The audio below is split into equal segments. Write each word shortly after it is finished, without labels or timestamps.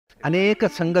ಅನೇಕ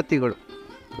ಸಂಗತಿಗಳು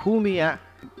ಭೂಮಿಯ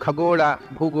ಖಗೋಳ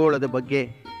ಭೂಗೋಳದ ಬಗ್ಗೆ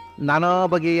ನಾನಾ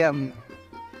ಬಗೆಯ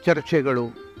ಚರ್ಚೆಗಳು.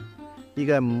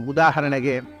 ಈಗ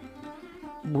ಉದಾಹರಣೆಗೆ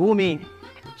ಭೂಮಿ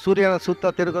ಸೂರ್ಯನ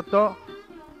ಸುತ್ತ ತಿರುಗುತ್ತೋ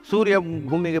ಸೂರ್ಯ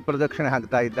ಭೂಮಿಗೆ ಪ್ರದಕ್ಷಿಣೆ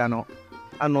ಹಾಕ್ತಾ ಇದ್ದಾನೋ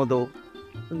ಅನ್ನೋದು,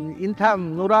 ಇಂಥ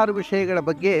ನೂರಾರು ವಿಷಯಗಳ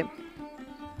ಬಗ್ಗೆ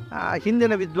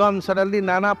ಹಿಂದಿನ ವಿದ್ವಾಂಸರಲ್ಲಿ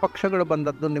ನಾನಾ ಪಕ್ಷಗಳು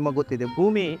ಬಂದದ್ದು ನಿಮಗೆ ಗೊತ್ತಿದೆ.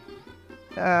 ಭೂಮಿ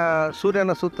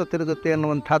ಸೂರ್ಯನ ಸುತ್ತ ತಿರುಗುತ್ತೆ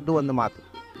ಅನ್ನುವಂಥದ್ದು ಒಂದು ಮಾತು.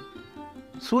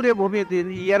 ಸೂರ್ಯ ಭೂಮಿ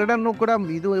ಈ ಎರಡನ್ನೂ ಕೂಡ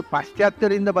ಇದು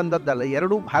ಪಾಶ್ಚಾತ್ಯರಿಂದ ಬಂದದ್ದಲ್ಲ,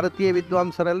 ಎರಡೂ ಭಾರತೀಯ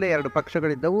ವಿದ್ವಾಂಸರಲ್ಲೇ ಎರಡು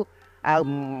ಪಕ್ಷಗಳಿದ್ದವು.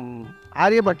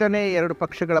 ಆರ್ಯಭಟನೆ ಎರಡು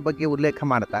ಪಕ್ಷಗಳ ಬಗ್ಗೆ ಉಲ್ಲೇಖ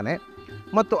ಮಾಡ್ತಾನೆ.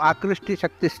 ಮತ್ತು ಆಕೃಷ್ಟಿ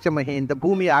ಶಕ್ತಿಶ್ಚ ಮಹಿಯಿಂದ,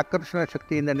 ಭೂಮಿಯ ಆಕರ್ಷಣ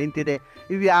ಶಕ್ತಿಯಿಂದ ನಿಂತಿದೆ.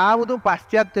 ಇವು ಯಾವುದು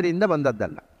ಪಾಶ್ಚಾತ್ಯರಿಂದ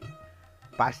ಬಂದದ್ದಲ್ಲ.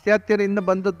 ಪಾಶ್ಚಾತ್ಯರಿಂದ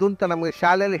ಬಂದದ್ದು ಅಂತ ನಮಗೆ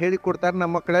ಶಾಲೆಯಲ್ಲಿ ಹೇಳಿಕೊಡ್ತಾರೆ.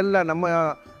 ನಮ್ಮ ಮಕ್ಕಳೆಲ್ಲ, ನಮ್ಮ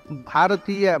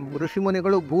ಭಾರತೀಯ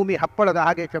ಋಷಿಮುನಿಗಳು ಭೂಮಿ ಹಪ್ಪಳದ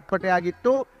ಹಾಗೆ ಚಪ್ಪಟೆ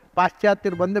ಆಗಿತ್ತು,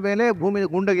 ಪಾಶ್ಚಾತ್ಯರು ಬಂದ ಮೇಲೆ ಭೂಮಿ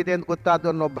ಗುಂಡಗಿದೆ ಅಂತ ಗೊತ್ತಾದ್ದು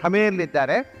ಅನ್ನೋ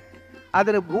ಭ್ರಮೆಯಲ್ಲಿದ್ದಾರೆ.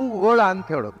 ಆದರೆ ಭೂಗೋಳ ಅಂತ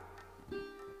ಹೇಳೋದು,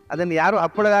 ಅದನ್ನು ಯಾರು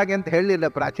ಹಪ್ಪಳದ ಹಾಗೆ ಅಂತ ಹೇಳಲಿಲ್ಲ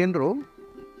ಪ್ರಾಚೀನರು,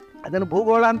 ಅದನ್ನು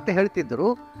ಭೂಗೋಳ ಅಂತ ಹೇಳ್ತಿದ್ದರು.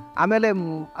 ಆಮೇಲೆ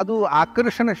ಅದು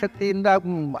ಆಕರ್ಷಣ ಶಕ್ತಿಯಿಂದ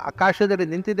ಆಕಾಶದಲ್ಲಿ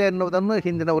ನಿಂತಿದೆ ಅನ್ನೋದನ್ನು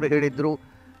ಹಿಂದಿನವರು ಹೇಳಿದರು.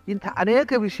 ಇಂಥ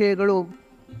ಅನೇಕ ವಿಷಯಗಳು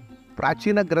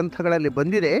ಪ್ರಾಚೀನ ಗ್ರಂಥಗಳಲ್ಲಿ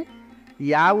ಬಂದಿದೆ.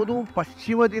 ಯಾವುದು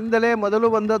ಪಶ್ಚಿಮದಿಂದಲೇ ಮೊದಲು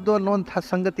ಬಂದದ್ದು ಅನ್ನುವಂಥ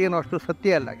ಸಂಗತಿಯನ್ನು ಅಷ್ಟು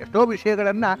ಸತ್ಯ ಅಲ್ಲ. ಎಷ್ಟೋ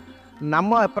ವಿಷಯಗಳನ್ನು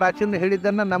ನಮ್ಮ ಪ್ರಾಚೀನ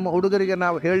ಹೇಳಿದ್ದನ್ನು ನಮ್ಮ ಹುಡುಗರಿಗೆ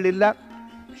ನಾವು ಹೇಳಲಿಲ್ಲ.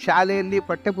 ಶಾಲೆಯಲ್ಲಿ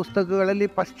ಪಠ್ಯಪುಸ್ತಕಗಳಲ್ಲಿ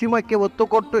ಪಶ್ಚಿಮಕ್ಕೆ ಒತ್ತು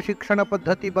ಕೊಟ್ಟು ಶಿಕ್ಷಣ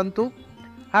ಪದ್ಧತಿ ಬಂತು.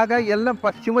 ಹಾಗಾಗಿ ಎಲ್ಲ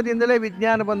ಪಶ್ಚಿಮದಿಂದಲೇ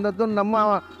ವಿಜ್ಞಾನ ಬಂದದ್ದು, ನಮ್ಮ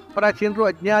ಪ್ರಾಚೀನರು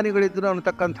ಅಜ್ಞಾನಿಗಳಿದ್ದರು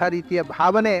ಅನ್ನತಕ್ಕಂಥ ರೀತಿಯ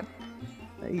ಭಾವನೆ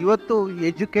ಇವತ್ತು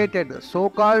ಎಜುಕೇಟೆಡ್,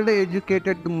 ಸೋಕಾಲ್ಡ್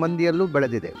ಎಜುಕೇಟೆಡ್ ಮಂದಿಯಲ್ಲೂ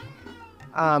ಬೆಳೆದಿದೆ.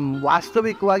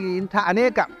 ವಾಸ್ತವಿಕವಾಗಿ ಇಂಥ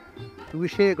ಅನೇಕ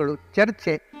ವಿಷಯಗಳು,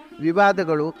 ಚರ್ಚೆ,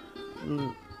 ವಿವಾದಗಳು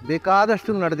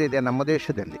ಬೇಕಾದಷ್ಟು ನಡೆದಿದೆ ನಮ್ಮ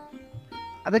ದೇಶದಲ್ಲಿ.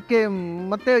 ಅದಕ್ಕೆ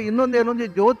ಮತ್ತು ಇನ್ನೊಂದೇನು,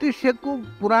 ಜ್ಯೋತಿಷ್ಯಕ್ಕೂ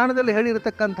ಪುರಾಣದಲ್ಲಿ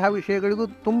ಹೇಳಿರತಕ್ಕಂಥ ವಿಷಯಗಳಿಗೂ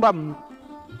ತುಂಬ,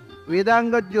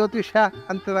 ವೇದಾಂಗ ಜ್ಯೋತಿಷ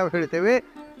ಅಂತ ನಾವು ಹೇಳ್ತೇವೆ,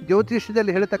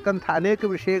 ಜ್ಯೋತಿಷ್ಯದಲ್ಲಿ ಹೇಳ್ತಕ್ಕಂಥ ಅನೇಕ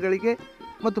ವಿಷಯಗಳಿಗೆ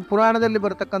ಮತ್ತು ಪುರಾಣದಲ್ಲಿ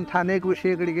ಬರತಕ್ಕಂಥ ಅನೇಕ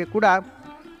ವಿಷಯಗಳಿಗೆ ಕೂಡ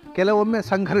ಕೆಲವೊಮ್ಮೆ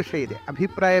ಸಂಘರ್ಷ ಇದೆ,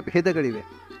 ಅಭಿಪ್ರಾಯ ಭೇದಗಳಿವೆ.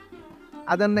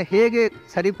 ಅದನ್ನು ಹೇಗೆ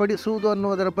ಸರಿಪಡಿಸುವುದು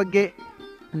ಅನ್ನೋದರ ಬಗ್ಗೆ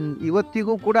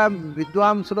ಇವತ್ತಿಗೂ ಕೂಡ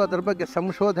ವಿದ್ವಾಂಸರು ಅದರ ಬಗ್ಗೆ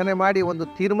ಸಂಶೋಧನೆ ಮಾಡಿ ಒಂದು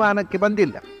ತೀರ್ಮಾನಕ್ಕೆ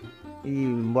ಬಂದಿಲ್ಲ. ಈ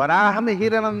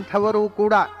ವರಾಹಮಿಹಿರನಂಥವರು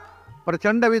ಕೂಡ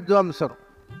ಪ್ರಚಂಡ ವಿದ್ವಾಂಸರು,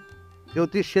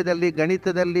 ಜ್ಯೋತಿಷ್ಯದಲ್ಲಿ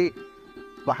ಗಣಿತದಲ್ಲಿ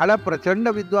ಬಹಳ ಪ್ರಚಂಡ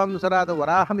ವಿದ್ವಾಂಸರಾದ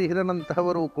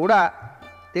ವರಾಹಮಿಹಿರನಂತಹವರು ಕೂಡ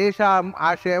ತೇಷಾಂ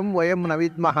ಆಶಯಂ ವಯಂ ನ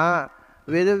ವಿದ್ಮಃ,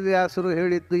 ವೇದವ್ಯಾಸರು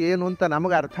ಹೇಳಿದ್ದು ಏನು ಅಂತ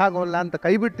ನಮಗೆ ಅರ್ಥ ಆಗೋಲ್ಲ ಅಂತ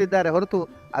ಕೈಬಿಟ್ಟಿದ್ದಾರೆ ಹೊರತು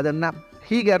ಅದನ್ನು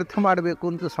ಹೀಗೆ ಅರ್ಥ ಮಾಡಬೇಕು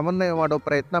ಅಂತ ಸಮನ್ವಯ ಮಾಡೋ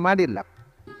ಪ್ರಯತ್ನ ಮಾಡಿಲ್ಲ.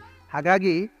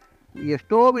 ಹಾಗಾಗಿ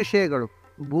ಎಷ್ಟೋ ವಿಷಯಗಳು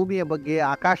ಭೂಮಿಯ ಬಗ್ಗೆ,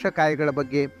 ಆಕಾಶಕಾಯಗಳ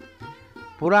ಬಗ್ಗೆ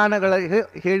ಪುರಾಣಗಳ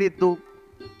ಹೇಳಿದ್ದು.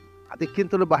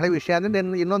 ಅದಕ್ಕಿಂತಲೂ ಬಹಳ ವಿಷಯ ಅಂದರೆ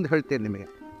ಇನ್ನೊಂದು ಹೇಳ್ತೇನೆ ನಿಮಗೆ.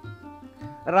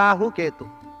 ರಾಹು ಕೇತು.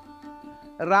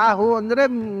 ರಾಹು ಅಂದರೆ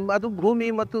ಅದು ಭೂಮಿ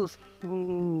ಮತ್ತು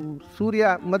ಸೂರ್ಯ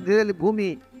ಮಧ್ಯದಲ್ಲಿ ಭೂಮಿ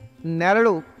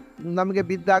ನೆರಳು ನಮಗೆ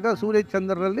ಬಿದ್ದಾಗ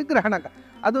ಸೂರ್ಯಚಂದ್ರರಲ್ಲಿ ಗ್ರಹಣ,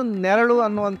 ಅದು ನೆರಳು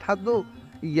ಅನ್ನುವಂಥದ್ದು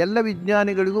ಎಲ್ಲ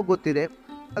ವಿಜ್ಞಾನಿಗಳಿಗೂ ಗೊತ್ತಿದೆ.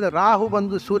 ಅದು ರಾಹು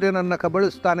ಬಂದು ಸೂರ್ಯನನ್ನು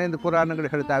ಕಬಳಿಸ್ತಾನೆ ಎಂದು ಪುರಾಣಗಳು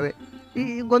ಹೇಳ್ತಾವೆ. ಈ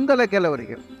ಗೊಂದಲ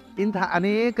ಕೆಲವರಿಗೆ, ಇಂತಹ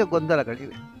ಅನೇಕ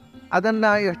ಗೊಂದಲಗಳಿವೆ. ಅದನ್ನು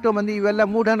ಎಷ್ಟೋ ಮಂದಿ ಇವೆಲ್ಲ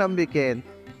ಮೂಢನಂಬಿಕೆ ಅಂತ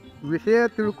ವಿಷಯ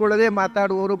ತಿಳ್ಕೊಳ್ಳದೆ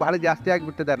ಮಾತಾಡುವವರು ಬಹಳ ಜಾಸ್ತಿ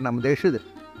ಆಗಿಬಿಟ್ಟಿದ್ದಾರೆ ನಮ್ಮ ದೇಶದಲ್ಲಿ.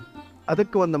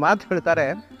 ಅದಕ್ಕೆ ಒಂದು ಮಾತು ಹೇಳ್ತಾರೆ,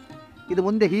 ಇದು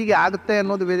ಮುಂದೆ ಹೀಗೆ ಆಗುತ್ತೆ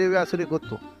ಅನ್ನೋದು ವೇದವ್ಯಾಸರಿಗೆ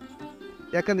ಗೊತ್ತು.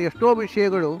 ಯಾಕಂದರೆ ಎಷ್ಟೋ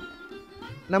ವಿಷಯಗಳು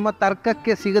ನಮ್ಮ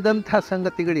ತರ್ಕಕ್ಕೆ ಸಿಗದಂಥ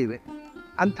ಸಂಗತಿಗಳಿವೆ,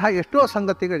 ಅಂಥ ಎಷ್ಟೋ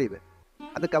ಸಂಗತಿಗಳಿವೆ.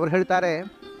 ಅದಕ್ಕೆ ಅವರು ಹೇಳ್ತಾರೆ,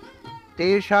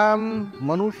 ತೇಷಾಂ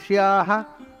ಮನುಷ್ಯಾ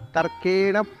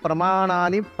ತರ್ಕೇಣ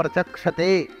ಪ್ರಮಾಣಾನಿ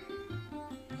ಪ್ರಚಕ್ಷತೆ.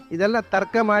 ಇದೆಲ್ಲ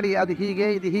ತರ್ಕ ಮಾಡಿ ಅದು ಹೀಗೆ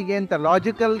ಇದು ಹೀಗೆ ಅಂತ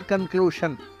ಲಾಜಿಕಲ್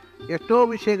ಕನ್ಕ್ಲೂಷನ್. ಎಷ್ಟೋ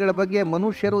ವಿಷಯಗಳ ಬಗ್ಗೆ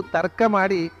ಮನುಷ್ಯರು ತರ್ಕ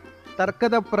ಮಾಡಿ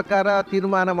ತರ್ಕದ ಪ್ರಕಾರ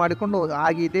ತೀರ್ಮಾನ ಮಾಡಿಕೊಂಡು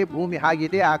ಆಗಿದೆ, ಭೂಮಿ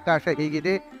ಹಾಗಿದೆ, ಆಕಾಶ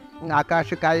ಹೀಗಿದೆ,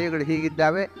 ಆಕಾಶಕಾಯಗಳು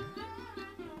ಹೀಗಿದ್ದಾವೆ,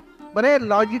 ಬರೇ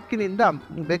ಲಾಜಿಕ್ಕಿನಿಂದ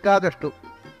ಬೇಕಾದಷ್ಟು.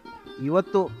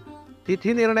 ಇವತ್ತು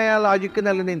ತಿಥಿ ನಿರ್ಣಯ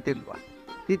ಲಾಜಿಕ್ಕಿನಲ್ಲಿ ನಿಂತಿಲ್ವ?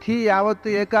 ತಿಥಿ ಯಾವತ್ತು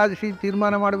ಏಕಾದಶಿ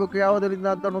ತೀರ್ಮಾನ ಮಾಡಬೇಕು ಯಾವುದರಿಂದ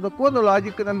ಅಂತ ಅನ್ನೋದಕ್ಕೂ ಒಂದು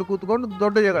ಲಾಜಿಕ್ಕಿನಲ್ಲಿ ಕೂತ್ಕೊಂಡು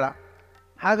ದೊಡ್ಡ ಜಗಳ.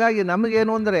 ಹಾಗಾಗಿ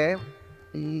ನಮಗೇನು ಅಂದರೆ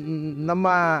ನಮ್ಮ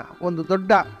ಒಂದು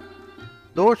ದೊಡ್ಡ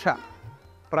ದೋಷ,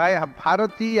 ಪ್ರಾಯ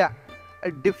ಭಾರತೀಯ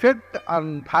ಡಿಫೆಕ್ಟ್ ಆನ್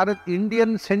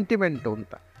ಇಂಡಿಯನ್ ಸೆಂಟಿಮೆಂಟು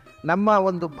ಅಂತ, ನಮ್ಮ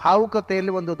ಒಂದು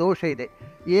ಭಾವುಕತೆಯಲ್ಲಿ ಒಂದು ದೋಷ ಇದೆ.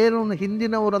 ಏನು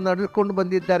ಹಿಂದಿನವರು ನಡೆದುಕೊಂಡು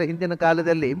ಬಂದಿದ್ದಾರೆ ಹಿಂದಿನ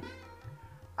ಕಾಲದಲ್ಲಿ,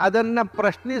 ಅದನ್ನು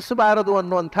ಪ್ರಶ್ನಿಸಬಾರದು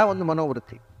ಅನ್ನುವಂಥ ಒಂದು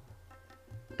ಮನೋವೃತ್ತಿ,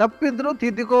 ತಪ್ಪಿದ್ರೂ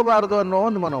ತಿದ್ದಿಕೋಬಾರದು ಅನ್ನೋ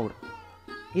ಒಂದು ಮನೋವೃತ್ತಿ,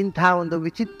 ಇಂಥ ಒಂದು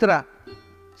ವಿಚಿತ್ರ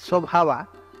ಸ್ವಭಾವ.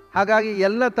 ಹಾಗಾಗಿ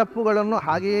ಎಲ್ಲ ತಪ್ಪುಗಳನ್ನು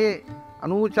ಹಾಗೆಯೇ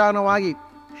ಅನೂಚಾನವಾಗಿ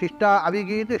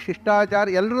ಅವಿಗೀತ ಶಿಷ್ಟಾಚಾರ,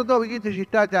 ಎಲ್ಲರದ್ದು ಅವಿಗೀತ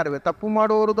ಶಿಷ್ಟಾಚಾರವೇ, ತಪ್ಪು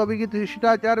ಮಾಡುವವರದ್ದು ಅವಿಗೀತ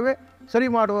ಶಿಷ್ಟಾಚಾರವೇ, ಸರಿ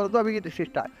ಮಾಡುವವರದ್ದು ಅವಿಗೀತ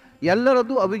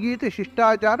ಎಲ್ಲರದ್ದು ಅವಿಗೀತ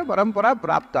ಶಿಷ್ಟಾಚಾರ ಪರಂಪರಾ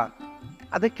ಪ್ರಾಪ್ತ.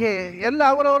 ಅದಕ್ಕೆ ಎಲ್ಲ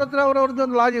ಅವರವ್ರ ಹತ್ರ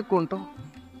ಅವರವ್ರದ್ದೊಂದು ಲಾಜಿಕ್ ಉಂಟು.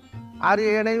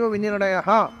 ಆರ್ಯೇಣೈವ ವಿನಿರ್ಣಯ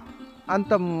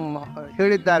ಅಂತ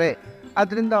ಹೇಳಿದ್ದಾರೆ.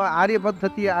 ಆದ್ದರಿಂದ ಆರ್ಯ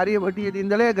ಪದ್ಧತಿ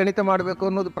ಆರ್ಯಭಟೀಯದಿಂದಲೇ ಗಣಿತ ಮಾಡಬೇಕು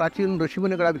ಅನ್ನೋದು ಪ್ರಾಚೀನ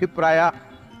ಋಷಿಮುನಿಗಳ ಅಭಿಪ್ರಾಯ.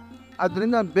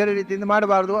 ಅದರಿಂದ ಬೇರೆ ರೀತಿಯಿಂದ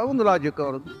ಮಾಡಬಾರ್ದು, ಒಂದು ಲಾಜಿಕ್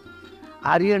ಅವ್ರದ್ದು.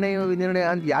 ಆರ್ಯೇಣೈವ ವಿನಿರ್ಣಯ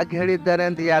ಅಂತ ಯಾಕೆ ಹೇಳಿದ್ದಾರೆ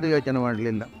ಅಂತ ಯಾರು ಯೋಚನೆ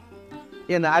ಮಾಡಲಿಲ್ಲ.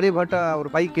 ಏನು ಆರ್ಯಭಟ ಅವ್ರ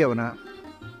ಪೈಕಿ ಅವನ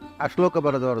ಆ ಶ್ಲೋಕ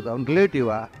ಬರೆದವ್ರದ್ದು ಅವ್ನ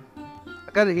ರಿಲೇಟಿವಾ?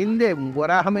 ಯಾಕಂದರೆ ಹಿಂದೆ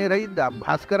ವರಾಹಮೇರ ಇದ್ದ,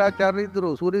 ಭಾಸ್ಕರಾಚಾರ್ಯ ಇದ್ದರು,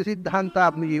 ಸೂರ್ಯ ಸಿದ್ಧಾಂತ,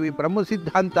 ಬ್ರಹ್ಮ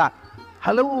ಸಿದ್ಧಾಂತ,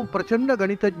 ಹಲವು ಪ್ರಚಂಡ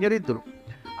ಗಣಿತಜ್ಞರಿದ್ದರು.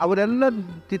 ಅವರೆಲ್ಲ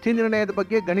ತಿಥಿ ನಿರ್ಣಯದ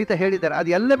ಬಗ್ಗೆ ಗಣಿತ ಹೇಳಿದ್ದಾರೆ.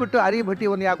 ಅದೆಲ್ಲ ಬಿಟ್ಟು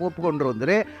ಆರ್ಯಭಟಿಯನ್ನು ಯಾಕೆ ಒಪ್ಪಿಕೊಂಡ್ರು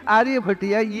ಅಂದರೆ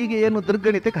ಆರ್ಯಭಟಿಯ ಈಗ ಏನು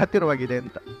ದುರ್ಗಣಿತಕ್ಕೆ ಹತ್ತಿರವಾಗಿದೆ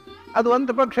ಅಂತ. ಅದು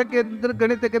ಒಂದು ಪಕ್ಷಕ್ಕೆ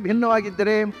ದುರ್ಗಣಿತಕ್ಕೆ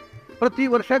ಭಿನ್ನವಾಗಿದ್ದರೆ ಪ್ರತಿ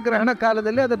ವರ್ಷ ಗ್ರಹಣ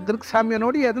ಕಾಲದಲ್ಲಿ ಅದರ ದೃಕ್ಸಾಮ್ಯ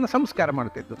ನೋಡಿ ಅದನ್ನು ಸಂಸ್ಕಾರ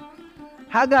ಮಾಡ್ತಿದ್ದು.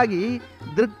 ಹಾಗಾಗಿ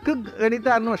ದೃಗ್ಗಣಿತ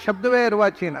ಅನ್ನೋ ಶಬ್ದವೇ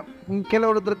ಇರುವಾಚೀನ.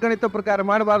 ಕೆಲವರು ದೃಗ್ಗಣಿತ ಪ್ರಕಾರ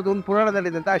ಮಾಡಬಾರ್ದು ಒಂದು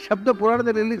ಪುರಾಣದಲ್ಲಿದೆ ಅಂತ. ಆ ಶಬ್ದ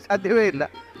ಪುರಾಣದಲ್ಲಿ ಇರಲಿಕ್ಕೆ ಸಾಧ್ಯವೇ ಇಲ್ಲ.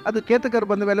 ಅದು ಕೇತಕರು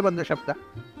ಬಂದ ಮೇಲೆ ಬಂದ ಶಬ್ದ.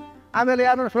 ಆಮೇಲೆ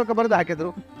ಯಾರೋ ಶ್ಲೋಕ ಬರೆದು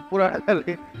ಹಾಕಿದರು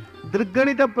ಪುರಾಣದಲ್ಲಿ.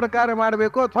 ದೃಗ್ಗಣಿತ ಪ್ರಕಾರ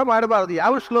ಮಾಡಬೇಕು ಅಥವಾ ಮಾಡಬಾರ್ದು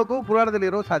ಯಾವ ಶ್ಲೋಕವು ಪುರಾಣದಲ್ಲಿ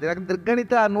ಇರೋ ಸಾಧ್ಯ. ಯಾಕಂದ್ರೆ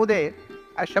ದೃಗ್ಗಣಿತ ಅನ್ನೋದೇ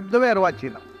ಆ ಶಬ್ದವೇ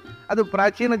ಅರ್ವಾಚೀನ. ಅದು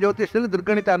ಪ್ರಾಚೀನ ಜ್ಯೋತಿಷದಲ್ಲಿ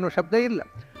ದೃಗ್ಗಣಿತ ಅನ್ನೋ ಶಬ್ದ ಇಲ್ಲ.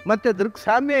 ಮತ್ತು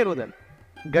ದೃಕ್ಸಾಮ್ಯ ಇರುವುದಲ್ಲ.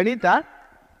 ಗಣಿತ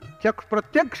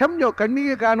ಪ್ರತ್ಯಕ್ಷಂ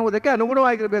ಕಣ್ಣಿಗೆ ಕಾಣುವುದಕ್ಕೆ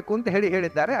ಅನುಗುಣವಾಗಿರಬೇಕು ಅಂತ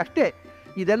ಹೇಳಿದ್ದಾರೆ ಅಷ್ಟೇ.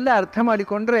 ಇದೆಲ್ಲ ಅರ್ಥ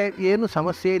ಮಾಡಿಕೊಂಡ್ರೆ ಏನು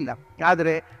ಸಮಸ್ಯೆ ಇಲ್ಲ.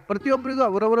 ಆದರೆ ಪ್ರತಿಯೊಬ್ಬರಿಗೂ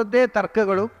ಅವರವರದ್ದೇ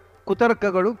ತರ್ಕಗಳು,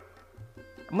 ಕುತರ್ಕಗಳು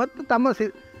ಮತ್ತು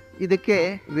ಇದಕ್ಕೆ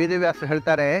ವೇದವ್ಯಾಸ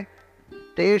ಹೇಳ್ತಾರೆ,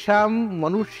 ತೇಷಾಂ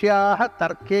ಮನುಷ್ಯಾ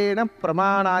ತರ್ಕೇಣ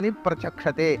ಪ್ರಮಾಣಾನಿ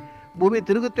ಪ್ರಚಕ್ಷತೆ. ಭೂಮಿ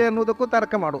ತಿರುಗುತ್ತೆ ಅನ್ನೋದಕ್ಕೂ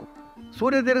ತರ್ಕ ಮಾಡೋದು,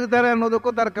 ಸೂರ್ಯ ತಿರುಗುತ್ತಾರೆ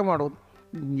ಅನ್ನೋದಕ್ಕೂ ತರ್ಕ ಮಾಡೋದು,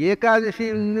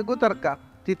 ಏಕಾದಶಿಗೂ ತರ್ಕ,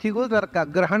 ತಿಥಿಗೂ ತರ್ಕ,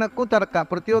 ಗ್ರಹಣಕ್ಕೂ ತರ್ಕ,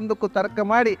 ಪ್ರತಿಯೊಂದಕ್ಕೂ ತರ್ಕ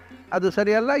ಮಾಡಿ ಅದು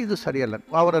ಸರಿಯಲ್ಲ ಇದು ಸರಿಯಲ್ಲ,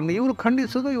 ಅವರನ್ನು ಇವರು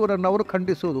ಖಂಡಿಸೋದು ಇವರನ್ನು ಅವರು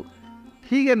ಖಂಡಿಸೋದು,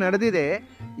 ಹೀಗೆ ನಡೆದಿದೆ.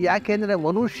 ಯಾಕೆಂದರೆ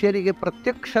ಮನುಷ್ಯರಿಗೆ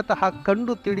ಪ್ರತ್ಯಕ್ಷತಃ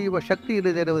ಕಂಡು ತಿಳಿಯುವ ಶಕ್ತಿ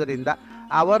ಇಲ್ಲದಿರುವುದರಿಂದ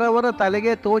ಅವರವರ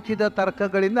ತಲೆಗೆ ತೋಚಿದ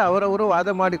ತರ್ಕಗಳಿಂದ ಅವರವರು ವಾದ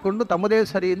ಮಾಡಿಕೊಂಡು ತಮ್ಮದೇ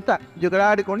ಸರಿ ಅಂತ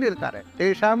ಜಗಳಾಡಿಕೊಂಡಿರ್ತಾರೆ.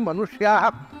 ತೇಷಾಂ ಮನುಷ್ಯ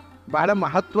ಬಹಳ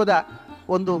ಮಹತ್ವದ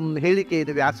ಒಂದು ಹೇಳಿಕೆ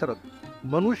ಇದು ವ್ಯಾಸರದ್ದು.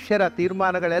 ಮನುಷ್ಯರ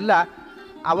ತೀರ್ಮಾನಗಳೆಲ್ಲ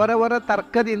ಅವರವರ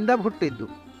ತರ್ಕದಿಂದ ಹುಟ್ಟಿದ್ದು,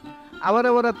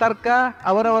 ಅವರವರ ತರ್ಕ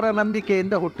ಅವರವರ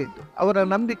ನಂಬಿಕೆಯಿಂದ ಹುಟ್ಟಿದ್ದು. ಅವರ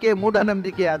ನಂಬಿಕೆ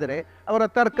ಮೂಢನಂಬಿಕೆ ಆದರೆ ಅವರ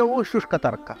ತರ್ಕವು ಶುಷ್ಕ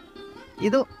ತರ್ಕ.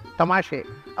 ಇದು ತಮಾಷೆ.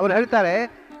 ಅವರು ಹೇಳ್ತಾರೆ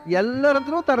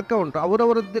ಎಲ್ಲರದ್ರೂ ತರ್ಕ ಉಂಟು,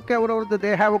 ಅವರವರದ್ದಕ್ಕೆ ಅವರವ್ರದ್ದು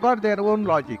they have got their own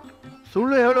logic.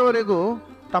 ಸುಳ್ಳು ಹೇಳುವವರಿಗೂ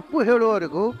ತಪ್ಪು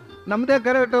ಹೇಳುವವರಿಗೂ ನಮ್ಮದೇ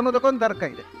ಕರೆಕ್ಟ್ ಅನ್ನೋದಕ್ಕೊಂದು ತರ್ಕ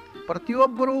ಇದೆ.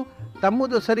 ಪ್ರತಿಯೊಬ್ಬರು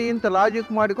ತಮ್ಮದು ಸರಿ ಅಂತ ಲಾಜಿಕ್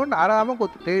ಮಾಡಿಕೊಂಡು ಆರಾಮಾಗಿ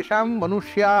ಗೊತ್ತು. ತೇಷಾಂ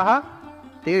ಮನುಷ್ಯಾ,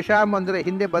 ತೇಷಾಂ ಅಂದರೆ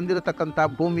ಹಿಂದೆ ಬಂದಿರತಕ್ಕಂಥ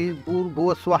ಭೂಮಿ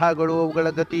ಭೂಸ್ವಹಗಳು, ಅವುಗಳ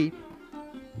ಗತಿ,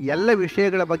 ಎಲ್ಲ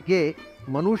ವಿಷಯಗಳ ಬಗ್ಗೆ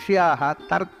ಮನುಷ್ಯಾ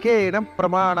ತರ್ಕೇಣ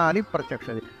ಪ್ರಮಾಣಾನಿ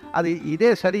ಪ್ರತ್ಯಕ್ಷತೆ. ಅದು ಇದೇ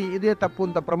ಸರಿ ಇದೇ ತಪ್ಪು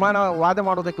ಅಂತ ಪ್ರಮಾಣ ವಾದ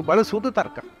ಮಾಡೋದಕ್ಕೆ ಬಳಸುವುದು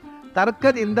ತರ್ಕ.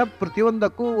 ತರ್ಕದಿಂದ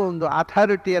ಪ್ರತಿಯೊಂದಕ್ಕೂ ಒಂದು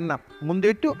ಅಥಾರಿಟಿಯನ್ನು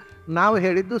ಮುಂದಿಟ್ಟು ನಾವು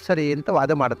ಹೇಳಿದ್ದು ಸರಿ ಅಂತ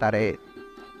ವಾದ ಮಾಡ್ತಾರೆ.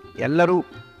 ಎಲ್ಲರೂ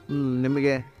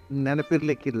ನಿಮಗೆ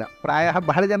ನೆನಪಿರಲಿಕ್ಕಿಲ್ಲ, ಪ್ರಾಯ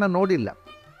ಬಹಳ ಜನ ನೋಡಿಲ್ಲ.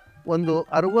 ಒಂದು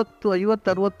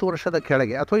 50-60 ವರ್ಷದ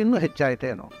ಕೆಳಗೆ ಅಥವಾ ಇನ್ನೂ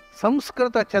ಹೆಚ್ಚಾಯಿತೇನೋ,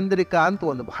 ಸಂಸ್ಕೃತ ಚಂದ್ರಿಕಾ ಅಂತ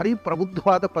ಒಂದು ಭಾರಿ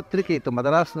ಪ್ರಬುದ್ಧವಾದ ಪತ್ರಿಕೆ ಇತ್ತು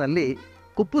ಮದ್ರಾಸ್ನಲ್ಲಿ.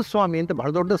 ಕುಪ್ಪುಸ್ವಾಮಿ ಅಂತ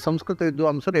ಬಹಳ ದೊಡ್ಡ ಸಂಸ್ಕೃತ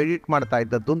ವಿದ್ವಾಂಸರು ಎಡಿಟ್ ಮಾಡ್ತಾ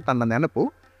ಇದ್ದದ್ದು ಅಂತ ನನ್ನ ನೆನಪು.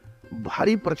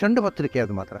 ಭಾರಿ ಪ್ರಚಂಡ ಪತ್ರಿಕೆ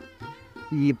ಅದು ಮಾತ್ರ.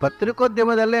 ಈ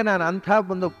ಪತ್ರಿಕೋದ್ಯಮದಲ್ಲೇ ನಾನು ಅಂಥ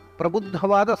ಒಂದು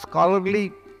ಪ್ರಬುದ್ಧವಾದ ಸ್ಕಾಲರ್ಲಿ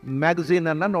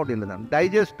ಮ್ಯಾಗಝೀನನ್ನು ನೋಡಿಲ್ಲ ನಾನು.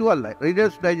 ಡೈಜೆಸ್ಟು ಅಲ್ಲ,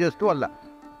 ರೀಡರ್ಸ್ ಡೈಜೆಸ್ಟು ಅಲ್ಲ,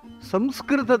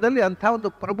 ಸಂಸ್ಕೃತದಲ್ಲಿ ಅಂಥ ಒಂದು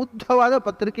ಪ್ರಬುದ್ಧವಾದ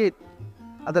ಪತ್ರಿಕೆ ಇತ್ತು.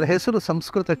 ಅದರ ಹೆಸರು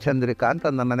ಸಂಸ್ಕೃತ ಚಂದ್ರಿಕಾ ಅಂತ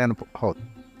ನನ್ನ ನೆನಪು. ಹೌದು,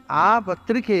 ಆ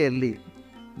ಪತ್ರಿಕೆಯಲ್ಲಿ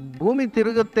ಭೂಮಿ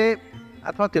ತಿರುಗುತ್ತೆ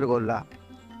ಅಥವಾ ತಿರುಗೋಲ್ಲ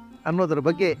ಅನ್ನೋದ್ರ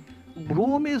ಬಗ್ಗೆ,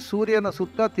 ಭೂಮಿ ಸೂರ್ಯನ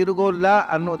ಸುತ್ತ ತಿರುಗೋಲ್ಲ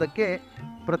ಅನ್ನೋದಕ್ಕೆ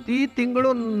ಪ್ರತಿ ತಿಂಗಳು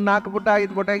 4 ಪುಟ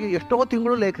 5 ಪುಟ ಎಷ್ಟೋ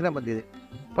ತಿಂಗಳು ಲೇಖನ ಬಂದಿದೆ.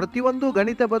 ಪ್ರತಿಯೊಂದು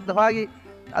ಗಣಿತಬದ್ಧವಾಗಿ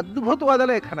ಅದ್ಭುತವಾದ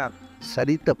ಲೇಖನ.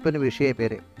 ಸರಿ ತಪ್ಪಿನ ವಿಷಯ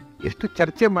ಬೇರೆ, ಎಷ್ಟು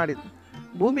ಚರ್ಚೆ ಮಾಡಿದ್ದು.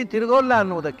 ಭೂಮಿ ತಿರುಗೋಲ್ಲ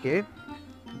ಅನ್ನೋದಕ್ಕೆ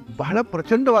ಬಹಳ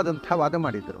ಪ್ರಚಂಡವಾದಂಥ ವಾದ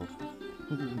ಮಾಡಿದರು.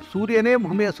 ಸೂರ್ಯನೇ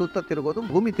ಭೂಮಿಯ ಸುತ್ತ ತಿರುಗೋದು,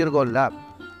 ಭೂಮಿ ತಿರುಗೋಲ್ಲ.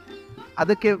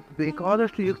 ಅದಕ್ಕೆ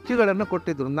ಬೇಕಾದಷ್ಟು ಯುಕ್ತಿಗಳನ್ನು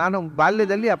ಕೊಟ್ಟಿದ್ದರು. ನಾನು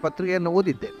ಬಾಲ್ಯದಲ್ಲಿ ಆ ಪತ್ರಿಕೆಯನ್ನು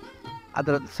ಓದಿದ್ದೆ.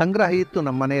 ಅದರ ಸಂಗ್ರಹ ಇತ್ತು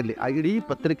ನಮ್ಮ ಮನೆಯಲ್ಲಿ. ಆ ಇಡೀ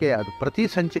ಪತ್ರಿಕೆ, ಅದು ಪ್ರತಿ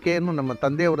ಸಂಚಿಕೆಯನ್ನು ನಮ್ಮ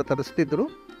ತಂದೆಯವರು ತರಿಸ್ತಿದ್ದರು.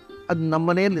 ಅದು ನಮ್ಮ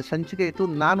ಮನೆಯಲ್ಲಿ ಸಂಚಿಕೆ ಇತ್ತು.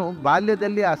 ನಾನು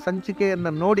ಬಾಲ್ಯದಲ್ಲಿ ಆ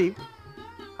ಸಂಚಿಕೆಯನ್ನು ನೋಡಿ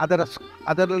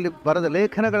ಅದರಲ್ಲಿ ಬರೆದ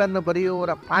ಲೇಖನಗಳನ್ನು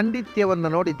ಬರೆಯುವವರ ಪಾಂಡಿತ್ಯವನ್ನು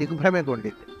ನೋಡಿ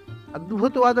ದಿಗ್ಭ್ರಮೆಗೊಂಡಿದ್ದೆ.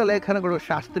 ಅದ್ಭುತವಾದ ಲೇಖನಗಳು,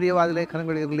 ಶಾಸ್ತ್ರೀಯವಾದ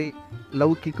ಲೇಖನಗಳಿರಲಿ,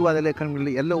 ಲೌಕಿಕವಾದ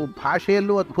ಲೇಖನಗಳಿರಲಿ, ಎಲ್ಲವೂ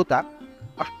ಭಾಷೆಯಲ್ಲೂ ಅದ್ಭುತ.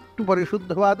 ಅಷ್ಟು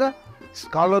ಪರಿಶುದ್ಧವಾದ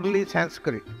ಸ್ಕಾಲರ್ಲಿ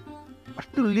ಸ್ಯಾನ್ಸ್ಕ್ರಿಟ್,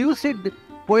 ಅಷ್ಟು ಲ್ಯೂಸಿಡ್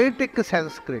ಪೊಯೆಟಿಕ್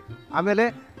ಸ್ಯಾನ್ಸ್ಕ್ರಿಟ್, ಆಮೇಲೆ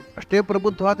ಅಷ್ಟೇ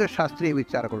ಪ್ರಬುದ್ಧವಾದ ಶಾಸ್ತ್ರೀಯ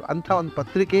ವಿಚಾರಗಳು. ಅಂಥ ಒಂದು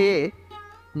ಪತ್ರಿಕೆಯೇ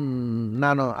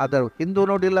ನಾನು ಅದರ ಹಿಂದೂ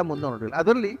ನೋಡಿಲ್ಲ ಮುಂದೆ ನೋಡಿಲ್ಲ.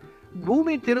 ಅದರಲ್ಲಿ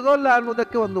ಭೂಮಿ ತಿರುಗೋಲ್ಲ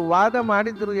ಅನ್ನೋದಕ್ಕೆ ಒಂದು ವಾದ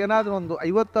ಮಾಡಿದ್ರು. ಏನಾದರೂ ಒಂದು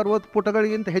 50-60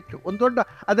 ಪುಟಗಳಿಗಿಂತ ಹೆಚ್ಚು, ಒಂದು ದೊಡ್ಡ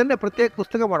ಅದನ್ನೇ ಪ್ರತ್ಯೇಕ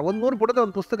ಪುಸ್ತಕ ಮಾಡಿ 100 ಪುಟದ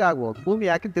ಒಂದು ಪುಸ್ತಕ ಆಗ್ಬೋದು, ಭೂಮಿ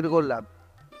ಯಾಕೆ ತಿರುಗೋಲ್ಲ.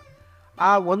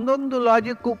 ಆ ಒಂದೊಂದು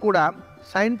ಲಾಜಿಕ್ಕೂ ಕೂಡ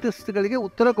ಸೈಂಟಿಸ್ಟ್ಗಳಿಗೆ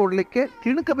ಉತ್ತರ ಕೊಡಲಿಕ್ಕೆ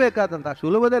ತಿಣಕಬೇಕಾದಂಥ,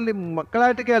 ಸುಲಭದಲ್ಲಿ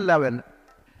ಮಕ್ಕಳಾಟಿಕೆ ಅಲ್ಲ ಅವೆಲ್ಲ.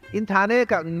 ಇಂಥ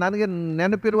ಅನೇಕ ನನಗೆ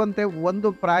ನೆನಪಿರುವಂತೆ ಒಂದು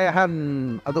ಪ್ರಾಯ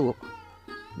ಅದು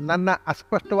ನನ್ನ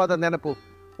ಅಸ್ಪಷ್ಟವಾದ ನೆನಪು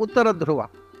ಉತ್ತರ ಧ್ರುವ.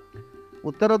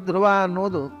 ಉತ್ತರ ಧ್ರುವ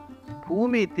ಅನ್ನೋದು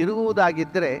ಭೂಮಿ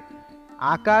ತಿರುಗುವುದಾಗಿದ್ದರೆ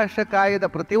ಆಕಾಶಕಾಯದ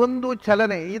ಪ್ರತಿಯೊಂದು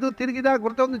ಚಲನೆ ಇದು ತಿರುಗಿದಾಗ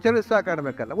ಪ್ರತಿಯೊಂದು ಚಲಿಸ್ತಾ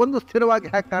ಕಾಣಬೇಕಲ್ಲ. ಒಂದು ಸ್ಥಿರವಾಗಿ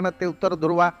ಹ್ಯಾಕೆ ಕಾಣುತ್ತೆ ಉತ್ತರ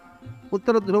ಧ್ರುವ?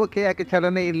 ಉತ್ತರ ಧ್ರುವಕ್ಕೆ ಯಾಕೆ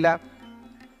ಚಲನೆ ಇಲ್ಲ?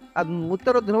 ಅದು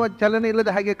ಉತ್ತರ ಧ್ರುವ ಚಲನೆ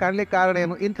ಇಲ್ಲದ ಹಾಗೆ ಕಾಣಲಿಕ್ಕೆ ಕಾರಣ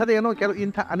ಏನು? ಇಂಥದ್ದೇನೋ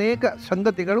ಇಂಥ ಅನೇಕ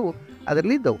ಸಂಗತಿಗಳು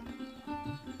ಅದರಲ್ಲಿ ಇದ್ದವು.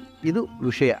 ಇದು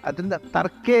ವಿಷಯ. ಅದರಿಂದ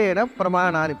ತರ್ಕೇಣ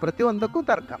ಪ್ರಮಾಣಾನಿ, ಪ್ರತಿಯೊಂದಕ್ಕೂ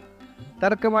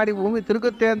ತರ್ಕ ಮಾಡಿ ಭೂಮಿ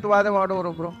ತಿರುಗುತ್ತೆ ಅಂತ ವಾದ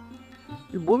ಮಾಡೋರೊಬ್ಬರು,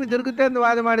 ಭೂಮಿ ತಿರುಗುತ್ತೆ ಅಂತ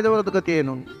ವಾದ ಮಾಡಿದವರದ್ದು ಗತಿ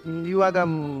ಏನು? ಇವಾಗ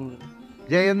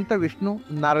ಜಯಂತ ವಿಷ್ಣು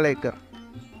ನಾರ್ಳೇಕರ್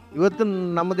ಇವತ್ತು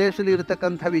ನಮ್ಮ ದೇಶದಲ್ಲಿ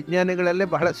ಇರತಕ್ಕಂಥ ವಿಜ್ಞಾನಿಗಳಲ್ಲೇ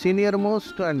ಬಹಳ ಸೀನಿಯರ್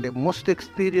ಮೋಸ್ಟ್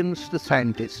ಎಕ್ಸ್ಪೀರಿಯನ್ಸ್ಡ್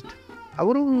ಸೈಂಟಿಸ್ಟ್.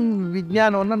 ಅವರು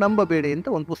ವಿಜ್ಞಾನವನ್ನು ನಂಬಬೇಡಿ ಅಂತ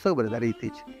ಒಂದು ಪುಸ್ತಕ ಬರೆದಿದ್ದಾರೆ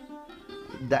ಇತ್ತೀಚೆಗೆ.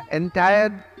 The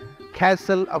entire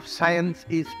castle of science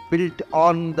is built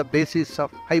on the basis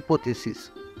of hypothesis.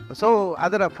 So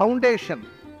ಅದರ ಫೌಂಡೇಶನ್,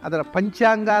 ಅದರ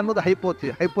ಪಂಚಾಂಗ ಅನ್ನೋದು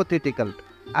ಹೈಪೋಥೆಟಿಕಲ್.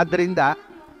 ಆದ್ದರಿಂದ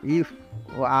ಈ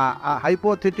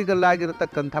ಹೈಪೋಥೆಟಿಕಲ್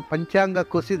ಆಗಿರತಕ್ಕಂಥ ಪಂಚಾಂಗ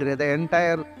ಕುಸಿದ್ರೆ the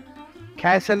entire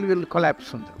castle will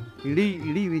collapse ಅಂತ.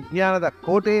 ಇಡೀ ವಿಜ್ಞಾನದ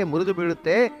ಕೋಟೆ ಮುರಿದು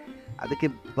ಬೀಳುತ್ತೆ. ಅದಕ್ಕೆ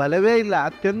ಬಲವೇ ಇಲ್ಲ,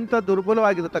 ಅತ್ಯಂತ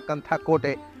ದುರ್ಬಲವಾಗಿರತಕ್ಕಂಥ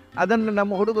ಕೋಟೆ. ಅದನ್ನು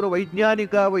ನಮ್ಮ ಹುಡುಗರು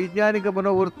ವೈಜ್ಞಾನಿಕ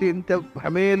ಮನೋವೃತ್ತಿ ಅಂತ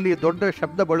ಭ್ರಮೆಯಲ್ಲಿ ದೊಡ್ಡ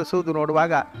ಶಬ್ದ ಬಳಸುವುದು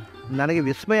ನೋಡುವಾಗ ನನಗೆ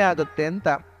ವಿಸ್ಮಯ ಆಗುತ್ತೆ ಅಂತ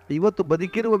ಇವತ್ತು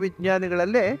ಬದುಕಿರುವ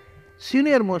ವಿಜ್ಞಾನಿಗಳಲ್ಲೇ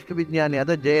ಸೀನಿಯರ್ ಮೋಸ್ಟ್ ವಿಜ್ಞಾನಿ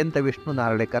ಆದ ಜಯಂತ ವಿಷ್ಣು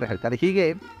ನಾರ್ಳೇಕರ್ ಹೇಳ್ತಾರೆ. ಹೀಗೆ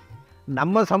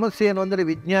ನಮ್ಮ ಸಮಸ್ಯೆ ಏನು ಅಂದರೆ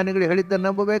ವಿಜ್ಞಾನಿಗಳು ಹೇಳಿದ್ದನ್ನು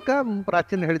ನಂಬಬೇಕಾ,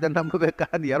 ಪ್ರಾಚೀನ ಹೇಳಿದ್ದನ್ನು ನಂಬಬೇಕಾ?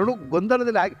 ಅದು ಎರಡೂ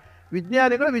ಗೊಂದಲದಲ್ಲಿ ಆಗಿ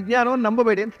ವಿಜ್ಞಾನಿಗಳು ವಿಜ್ಞಾನವನ್ನು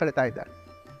ನಂಬಬೇಡಿ ಅಂತ ಹೇಳ್ತಾ ಇದ್ದಾರೆ.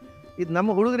 ಇದು ನಮ್ಮ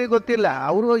ಹುಡುಗರಿಗೆ ಗೊತ್ತಿಲ್ಲ.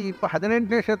 ಅವರು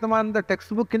 18ನೇ ಶತಮಾನದ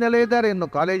ಟೆಕ್ಸ್ಟ್ ಬುಕ್ಕಿನಲ್ಲೇ ಇದ್ದಾರೆ ಇನ್ನು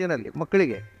ಕಾಲೇಜಿನಲ್ಲಿ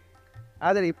ಮಕ್ಕಳಿಗೆ.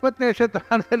 ಆದರೆ 20ನೇ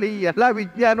ಶತಮಾನದಲ್ಲಿ ಎಲ್ಲ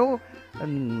ವಿಜ್ಞಾನವು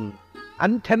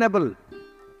ಅನ್ಟೆನಬಲ್,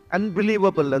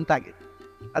 ಅನ್ಬಿಲೀವಬಲ್ ಅಂತಾಗಿದೆ.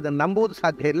 ಅದನ್ನು ನಂಬುವುದು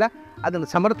ಸಾಧ್ಯ ಇಲ್ಲ, ಅದನ್ನು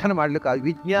ಸಮರ್ಥನೆ ಮಾಡಲಿಕ್ಕೆ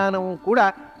ವಿಜ್ಞಾನವು ಕೂಡ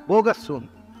ಬೋಗಸ್ಸು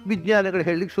ವಿಜ್ಞಾನಿಗಳು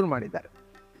ಹೇಳಲಿಕ್ಕೆ ಶುರು ಮಾಡಿದ್ದಾರೆ.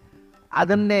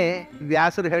 ಅದನ್ನೇ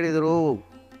ವ್ಯಾಸರು ಹೇಳಿದರು.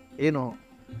 ಏನು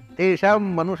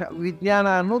ಮನುಷ್ಯ ವಿಜ್ಞಾನ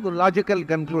ಅನ್ನೋದು ಲಾಜಿಕಲ್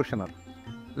ಕನ್ಕ್ಲೂಷನ್. ಅದು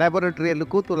ಲ್ಯಾಬೊರೇಟರಿಯಲ್ಲಿ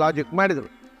ಕೂತು ಲಾಜಿಕ್ ಮಾಡಿದರು.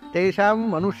 ತೇಷಾಂ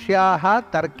ಮನುಷ್ಯಾ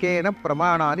ತರ್ಕೇನ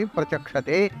ಪ್ರಮಾಣಾನಿ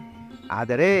ಪ್ರಚಕ್ಷತೆ.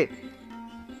 ಆದರೆ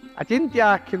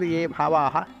ಅಚಿಂತ್ಯಾಖ್ಯೇ ಭಾವಾ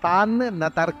ತಾನ್ ನ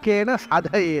ತರ್ಕೇಣ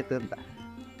ಸಾಧಯೇತ್ ಅಂತ,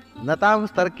 ನತಾಂ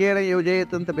ತರ್ಕೇಣ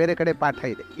ಯೋಜಯೇತ್ ಅಂತ ಬೇರೆ ಕಡೆ ಪಾಠ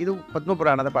ಇದೆ. ಇದು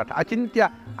ಪದ್ಮಪುರಾಣದ ಪಾಠ. ಅಚಿಂತ್ಯ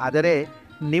ಆದರೆ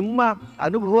ನಿಮ್ಮ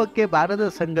ಅನುಭವಕ್ಕೆ ಬಾರದ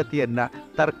ಸಂಗತಿಯನ್ನು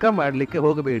ತರ್ಕ ಮಾಡಲಿಕ್ಕೆ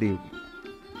ಹೋಗಬೇಡಿ.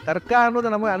 ತರ್ಕ ಅನ್ನೋದು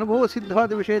ನಮಗೆ ಅನುಭವ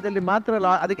ಸಿದ್ಧವಾದ ವಿಷಯದಲ್ಲಿ ಮಾತ್ರ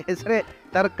ಅದಕ್ಕೆ ಹೆಸರೇ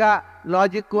ತರ್ಕ,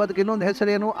 ಲಾಜಿಕ್ಕು. ಅದಕ್ಕೆ ಇನ್ನೊಂದು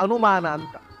ಹೆಸರೇನು? ಅನುಮಾನ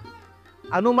ಅಂತ.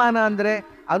 ಅನುಮಾನ ಅಂದರೆ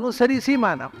ಅನುಸರಿಸಿ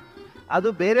ಮಾನ. ಅದು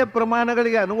ಬೇರೆ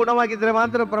ಪ್ರಮಾಣಗಳಿಗೆ ಅನುಗುಣವಾಗಿದ್ದರೆ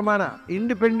ಮಾತ್ರ ಪ್ರಮಾಣ.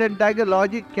 ಇಂಡಿಪೆಂಡೆಂಟಾಗಿ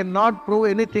logic can not prove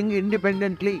anything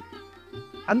independently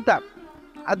ಅಂತ.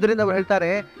 ಆದ್ದರಿಂದ ಅವರು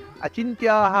ಹೇಳ್ತಾರೆ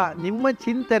ಅಚಿಂತ್ಯಾಹ, ನಿಮ್ಮ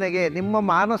ಚಿಂತನೆಗೆ, ನಿಮ್ಮ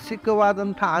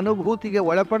ಮಾನಸಿಕವಾದಂಥ ಅನುಭೂತಿಗೆ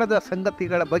ಒಳಪಡದ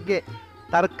ಸಂಗತಿಗಳ ಬಗ್ಗೆ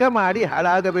ತರ್ಕ ಮಾಡಿ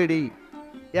ಹಾಳಾಗಬೇಡಿ.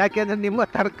 ಯಾಕೆಂದರೆ ನಿಮ್ಮ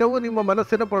ತರ್ಕವು ನಿಮ್ಮ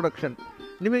ಮನಸ್ಸಿನ ಪ್ರೊಡಕ್ಷನ್.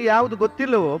 ನಿಮಗೆ ಯಾವುದು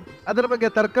ಗೊತ್ತಿಲ್ಲವೋ ಅದರ ಬಗ್ಗೆ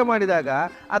ತರ್ಕ ಮಾಡಿದಾಗ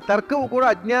ಆ ತರ್ಕವು ಕೂಡ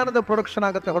ಅಜ್ಞಾನದ ಪ್ರೊಡಕ್ಷನ್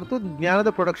ಆಗುತ್ತೆ ಹೊರತು ಜ್ಞಾನದ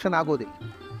ಪ್ರೊಡಕ್ಷನ್ ಆಗೋದಿಲ್ಲ.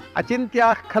 ಅಚಿಂತ್ಯಾ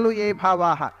ಖಲು ಯೇ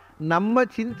ಭಾವಾಹ, ನಮ್ಮ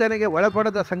ಚಿಂತನೆಗೆ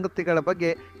ಒಳಪಡದ ಸಂಗತಿಗಳ ಬಗ್ಗೆ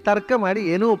ತರ್ಕ ಮಾಡಿ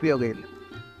ಏನೂ ಉಪಯೋಗ ಇಲ್ಲ.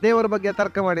 ದೇವರ ಬಗ್ಗೆ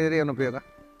ತರ್ಕ ಮಾಡಿದರೆ ಏನು ಉಪಯೋಗ?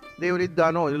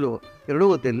 ದೇವರಿದ್ದಾನೋ ಇಲ್ಲವೋ ಎರಡೂ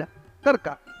ಗೊತ್ತಿಲ್ಲ, ತರ್ಕ.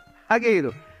 ಹಾಗೇ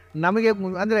ಇದು ನಮಗೆ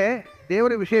ಅಂದರೆ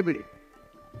ದೇವರ ವಿಷಯ ಬಿಡಿ.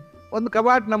 ಒಂದು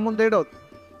ಕಬಾಟ್ ನಮ್ಮ ಮುಂದೆ ಇಡೋದು,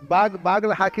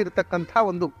 ಬಾಗಿಲು ಹಾಕಿರ್ತಕ್ಕಂಥ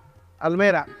ಒಂದು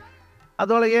ಅಲ್ಮೇರ,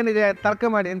 ಅದರೊಳಗೆ ಏನಿದೆ ತರ್ಕ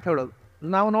ಮಾಡಿ ಅಂತ ಹೇಳೋದು.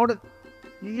 ನಾವು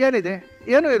ಏನಿದೆ,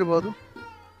 ಏನೂ ಇರ್ಬೋದು.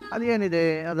 ಅದು ಏನಿದೆ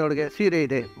ಅದರೊಳಗೆ? ಸೀರೆ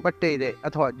ಇದೆ, ಬಟ್ಟೆ ಇದೆ,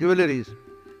 ಅಥವಾ ಜ್ಯುವೆಲರೀಸ್,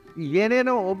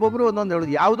 ಏನೇನೋ ಒಬ್ಬೊಬ್ಬರು ಒಂದೊಂದು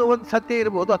ಹೇಳೋದು. ಯಾವುದೋ ಒಂದು ಸತ್ಯ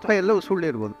ಇರ್ಬೋದು ಅಥವಾ ಎಲ್ಲವೂ ಸುಳ್ಳು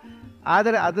ಇರ್ಬೋದು.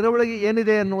 ಆದರೆ ಅದರೊಳಗೆ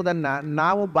ಏನಿದೆ ಅನ್ನುವುದನ್ನು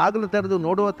ನಾವು ಬಾಗಿಲು ತೆರೆದು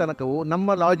ನೋಡುವ ತನಕವು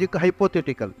ನಮ್ಮ ಲಾಜಿಕ್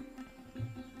ಹೈಪೋಥೆಟಿಕಲ್.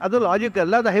 ಅದು ಲಾಜಿಕ್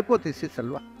ಅಲ್ಲ, ಅದು ಹೈಪೋಥಿಸಿಸ್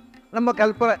ಅಲ್ವಾ, ನಮ್ಮ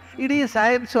ಕಲ್ಪನೆ. ಇಡೀ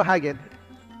ಸೈನ್ಸು ಹಾಗೆ.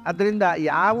 ಅದರಿಂದ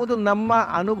ಯಾವುದು ನಮ್ಮ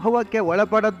ಅನುಭವಕ್ಕೆ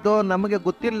ಒಳಪಡದ್ದೋ, ನಮಗೆ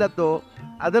ಗೊತ್ತಿಲ್ಲದ್ದೋ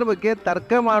ಅದರ ಬಗ್ಗೆ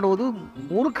ತರ್ಕ ಮಾಡುವುದು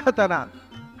ಮೂರ್ಖತನ.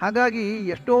 ಹಾಗಾಗಿ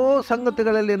ಎಷ್ಟೋ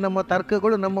ಸಂಗತಿಗಳಲ್ಲಿ ನಮ್ಮ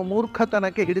ತರ್ಕಗಳು ನಮ್ಮ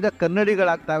ಮೂರ್ಖತನಕ್ಕೆ ಹಿಡಿದ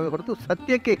ಕನ್ನಡಿಗಳಾಗ್ತವೆ ಹೊರತು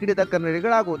ಸತ್ಯಕ್ಕೆ ಹಿಡಿದ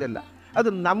ಕನ್ನಡಿಗಳಾಗುವುದಿಲ್ಲ. ಅದು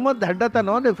ನಮ್ಮ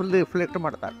ದಡ್ಡತನವನ್ನು ರಿಫ್ಲೆಕ್ಟ್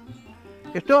ಮಾಡ್ತಾರೆ.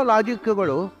 ಎಷ್ಟೋ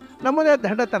ಲಾಜಿಕ್ಗಳು ನಮ್ಮದೇ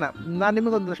ದಡ್ಡತನ. ನಾನು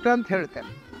ನಿಮಗೊಂದು ದೃಷ್ಟಾಂತ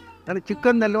ಹೇಳ್ತೇನೆ. ನನಗೆ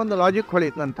ಚಿಕ್ಕಂದಲ್ಲಿ ಒಂದು ಲಾಜಿಕ್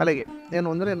ಹೊಳೀತು ನನ್ನ ತಲೆಗೆ. ಏನು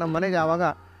ಅಂದರೆ, ನಮ್ಮ ಮನೆಗೆ ಆವಾಗ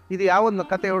ಇದು ಯಾವೊಂದು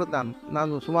ಕತೆ ಹೇಳೋದು,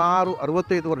 ನಾನು ಸುಮಾರು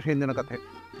 65 ವರ್ಷ ಹಿಂದಿನ ಕಥೆ.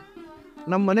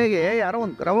 ನಮ್ಮ ಮನೆಗೆ ಯಾರೋ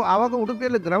ಒಂದು ಆವಾಗ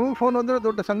ಉಡುಪಿಯಲ್ಲಿ ಗ್ರಾಮೋಫೋನ್ ಅಂದರೆ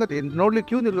ದೊಡ್ಡ ಸಂಗತಿ, ನೋಡ್ಲಿಕ್ಕೆ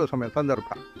ಕ್ಯೂ ನಿಲ್ಲುವ ಸಂದರ್ಭ.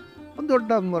 ಒಂದು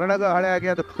ದೊಡ್ಡ ರಣಗ ಹಳೆಯಾಗಿ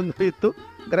ಅದಕ್ಕೊಂದು ಇತ್ತು,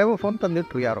 ಗ್ರಾಮೋಫೋನ್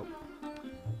ತಂದಿಟ್ರು ಯಾರೋ.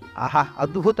 ಆಹಾ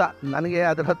ಅದ್ಭುತ. ನನಗೆ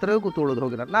ಅದರ ಹತ್ತಿರ ಕೂತ್ಕೊಳ್ಳೋದು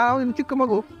ಹೋಗಿ, ನಾವು ಇನ್ನು ಚಿಕ್ಕ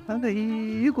ಮಗು ಅಂದರೆ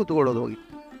ಈ ಕೂತ್ಕೊಳ್ಳೋದು ಹೋಗಿ.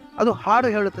 ಅದು ಹಾಡು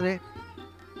ಹೇಳುತ್ತದೆ.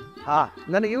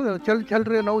 ನನಗೆ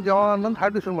ಚಲ್ರಿ ನಾವು ಜವಾನ್ ಅಂತ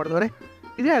ಹಾಡು ಶುರು ಮಾಡಿದವರೆ,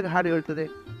 ಇದೇ ಹಾಗೆ ಹಾಡು ಹೇಳ್ತದೆ,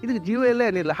 ಇದಕ್ಕೆ ಜೀವ ಎಲ್ಲ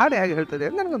ಏನಿಲ್ಲ, ಹಾಡು ಹೇಗೆ ಹೇಳ್ತದೆ.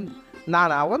 ನನಗೊಂದು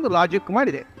ನಾನು ಆ ಒಂದು ಲಾಜಿಕ್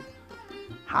ಮಾಡಿದೆ.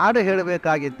 ಹಾಡು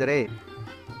ಹೇಳಬೇಕಾಗಿದ್ದರೆ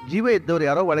ಜೀವ ಇದ್ದವರು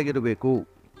ಯಾರೋ ಒಳಗಿರಬೇಕು.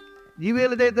 ಜೀವ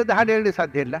ಇಲ್ಲದೆ ಇದ್ದದ್ದು ಹಾಡು ಹೇಳಲಿಕ್ಕೆ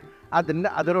ಸಾಧ್ಯ ಇಲ್ಲ. ಆದ್ದರಿಂದ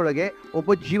ಅದರೊಳಗೆ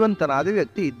ಒಬ್ಬ ಜೀವಂತನಾದ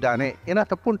ವ್ಯಕ್ತಿ ಇದ್ದಾನೆ. ಏನೋ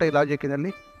ತಪ್ಪುಂಟ ಈ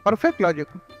ಲಾಜಿಕ್ಕಿನಲ್ಲಿ? Perfect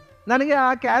logic. ನನಗೆ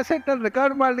ಆ ಕ್ಯಾಸೆಟ್ನಲ್ಲಿ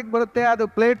ರೆಕಾರ್ಡ್ ಮಾಡಲಿಕ್ಕೆ ಬರುತ್ತೆ, ಅದು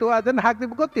ಪ್ಲೇಟು ಅದನ್ನು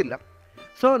ಹಾಕ್ಲಿಕ್ಕೆ ಗೊತ್ತಿಲ್ಲ.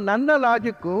 ಸೊ ನನ್ನ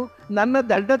ಲಾಜಿಕ್ಕು ನನ್ನ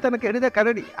ದಡ್ಡತನಕ್ಕೆ ಹಿಡಿದ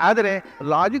ಕರಡಿ, ಆದರೆ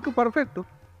ಲಾಜಿಕ್ ಪರ್ಫೆಕ್ಟು.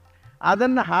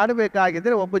 ಅದನ್ನು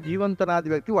ಹಾಡಬೇಕಾಗಿದ್ದರೆ ಒಬ್ಬ ಜೀವಂತನಾದ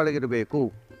ವ್ಯಕ್ತಿ ಒಳಗಿರಬೇಕು.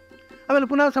 ಆಮೇಲೆ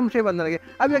ಪುನಃ ಸಂಶಯ ಬಂದ ನನಗೆ,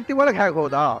 ಆ ವ್ಯಕ್ತಿ ಒಳಗೆ ಹೇಗೆ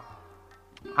ಹೋದಾ?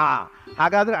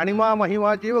 ಹಾಗಾದರೆ ಅಣಿಮ ಮಹಿಮ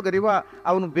ಜೀವ ಗರಿವ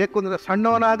ಅವನು ಬೇಕು ಅಂದರೆ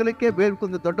ಸಣ್ಣವನಾಗಲಿಕ್ಕೆ, ಬೇಕು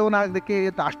ಅಂದರೆ ದೊಡ್ಡವನಾಗಲಿಕ್ಕೆ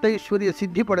ಅಷ್ಟೈಶ್ವರ್ಯ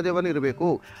ಸಿದ್ಧಿ ಪಡೆದವನು ಇರಬೇಕು.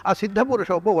 ಆ ಸಿದ್ಧ ಪುರುಷ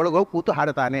ಒಬ್ಬ ಒಳಗೋಗಿ ಕೂತು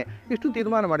ಹಾಡ್ತಾನೆ. ಇಷ್ಟು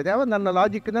ತೀರ್ಮಾನ ಮಾಡಿದೆ. ಅವ ನನ್ನ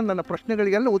ಲಾಜಿಕ್ಕಿನ ನನ್ನ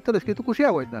ಪ್ರಶ್ನೆಗಳಿಗೆಲ್ಲ ಉತ್ತರಿಸ್ಕಿತ್ತು.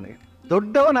 ಖುಷಿಯಾಗೋಯ್ತು ನನಗೆ.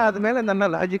 ದೊಡ್ಡವನಾದ ಮೇಲೆ ನನ್ನ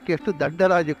ಲಾಜಿಕ್ ಎಷ್ಟು ದಡ್ಡ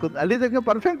ಲಾಜಿಕ್ಕು, ಅಲ್ಲಿದ್ದಕ್ಕೆ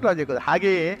ಪರ್ಫೆಕ್ಟ್ ಲಾಜಿಕ್.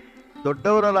 ಹಾಗೆಯೇ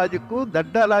ದೊಡ್ಡವರ ಲಾಜಿಕ್ಕು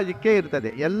ದಡ್ಡ ಲಾಜಿಕ್ಕೇ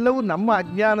ಇರ್ತದೆ. ಎಲ್ಲವೂ ನಮ್ಮ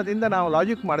ಅಜ್ಞಾನದಿಂದ ನಾವು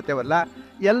ಲಾಜಿಕ್ ಮಾಡ್ತೇವಲ್ಲ,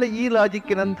 ಎಲ್ಲ ಈ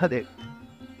ಲಾಜಿಕ್ಕಿನಂಥದ್ದೇ.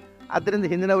 ಆದ್ದರಿಂದ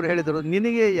ಹಿಂದಿನವರು ಹೇಳಿದರು,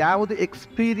 ನಿನಗೆ ಯಾವುದು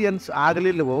ಎಕ್ಸ್ಪೀರಿಯನ್ಸ್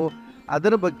ಆಗಲಿಲ್ಲವೋ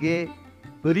ಅದರ ಬಗ್ಗೆ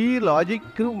ಬರೀ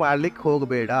ಲಾಜಿಕ್ ಮಾಡಲಿಕ್ಕೆ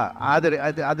ಹೋಗಬೇಡ. ಆದರೆ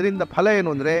ಅದರಿಂದ ಫಲ ಏನು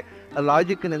ಅಂದರೆ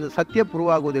ಲಾಜಿಕ್ನಿಂದ ಸತ್ಯ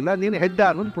ಪ್ರೂವ್ ಆಗೋದಿಲ್ಲ, ನೀನು ಹೆಡ್ಡ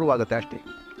ಅನ್ನೋದು ಪ್ರೂವ್ ಆಗುತ್ತೆ ಅಷ್ಟೇ.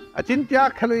 ಅಚಿಂತ್ಯ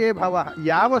ಖಲುಯೇ ಭಾವ,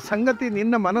 ಯಾವ ಸಂಗತಿ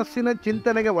ನಿನ್ನ ಮನಸ್ಸಿನ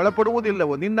ಚಿಂತನೆಗೆ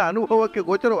ಒಳಪಡುವುದಿಲ್ಲವೋ, ನಿನ್ನ ಅನುಭವಕ್ಕೆ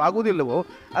ಗೋಚರವಾಗುವುದಿಲ್ಲವೋ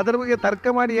ಅದರ ಬಗ್ಗೆ ತರ್ಕ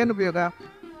ಮಾಡಿ ಏನು ಉಪಯೋಗ?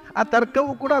 ಆ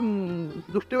ತರ್ಕವೂ ಕೂಡ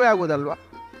ದುಷ್ಟವೇ ಆಗೋದಲ್ವ?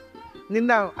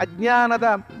 ನಿನ್ನ ಅಜ್ಞಾನದ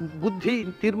ಬುದ್ಧಿ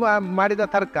ಮಾಡಿದ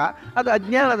ತರ್ಕ ಅದು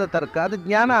ಅಜ್ಞಾನದ ತರ್ಕ, ಅದು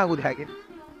ಜ್ಞಾನ ಆಗುವುದು ಹೇಗೆ?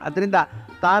 ಅದರಿಂದ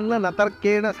ತಾನು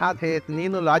ನತರ್ಕೇಣ ಸಾಧೆ,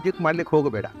 ನೀನು ಲಾಜಿಕ್ ಮಾಡಲಿಕ್ಕೆ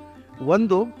ಹೋಗಬೇಡ.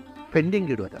 ಒಂದು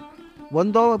ಪೆಂಡಿಂಗ್ ಇಡುವುದು,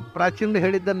 ಒಂದೋ ಪ್ರಾಚೀನ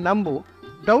ಹೇಳಿದ್ದನ್ನು ನಂಬು,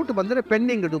 ಡೌಟ್ ಬಂದರೆ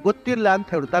ಪೆಂಡಿಂಗ್ ಇಡು, ಗೊತ್ತಿಲ್ಲ ಅಂತ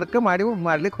ಹೇಳು, ತರ್ಕ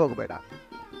ಮಾಡಲಿಕ್ಕೆ ಹೋಗಬೇಡ.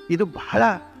 ಇದು ಬಹಳ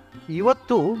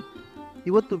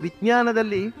ಇವತ್ತು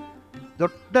ವಿಜ್ಞಾನದಲ್ಲಿ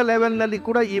ದೊಡ್ಡ ಲೆವೆಲ್ನಲ್ಲಿ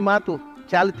ಕೂಡ ಈ ಮಾತು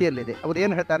ಚಾಲ್ತಿಯಲ್ಲಿದೆ. ಅವ್ರು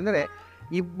ಏನು ಹೇಳ್ತಾರೆ ಅಂದರೆ,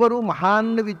 ಇಬ್ಬರು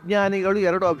ಮಹಾನ್ ವಿಜ್ಞಾನಿಗಳು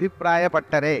ಎರಡು ಅಭಿಪ್ರಾಯ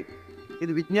ಪಟ್ಟರೆ,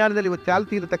 ಇದು ವಿಜ್ಞಾನದಲ್ಲಿ ಇವತ್ತು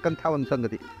ಚಾಲ್ತಿ ಇರತಕ್ಕಂಥ ಒಂದು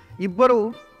ಸಂಗತಿ. ಇಬ್ಬರು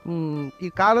ಈ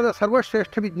ಕಾಲದ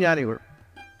ಸರ್ವಶ್ರೇಷ್ಠ ವಿಜ್ಞಾನಿಗಳು,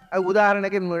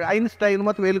 ಉದಾಹರಣೆಗೆ ಐನ್ಸ್ಟೈನ್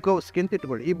ಮತ್ತು ವೆಲಿಕೋವ್ಸ್ಕಿ ಅಂತ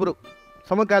ಇಟ್ಕೊಳ್ಳಿ. ಇಬ್ಬರು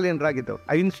ಸಮಕಾಲೀನರಾಗಿದ್ದವರು,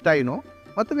 ಐನ್ಸ್ಟೈನು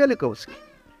ಮತ್ತು ವೆಲಿಕೋವ್ಸ್ಕಿ.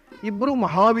 ಇಬ್ಬರು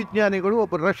ಮಹಾವಿಜ್ಞಾನಿಗಳು,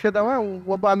 ಒಬ್ಬ ರಷ್ಯಾದವ,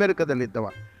 ಒಬ್ಬ ಅಮೆರಿಕದಲ್ಲಿದ್ದವ,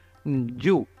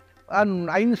 ಜೂ.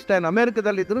 ಐನ್ಸ್ಟೈನ್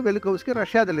ಅಮೆರಿಕದಲ್ಲಿದ್ದರು, ವೆಲಿಕೋವ್ಸ್ಕಿ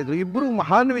ರಷ್ಯಾದಲ್ಲಿದ್ದರು. ಇಬ್ಬರು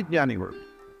ಮಹಾನ್ ವಿಜ್ಞಾನಿಗಳು,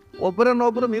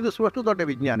 ಒಬ್ಬರನ್ನೊಬ್ಬರು ಮೀರಿಸುವಷ್ಟು ದೊಡ್ಡ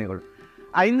ವಿಜ್ಞಾನಿಗಳು.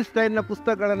 ಐನ್ಸ್ಟೈನ್ನ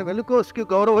ಪುಸ್ತಕಗಳನ್ನು ವೆಲಿಕೋವ್ಸ್ಕಿ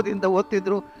ಗೌರವದಿಂದ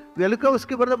ಓದ್ತಿದ್ರು,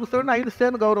 ವೆಲಿಕೋವ್ಸ್ಕಿ ಬರೆದ ಪುಸ್ತಕಗಳನ್ನು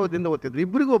ಐನ್ಸ್ಟೈನ್ ಗೌರವದಿಂದ ಓದ್ತಿದ್ರು.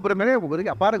 ಇಬ್ಬರಿಗೂ ಒಬ್ಬರ ಮೇಲೆ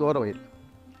ಒಬ್ಬರಿಗೆ ಅಪಾರ ಗೌರವ ಇತ್ತು.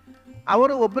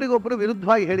 ಅವರು ಒಬ್ಬರಿಗೊಬ್ಬರು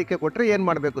ವಿರುದ್ಧವಾಗಿ ಹೇಳಿಕೆ ಕೊಟ್ಟರೆ ಏನು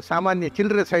ಮಾಡಬೇಕು? ಸಾಮಾನ್ಯ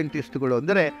ಚಿಲ್ಲರೆ ಸೈಂಟಿಸ್ಟ್ಗಳು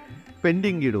ಅಂದರೆ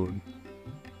ಪೆಂಡಿಂಗ್ ಇಡು.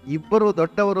 ಇಬ್ಬರು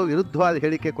ದೊಡ್ಡವರು ವಿರುದ್ಧವಾದ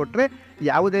ಹೇಳಿಕೆ ಕೊಟ್ಟರೆ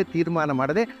ಯಾವುದೇ ತೀರ್ಮಾನ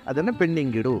ಮಾಡದೆ ಅದನ್ನು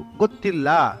ಪೆಂಡಿಂಗ್ ಇಡು, ಗೊತ್ತಿಲ್ಲ,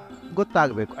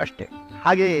 ಗೊತ್ತಾಗಬೇಕು ಅಷ್ಟೇ.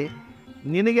 ಹಾಗೆಯೇ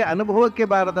ನಿನಗೆ ಅನುಭವಕ್ಕೆ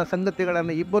ಬಾರದ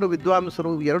ಸಂಗತಿಗಳನ್ನು ಇಬ್ಬರು ವಿದ್ವಾಂಸರು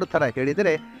ಎರಡು ಥರ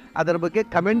ಹೇಳಿದರೆ ಅದರ ಬಗ್ಗೆ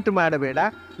ಕಮೆಂಟ್ ಮಾಡಬೇಡ,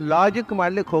 ಲಾಜಿಕ್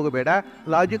ಮಾಡಲಿಕ್ಕೆ ಹೋಗಬೇಡ.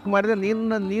 ಲಾಜಿಕ್ ಮಾಡಿದರೆ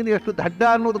ನೀನು ಎಷ್ಟು ದಡ್ಡ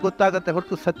ಅನ್ನೋದು ಗೊತ್ತಾಗುತ್ತೆ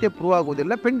ಹೊರತು ಸತ್ಯ ಪ್ರೂವ್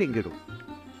ಆಗುವುದಿಲ್ಲ. ಪೆಂಡಿಂಗ್ ಇಡು.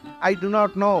 I do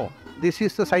not no, this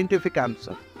is the scientific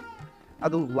answer.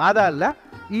 ಅದು ವಾದ ಅಲ್ಲ,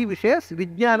 ಈ ವಿಷಯ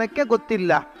ವಿಜ್ಞಾನಕ್ಕೆ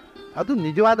ಗೊತ್ತಿಲ್ಲ, ಅದು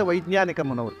ನಿಜವಾದ ವೈಜ್ಞಾನಿಕ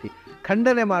ಮನೋವೃತ್ತಿ.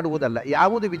 ಖಂಡನೆ ಮಾಡುವುದಲ್ಲ.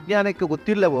 ಯಾವುದು ವಿಜ್ಞಾನಕ್ಕೆ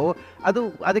ಗೊತ್ತಿಲ್ಲವೋ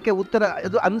ಅದಕ್ಕೆ ಉತ್ತರ,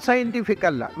 ಅದು ಅನ್ಸೈಂಟಿಫಿಕ್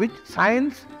ಅಲ್ಲ, ವಿಚ್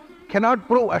ಸೈನ್ಸ್ ಕೆನಾಟ್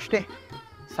ಪ್ರೂವ್ ಅಷ್ಟೇ.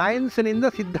 ಸೈನ್ಸ್ನಿಂದ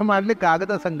ಸಿದ್ಧ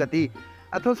ಮಾಡಲಿಕ್ಕಾಗದ ಸಂಗತಿ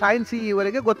ಅಥವಾ ಸೈನ್ಸ್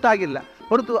ಈವರೆಗೆ ಗೊತ್ತಾಗಿಲ್ಲ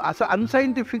ಹೊರತು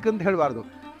ಅನ್ಸೈಂಟಿಫಿಕ್ ಅಂತ ಹೇಳಬಾರ್ದು.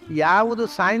 ಯಾವುದು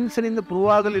ಸೈನ್ಸ್ನಿಂದ ಪ್ರೂವ್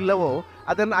ಆಗಲಿಲ್ಲವೋ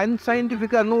ಅದನ್ನು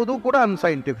ಅನ್ಸೈಂಟಿಫಿಕ್ ಅನ್ನುವುದು ಕೂಡ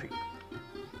ಅನ್ಸೈಂಟಿಫಿಕ್.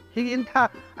 ಹೀಗೆ ಇಂಥ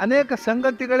ಅನೇಕ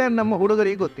ಸಂಗತಿಗಳೇ ನಮ್ಮ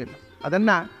ಹುಡುಗರಿಗೆ ಗೊತ್ತಿಲ್ಲ.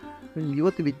 ಅದನ್ನು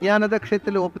ಇವತ್ತು ವಿಜ್ಞಾನದ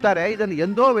ಕ್ಷೇತ್ರದಲ್ಲಿ ಒಪ್ತಾರೆ. ಇದನ್ನು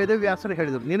ಎಂದೋ ವೇದವ್ಯಾಸರು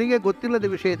ಹೇಳಿದರು, ನಿನಗೆ ಗೊತ್ತಿಲ್ಲದ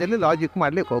ವಿಷಯದಲ್ಲಿ ಲಾಜಿಕ್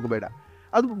ಮಾಡಲಿಕ್ಕೆ ಹೋಗಬೇಡ.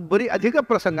 ಅದು ಬರೀ ಅಧಿಕ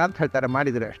ಪ್ರಸಂಗ ಅಂತ ಹೇಳ್ತಾರೆ,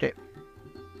 ಮಾಡಿದರೆ ಅಷ್ಟೇ,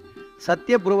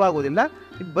 ಸತ್ಯ ಪ್ರೂವ್ ಆಗೋದಿಲ್ಲ.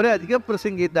 ಬರೀ ಅಧಿಕ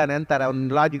ಪ್ರಸಂಗ ಇದ್ದಾನೆ ಅಂತಾರೆ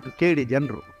ಅವನ ಲಾಜಿಕ್ ಕೇಳಿ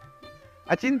ಜನರು.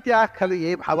 ಅಚಿಂತ್ಯ ಖಲು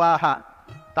ಯೇ ಭಾವಾಹ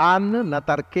ತಾನ್ ನ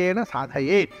ತರ್ಕೇಣ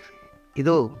ಸಾಧಯೇತ್.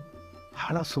 ಇದು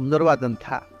ಬಹಳ ಸುಂದರವಾದಂಥ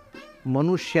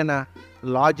ಮನುಷ್ಯನ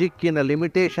ಲಾಜಿಕ್ಕಿನ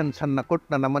ಲಿಮಿಟೇಷನ್ಸನ್ನು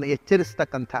ಕೊಟ್ಟು ನಮ್ಮನ್ನು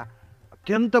ಎಚ್ಚರಿಸ್ತಕ್ಕಂಥ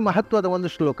ಅತ್ಯಂತ ಮಹತ್ವದ ಒಂದು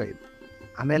ಶ್ಲೋಕ ಇದು.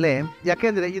 ಆಮೇಲೆ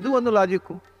ಯಾಕೆಂದರೆ ಇದು ಒಂದು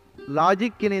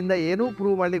ಲಾಜಿಕ್ಕಿನಿಂದ ಏನೂ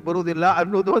ಪ್ರೂವ್ ಮಾಡಲಿಕ್ಕೆ ಬರುವುದಿಲ್ಲ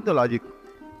ಅನ್ನೋದು ಒಂದು ಲಾಜಿಕ್.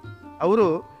 ಅವರು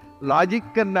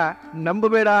ಲಾಜಿಕ್ಕನ್ನು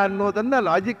ನಂಬಬೇಡ ಅನ್ನೋದನ್ನು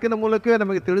ಲಾಜಿಕ್ಕಿನ ಮೂಲಕವೇ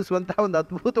ನಮಗೆ ತಿಳಿಸುವಂತಹ ಒಂದು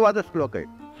ಅದ್ಭುತವಾದ ಶ್ಲೋಕ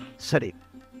ಇದು. ಸರಿ,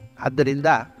 ಆದ್ದರಿಂದ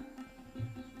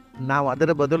ನಾವು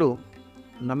ಅದರ ಬದಲು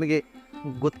ನಮಗೆ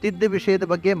ಗೊತ್ತಿದ್ದ ವಿಷಯದ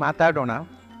ಬಗ್ಗೆ ಮಾತಾಡೋಣ,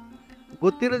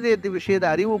 ಗೊತ್ತಿರದೇ ಇದ್ದ ವಿಷಯದ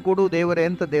ಅರಿವು ಕೊಡು ದೇವರೇ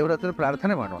ಅಂತ ದೇವರ ಹತ್ರ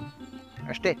ಪ್ರಾರ್ಥನೆ ಮಾಡೋಣ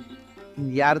ಅಷ್ಟೇ.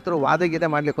 ಯಾರ ಹತ್ರ ವಾದಗೀದ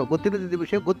ಮಾಡಲಿಕ್ಕೆ ಗೊತ್ತಿಲ್ಲದಿದ್ದ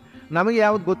ವಿಷಯ ನಮಗೆ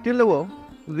ಯಾವುದು ಗೊತ್ತಿಲ್ಲವೋ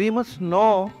we must know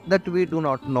that we do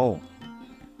not no.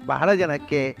 ಬಹಳ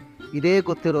ಜನಕ್ಕೆ ಇದೇ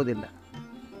ಗೊತ್ತಿರೋದಿಲ್ಲ.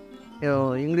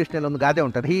 ಇಂಗ್ಲೀಷ್ನಲ್ಲಿ ಒಂದು ಗಾದೆ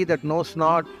ಉಂಟು, ಹೀ that nose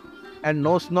not and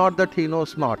nose not that he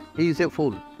knows not, he is A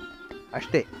pool.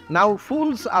 ಅಷ್ಟೇ, ನಾವು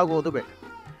ಫೂಲ್ಸ್ ಆಗೋದು ಬೇಡ.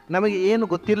 ನಮಗೆ ಏನು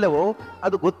ಗೊತ್ತಿಲ್ಲವೋ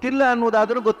ಅದು ಗೊತ್ತಿಲ್ಲ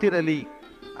ಅನ್ನೋದಾದರೂ ಗೊತ್ತಿರಲಿ.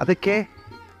 ಅದಕ್ಕೆ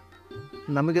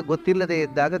ನಮಗೆ ಗೊತ್ತಿಲ್ಲದೆ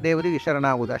ಇದ್ದಾಗ ದೇವರಿಗೆ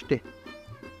ಶರಣಾಗುವುದು ಅಷ್ಟೇ.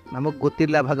 ನಮಗೆ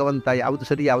ಗೊತ್ತಿಲ್ಲ ಭಗವಂತ ಯಾವುದು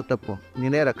ಸರಿ ಯಾವುದು ತಪ್ಪು,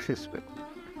 ನೀನೇ ರಕ್ಷಿಸಬೇಕು.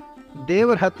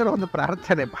 ದೇವರ ಹತ್ತಿರ ಒಂದು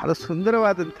ಪ್ರಾರ್ಥನೆ, ಬಹಳ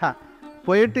ಸುಂದರವಾದಂಥ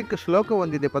ಪೊಯೆಟಿಕ್ ಶ್ಲೋಕ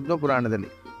ಒಂದಿದೆ ಪದ್ಮಪುರಾಣದಲ್ಲಿ.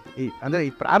 ಅಂದರೆ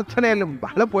ಈ ಪ್ರಾರ್ಥನೆಯಲ್ಲಿ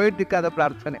ಬಹಳ ಪೊಯೆಟಿಕ್ ಆದ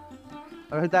ಪ್ರಾರ್ಥನೆ.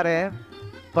 ಹೇಳ್ತಾರೆ,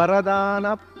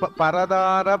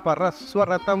 ಪರದಾರ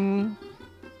ಪರಸ್ವರತಂ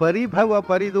ಪರಿಭವ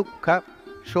ಪರಿದುಃಖ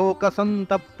ಶೋಕ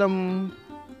ಸಂತಪ್ತಂ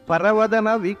ಪರವದನ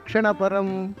ವೀಕ್ಷಣ ಪರಂ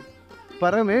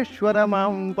ಪರಮೇಶ್ವರ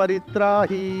ಮಾಂ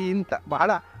ಪರಿತ್ರಾಹಿ ಅಂತ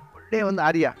ಬಹಳ ಒಳ್ಳೆಯ ಒಂದು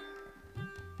ಆರ್ಯ.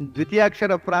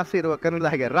 ದ್ವಿತೀಯಾಕ್ಷರ ಪ್ರಾಸ ಇರುವ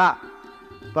ಕನ್ನಡದ ಹಾಗೆ ರಾ.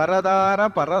 ಪರದಾರ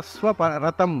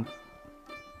ಪರಸ್ವರತಂ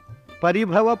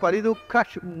ಪರಿಭವ ಪರಿದುಃಖ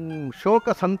ಶೋಕ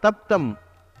ಸಂತಪ್ತಂ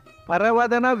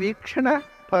ಪರವದನ ವೀಕ್ಷಣ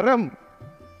ಪರಂ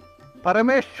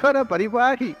ಪರಮೇಶ್ವರ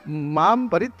ಪರಿಪಾಹಿ ಮಾಂ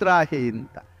ಪರಿತ್ರಾಹಿ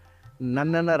ಅಂತ,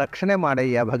 ನನ್ನನ್ನು ರಕ್ಷಣೆ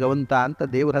ಮಾಡಯ್ಯ ಭಗವಂತ ಅಂತ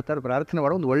ದೇವರ ಹತ್ರ ಪ್ರಾರ್ಥನೆ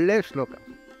ಮಾಡೋ ಒಂದು ಒಳ್ಳೆಯ ಶ್ಲೋಕ.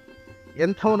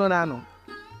 ಎಂಥವನು ನಾನು?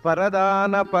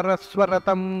 ಪರದಾನ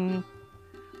ಪರಸ್ವರತಂ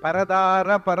ಪರದಾರ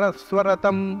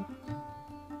ಪರಸ್ವರತಂ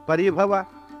ಪರಿಭವ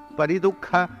ಪರಿದುಃಖ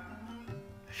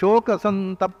ಶೋಕ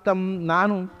ಸಂತಪ್ತಂ,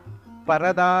 ನಾನು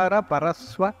ಪರದಾರ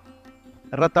ಪರಸ್ವ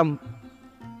ರಥಂ.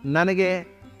 ನನಗೆ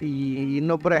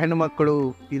ಇನ್ನೊಬ್ಬರ ಹೆಣ್ಣುಮಕ್ಕಳು,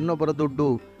 ಇನ್ನೊಬ್ಬರ ದುಡ್ಡು,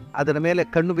 ಅದರ ಮೇಲೆ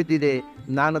ಕಣ್ಣು ಬಿದ್ದಿದೆ,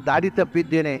 ನಾನು ದಾರಿ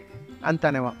ತಪ್ಪಿದ್ದೇನೆ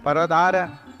ಅಂತಾನೆ. ಪರದಾರ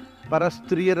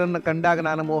ಪರಸ್ತ್ರೀಯರನ್ನು ಕಂಡಾಗ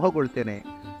ನಾನು ಮೋಹಗೊಳ್ತೇನೆ,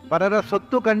 ಪರರ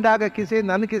ಸೊತ್ತು ಕಂಡಾಗ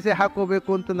ನನ್ನ ಕಿಸೆ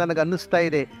ಹಾಕೋಬೇಕು ಅಂತ ನನಗೆ ಅನ್ನಿಸ್ತಾ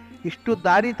ಇದೆ. ಇಷ್ಟು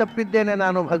ದಾರಿ ತಪ್ಪಿದ್ದೇನೆ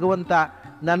ನಾನು, ಭಗವಂತ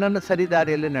ನನ್ನನ್ನು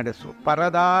ಸರಿದಾರಿಯಲ್ಲಿ ನಡೆಸು.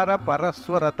 ಪರದಾರ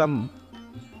ಪರಸ್ವರತಂ,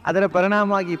 ಅದರ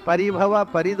ಪರಿಣಾಮವಾಗಿ ಪರಿಭವ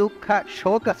ಪರಿದುಃಖ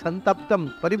ಶೋಕ ಸಂತಪ್ತಂ.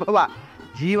 ಪರಿಭವ,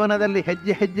 ಜೀವನದಲ್ಲಿ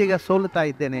ಹೆಜ್ಜೆ ಹೆಜ್ಜೆಗೆ ಸೋಲುತ್ತಾ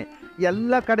ಇದ್ದೇನೆ,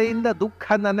 ಎಲ್ಲ ಕಡೆಯಿಂದ ದುಃಖ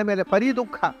ನನ್ನ ಮೇಲೆ,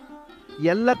 ಪರಿದುಃಖ,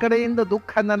 ಎಲ್ಲ ಕಡೆಯಿಂದ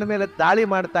ದುಃಖ ನನ್ನ ಮೇಲೆ ದಾಳಿ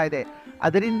ಮಾಡ್ತಾ ಇದೆ.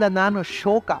 ಅದರಿಂದ ನಾನು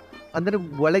ಶೋಕ ಅಂದರೆ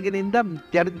ಒಳಗಿನಿಂದ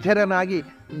ಜರ್ಜರನಾಗಿ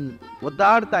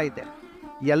ಒದ್ದಾಡ್ತಾ ಇದ್ದೆ.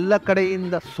 ಎಲ್ಲ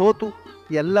ಕಡೆಯಿಂದ ಸೋತು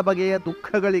ಎಲ್ಲ ಬಗೆಯ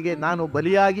ದುಃಖಗಳಿಗೆ ನಾನು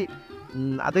ಬಲಿಯಾಗಿ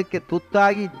ಅದಕ್ಕೆ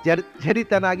ತುತ್ತಾಗಿ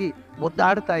ಜರ್ಜರಿತನಾಗಿ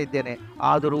ಒದ್ದಾಡ್ತಾ ಇದ್ದೇನೆ.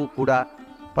 ಆದರೂ ಕೂಡ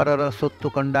ಪರರ ಸೊತ್ತು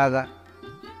ಕಂಡಾಗ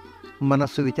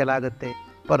ಮನಸ್ಸು ವಿಚಲಾಗುತ್ತೆ,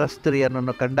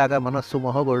 ಪರಸ್ತ್ರೀಯರನ್ನು ಕಂಡಾಗ ಮನಸ್ಸು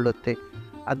ಮೊಹಗೊಳ್ಳುತ್ತೆ.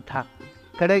 ಅಂಥ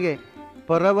ಕಡೆಗೆ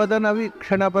ಪರವದನ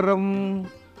ವೀಕ್ಷಣ ಪರಂ,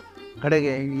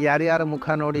 ಕಡೆಗೆ ಯಾರ್ಯಾರ ಮುಖ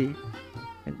ನೋಡಿ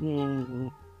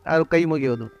ಯಾರು ಕೈ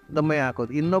ಮುಗಿಯೋದು, ದಮ್ಮೆ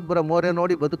ಹಾಕೋದು, ಇನ್ನೊಬ್ಬರ ಮೋರೆ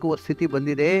ನೋಡಿ ಬದುಕುವ ಸ್ಥಿತಿ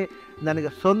ಬಂದಿದೆ. ನನಗೆ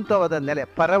ಸ್ವಂತವಾದ ನೆಲೆ.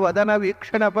 ಪರವದನ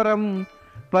ವೀಕ್ಷಣ ಪರಂ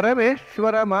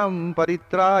ಪರಮೇಶ್ವರ ಮಾಂ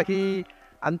ಪರಿತ್ರಾಹಿ.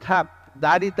 ಅಂಥ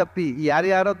ದಾರಿ ತಪ್ಪಿ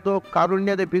ಯಾರ್ಯಾರದ್ದೋ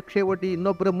ಕಾರುಣ್ಯದ ಭಿಕ್ಷೆ ಒಡ್ಡಿ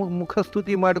ಇನ್ನೊಬ್ಬರ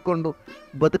ಮುಖಸ್ತುತಿ ಮಾಡಿಕೊಂಡು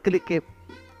ಬದುಕಲಿಕ್ಕೆ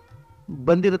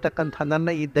ಬಂದಿರತಕ್ಕಂಥ ನನ್ನ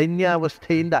ಈ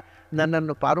ದೈನ್ಯಾವಸ್ಥೆಯಿಂದ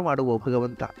ನನ್ನನ್ನು ಪಾರು ಮಾಡುವ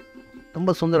ಭಗವಂತ.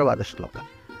 ತುಂಬ ಸುಂದರವಾದ ಶ್ಲೋಕ.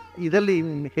 ಇದರಲ್ಲಿ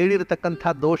ಹೇಳಿರತಕ್ಕಂಥ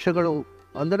ದೋಷಗಳು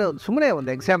ಅಂದರೆ ಸುಮ್ಮನೆ ಒಂದು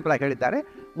ಎಕ್ಸಾಂಪಲ್ ಆಗಿ ಹೇಳಿದ್ದಾರೆ.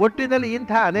 ಒಟ್ಟಿನಲ್ಲಿ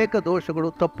ಇಂಥ ಅನೇಕ ದೋಷಗಳು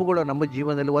ತಪ್ಪುಗಳು ನಮ್ಮ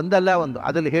ಜೀವನದಲ್ಲಿ ಒಂದಲ್ಲ ಒಂದು,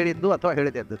 ಅದರಲ್ಲಿ ಹೇಳಿದ್ದು ಅಥವಾ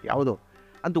ಹೇಳಿದ್ದು ಯಾವುದೋ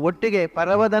ಅಂತ ಒಟ್ಟಿಗೆ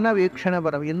ಪರವದನ ವೀಕ್ಷಣ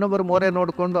ಬರ. ಇನ್ನೊಬ್ಬರು ಮೋರೆ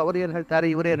ನೋಡಿಕೊಂಡು ಅವರು ಏನು ಹೇಳ್ತಾರೆ,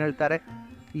 ಇವರೇನು ಹೇಳ್ತಾರೆ,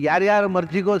 ಯಾರ್ಯಾರ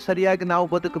ಮರ್ಜಿಗೋ ಸರಿಯಾಗಿ ನಾವು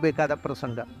ಬದುಕಬೇಕಾದ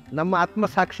ಪ್ರಸಂಗ. ನಮ್ಮ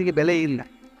ಆತ್ಮಸಾಕ್ಷಿಗೆ ಬೆಲೆ ಇಲ್ಲ,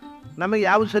 ನಮಗೆ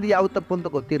ಯಾವ ಸರಿ ಯಾವ ತಪ್ಪು ಅಂತ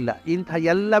ಗೊತ್ತಿಲ್ಲ. ಇಂಥ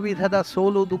ಎಲ್ಲ ವಿಧದ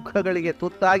ಸೋಲು ದುಃಖಗಳಿಗೆ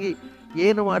ತುತ್ತಾಗಿ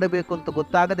ಏನು ಮಾಡಬೇಕು ಅಂತ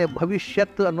ಗೊತ್ತಾಗದೆ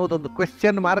ಭವಿಷ್ಯತ್ ಅನ್ನೋದೊಂದು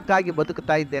ಕ್ವೆಶ್ಚನ್ ಮಾರ್ಕ್ ಆಗಿ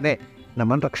ಬದುಕ್ತಾ ಇದ್ದೇನೆ.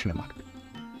 ನಮ್ಮನ್ನು ರಕ್ಷಣೆ ಮಾಡಿ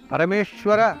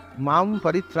ಪರಮೇಶ್ವರ ಮಾಂ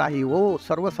ಪರಿತ್ರಾಹಿ. ಓ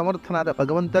ಸರ್ವಸಮರ್ಥನಾದ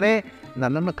ಭಗವಂತನೇ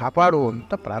ನನ್ನನ್ನು ಕಾಪಾಡು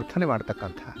ಅಂತ ಪ್ರಾರ್ಥನೆ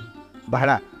ಮಾಡ್ತಕ್ಕಂಥ ಬಹಳ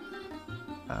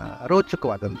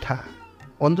ರೋಚಕವಾದಂಥ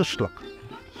ಒಂದು ಶ್ಲೋಕ.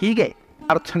 ಹೀಗೆ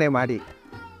ಪ್ರಾರ್ಥನೆ ಮಾಡಿ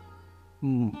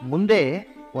ಮುಂದೆ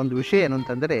ಒಂದು ವಿಷಯ ಏನು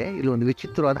ಅಂತಂದರೆ, ಇಲ್ಲಿ ಒಂದು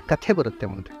ವಿಚಿತ್ರವಾದ ಕಥೆ ಬರುತ್ತೆ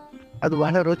ಮುಂದೆ. ಅದು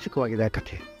ಬಹಳ ರೋಚಕವಾಗಿದೆ ಆ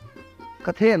ಕಥೆ.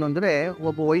 ಕಥೆ ಏನು ಅಂದರೆ,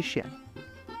 ಒಬ್ಬ ವೈಶ್ಯ,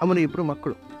 ಅವನು ಇಬ್ಬರು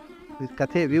ಮಕ್ಕಳು. ಈ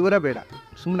ಕಥೆ ವಿವರ ಬೇಡ,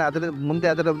 ಸುಮ್ಮನೆ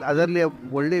ಅದರಲ್ಲಿ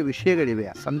ಒಳ್ಳೆಯ ವಿಷಯಗಳಿವೆ,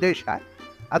 ಸಂದೇಶ.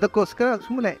 ಅದಕ್ಕೋಸ್ಕರ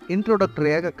ಸುಮ್ಮನೆ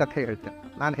ಇಂಟ್ರೊಡಕ್ಟರಿಯಾಗಿ ಕಥೆ ಹೇಳ್ತೇನೆ.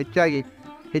 ನಾನು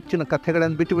ಹೆಚ್ಚಿನ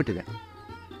ಕಥೆಗಳನ್ನು ಬಿಟ್ಟುಬಿಟ್ಟಿದೆ.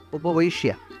 ಒಬ್ಬ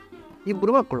ವೈಶ್ಯ,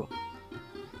 ಇಬ್ಬರು ಮಕ್ಕಳು.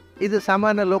 ಇದು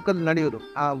ಸಾಮಾನ್ಯ ಲೋಕಲ್ ನಡೆಯೋದು.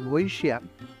 ಆ ವೈಶ್ಯ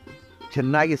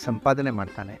ಚೆನ್ನಾಗಿ ಸಂಪಾದನೆ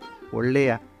ಮಾಡ್ತಾನೆ,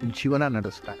 ಒಳ್ಳೆಯ ಜೀವನ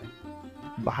ನಡೆಸ್ತಾನೆ,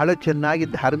 ಬಹಳ ಚೆನ್ನಾಗಿ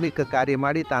ಧಾರ್ಮಿಕ ಕಾರ್ಯ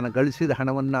ಮಾಡಿ ತಾನು ಗಳಿಸಿದ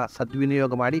ಹಣವನ್ನು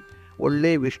ಸದ್ವಿನಿಯೋಗ ಮಾಡಿ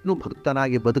ಒಳ್ಳೆಯ ವಿಷ್ಣು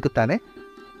ಭಕ್ತನಾಗಿ ಬದುಕುತ್ತಾನೆ,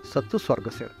 ಸತ್ತು ಸ್ವರ್ಗ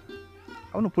ಸೇರ್ತಾನೆ,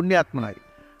 ಅವನು ಪುಣ್ಯಾತ್ಮನಾಗಿ.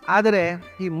 ಆದರೆ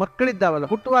ಈ ಮಕ್ಕಳಿದ್ದಾವಲ್ಲ,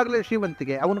 ಹುಟ್ಟುವಾಗಲೇ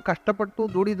ಶ್ರೀಮಂತಿಗೆ, ಅವನು ಕಷ್ಟಪಟ್ಟು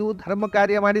ದುಡಿದು ಧರ್ಮ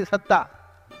ಕಾರ್ಯ ಮಾಡಿ ಸತ್ತ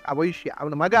ಆ ವೈಶ್ಯ.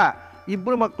 ಅವನ ಮಗ,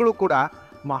 ಇಬ್ಬರು ಮಕ್ಕಳು ಕೂಡ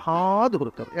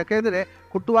ಮಹಾಧೂರ್ತರು. ಯಾಕೆಂದರೆ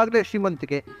ಹುಟ್ಟುವಾಗಲೇ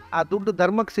ಶ್ರೀಮಂತಿಕೆ, ಆ ದುಡ್ಡು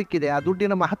ಧರ್ಮಕ್ಕೆ ಸಿಕ್ಕಿದೆ, ಆ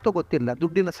ದುಡ್ಡಿನ ಮಹತ್ವ ಗೊತ್ತಿಲ್ಲ,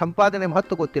 ದುಡ್ಡಿನ ಸಂಪಾದನೆ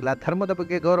ಮಹತ್ವ ಗೊತ್ತಿಲ್ಲ, ಧರ್ಮದ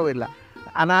ಬಗ್ಗೆ ಗೌರವ ಇಲ್ಲ,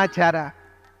 ಅನಾಚಾರ,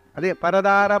 ಅದೇ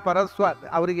ಪರದಾರ ಪರಸ್ವ.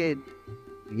 ಅವರಿಗೆ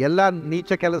ಎಲ್ಲ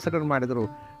ನೀಚ ಕೆಲಸಗಳು ಮಾಡಿದರು,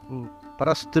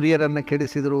 ಪರಸ್ತ್ರೀಯರನ್ನು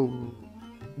ಕೆಡಿಸಿದರು,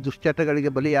 ದುಶ್ಚಟಗಳಿಗೆ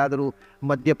ಬಲಿಯಾದರು,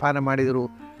 ಮದ್ಯಪಾನ ಮಾಡಿದರು,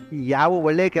 ಯಾವ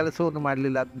ಒಳ್ಳೆಯ ಕೆಲಸವನ್ನು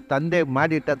ಮಾಡಲಿಲ್ಲ. ತಂದೆ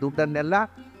ಮಾಡಿಟ್ಟ ದುಡ್ಡನ್ನೆಲ್ಲ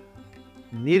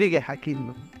ನೀರಿಗೆ ಹಾಕಿ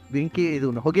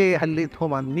ಹೊಗೆ ಹಲ್ಲಿ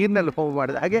ಹೋಮ, ನೀರಿನಲ್ಲಿ ಹೋಮ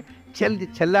ಮಾಡಿದ ಹಾಗೆ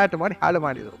ಚೆಲ್ಲಾಟ ಮಾಡಿ ಹಾಳು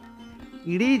ಮಾಡಿದರು.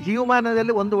 ಇಡೀ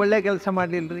ಜೀವಮಾನದಲ್ಲಿ ಒಂದು ಒಳ್ಳೆಯ ಕೆಲಸ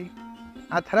ಮಾಡಲಿಲ್ಲರಿ,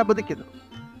 ಆ ಥರ ಬದುಕಿದ್ರು.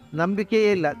 ನಂಬಿಕೆಯೇ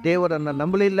ಇಲ್ಲ, ದೇವರನ್ನು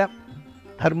ನಂಬಲಿಲ್ಲ,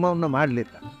 ಧರ್ಮವನ್ನು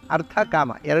ಮಾಡಲಿಲ್ಲ. ಅರ್ಥ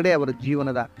ಕಾಮ ಎರಡೇ ಅವರ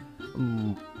ಜೀವನದ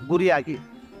ಗುರಿಯಾಗಿ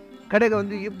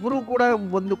ಕಡೆಗೆ ಇಬ್ಬರೂ ಕೂಡ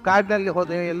ಒಂದು ಕಾಡಿನಲ್ಲಿ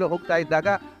ಎಲ್ಲೋ ಹೋಗ್ತಾ ಇದ್ದಾಗ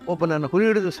ಒಬ್ಬನನ್ನು ಹುಲಿ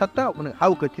ಹಿಡಿದು ಸತ್ತ, ಒಬ್ಬನಿಗೆ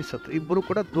ಹಾವು ಕಚ್ಚಿ ಸತ್ತು. ಇಬ್ಬರು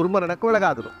ಕೂಡ ದುರ್ಮರಣಕ್ಕೆ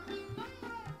ಒಳಗಾದರು.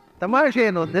 ತಮಾಷೆ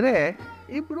ಏನು ಅಂದರೆ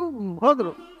ಇಬ್ಬರು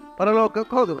ಹೋದರು,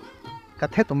 ಪರಲೋಕಕ್ಕೆ ಹೋದರು.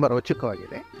 ಕಥೆ ತುಂಬ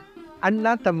ರೋಚಕವಾಗಿದೆ. ಅಣ್ಣ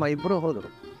ತಮ್ಮ ಇಬ್ಬರು ಹೋದರು.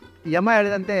 ಯಮ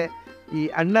ಹೇಳಿದಂತೆ ಈ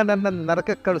ಅಣ್ಣನನ್ನು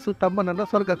ನರಕಕ್ಕೆ ಕಳಿಸು, ತಮ್ಮನನ್ನು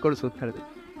ಸ್ವರ್ಗಕ್ಕೆ ಕಳಿಸು ಅಂತ ಹೇಳಿದೆ.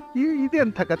 ಇದೆ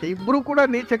ಅಂಥ ಕಥೆ. ಇಬ್ಬರು ಕೂಡ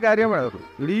ನೀಚ ಕಾರ್ಯ ಮಾಡಿದವರು,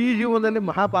 ಇಡೀ ಜೀವನದಲ್ಲಿ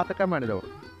ಮಹಾಪಾತಕ ಮಾಡಿದವರು.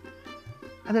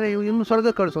 ಆದರೆ ಇನ್ನು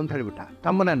ಸ್ವರ್ಗಕ್ಕೆ ಕಳಿಸು ಅಂತ ಹೇಳಿಬಿಟ್ಟ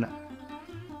ತಮ್ಮನನ್ನು.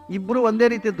 ಇಬ್ಬರು ಒಂದೇ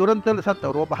ರೀತಿ ದುರಂತದಲ್ಲಿ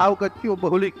ಸತ್ತವರು, ಒಬ್ಬ ಹಾವು ಕಚ್ಚಿ, ಒಬ್ಬ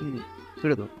ಹುಲಿ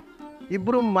ಹಿಡಿದು.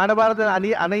 ಇಬ್ಬರು ಮಾಡಬಾರದ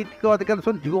ಅನೈತಿಕವಾದ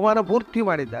ಕೆಲಸವನ್ನು ಜೀವಮಾನ ಪೂರ್ತಿ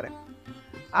ಮಾಡಿದ್ದಾರೆ.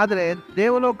 ಆದರೆ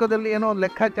ದೇವಲೋಕದಲ್ಲಿ ಏನೋ ಒಂದು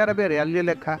ಲೆಕ್ಕಾಚಾರ ಬೇರೆ. ಅಲ್ಲಿ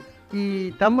ಲೆಕ್ಕ ಈ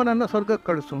ತಮ್ಮನನ್ನು ಸ್ವರ್ಗಕ್ಕೆ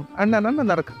ಕಳಿಸು, ಅಣ್ಣನನ್ನು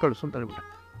ನರಕಕ್ಕೆ ಕಳಿಸು ಅಂತ ಹೇಳ್ಬಿಟ್ಟ.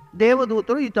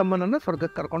 ದೇವದೂತರು ಈ ತಮ್ಮನನ್ನು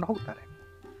ಸ್ವರ್ಗಕ್ಕೆ ಕರ್ಕೊಂಡು ಹೋಗ್ತಾರೆ.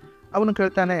 ಅವನು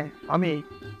ಕೇಳ್ತಾನೆ, ಸ್ವಾಮಿ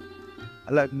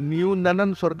ಅಲ್ಲ, ನೀವು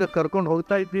ನನ್ನನ್ನು ಸ್ವರ್ಗಕ್ಕೆ ಕರ್ಕೊಂಡು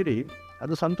ಹೋಗ್ತಾ ಇದ್ದೀರಿ,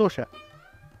 ಅದು ಸಂತೋಷ.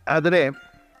 ಆದರೆ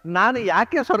ನಾನು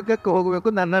ಯಾಕೆ ಸ್ವರ್ಗಕ್ಕೆ ಹೋಗಬೇಕು,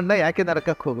 ನನ್ನನ್ನು ಯಾಕೆ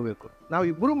ನರಕಕ್ಕೆ ಹೋಗಬೇಕು? ನಾವು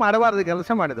ಇಬ್ಬರೂ ಮಾಡಬಾರ್ದು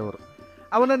ಕೆಲಸ ಮಾಡಿದವರು.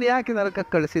 ಅವನನ್ನು ಯಾಕೆ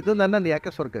ನರಕಕ್ಕೆ ಕಳಿಸಿದ್ದು, ನನ್ನನ್ನು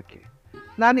ಯಾಕೆ ಸ್ವರ್ಗಕ್ಕೆ?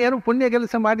 ನಾನು ಏನು ಪುಣ್ಯ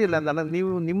ಕೆಲಸ ಮಾಡಿಲ್ಲ.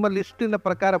 ನೀವು ನಿಮ್ಮ ಲಿಸ್ಟಿನ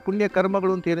ಪ್ರಕಾರ ಪುಣ್ಯ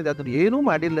ಕರ್ಮಗಳು ಅಂತ ಏನಿದೆ ಅದನ್ನು ಏನೂ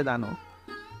ಮಾಡಿಲ್ಲ.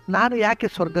 ನಾನು ಯಾಕೆ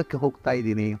ಸ್ವರ್ಗಕ್ಕೆ ಹೋಗ್ತಾ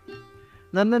ಇದ್ದೀನಿ?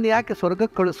 ನನ್ನನ್ನು ಯಾಕೆ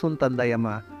ಸ್ವರ್ಗಕ್ಕೆ ಕಳಿಸು ಅಂತಂದ ಯಮ.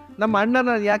 ನಮ್ಮ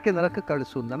ಅಣ್ಣನ ಯಾಕೆ ನರಕಕ್ಕೆ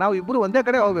ಕಳಿಸು ಅಂತ. ನಾವು ಇಬ್ಬರು ಒಂದೇ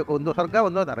ಕಡೆ ಹೋಗಬೇಕು, ಒಂದು ಸ್ವರ್ಗ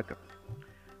ಒಂದು ನರಕ.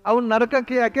 ಅವನು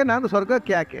ನರಕಕ್ಕೆ ಯಾಕೆ, ನಾನು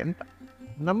ಸ್ವರ್ಗಕ್ಕೆ ಯಾಕೆ ಅಂತ.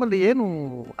 ನಮ್ಮಲ್ಲಿ ಏನು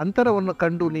ಅಂತರವನ್ನು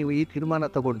ಕಂಡು ನೀವು ಈ ತೀರ್ಮಾನ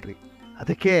ತಗೊಂಡ್ರಿ?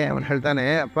 ಅದಕ್ಕೆ ಅವನು ಹೇಳ್ತಾನೆ,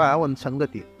 ಅಪ್ಪ ಒಂದು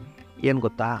ಸಂಗತಿ ಏನು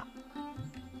ಗೊತ್ತಾ,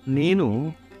 ನೀನು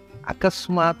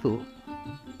ಅಕಸ್ಮಾತು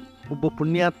ಒಬ್ಬ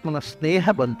ಪುಣ್ಯಾತ್ಮನ ಸ್ನೇಹ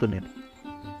ಬಂತು,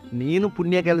 ನೀನು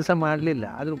ಪುಣ್ಯ ಕೆಲಸ ಮಾಡಲಿಲ್ಲ,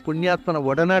 ಆದರೂ ಪುಣ್ಯಾತ್ಮನ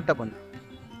ಒಡನಾಟ ಬಂತು.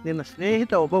 ನಿನ್ನ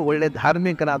ಸ್ನೇಹಿತ ಒಬ್ಬ ಒಳ್ಳೆ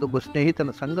ಧಾರ್ಮಿಕನಾದ ಒಬ್ಬ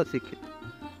ಸ್ನೇಹಿತನ ಸಂಘ ಸಿಕ್ಕಿತು.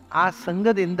 ಆ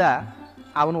ಸಂಘದಿಂದ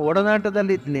ಅವನ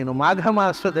ಒಡನಾಟದಲ್ಲಿ ನೀನು ಮಾಘ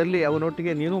ಮಾಸದಲ್ಲಿ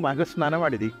ಅವನೊಟ್ಟಿಗೆ ನೀನು ಮಾಘ ಸ್ನಾನ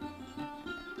ಮಾಡಿದಿ.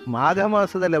 ಮಾಘ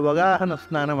ಮಾಸದಲ್ಲಿ ಅವಗಾಹನ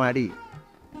ಸ್ನಾನ ಮಾಡಿ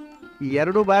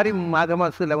 2 ಬಾರಿ ಮಾಘ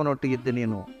ಮಾಸದಲ್ಲಿ ಅವನೊಟ್ಟಿಗಿದ್ದೆ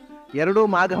ನೀನು. 2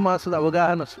 ಮಾಘ ಮಾಸದ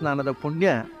ಅವಗಾಹನ ಸ್ನಾನದ ಪುಣ್ಯ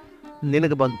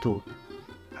ನಿನಗೆ ಬಂತು.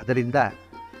 ಅದರಿಂದ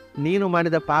ನೀನು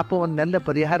ಮಾಡಿದ ಪಾಪವನ್ನೆಲ್ಲ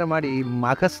ಪರಿಹಾರ ಮಾಡಿ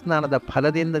ಮಾಘ ಸ್ನಾನದ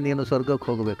ಫಲದಿಂದ ನೀನು ಸ್ವರ್ಗಕ್ಕೆ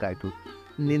ಹೋಗಬೇಕಾಯಿತು.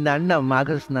 ನಿನ್ನ ಅಣ್ಣ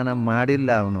ಮಾಘ ಸ್ನಾನ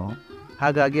ಮಾಡಿಲ್ಲ ಅವನು,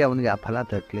 ಹಾಗಾಗಿ ಅವನಿಗೆ ಆ ಫಲ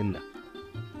ತಟ್ಟಲಿಲ್ಲ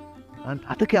ಅಂತ.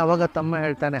 ಅದಕ್ಕೆ ಅವಾಗ ತಮ್ಮ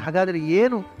ಹೇಳ್ತಾನೆ, ಹಾಗಾದರೆ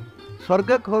ಏನು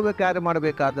ಸ್ವರ್ಗಕ್ಕೆ ಹೋಗಬೇಕಾದ್ರೆ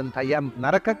ಮಾಡಬೇಕಾದಂಥ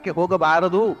ನರಕಕ್ಕೆ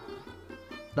ಹೋಗಬಾರದು,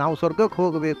 ನಾವು ಸ್ವರ್ಗಕ್ಕೆ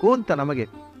ಹೋಗಬೇಕು ಅಂತ ನಮಗೆ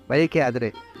ಬಯಕೆ ಆದರೆ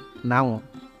ನಾವು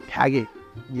ಹೇಗೆ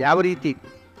ಯಾವ ರೀತಿ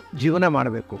ಜೀವನ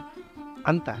ಮಾಡಬೇಕು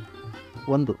ಅಂತ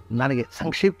ಒಂದು ನನಗೆ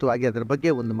ಸಂಕ್ಷಿಪ್ತವಾಗಿ ಅದರ ಬಗ್ಗೆ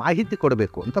ಒಂದು ಮಾಹಿತಿ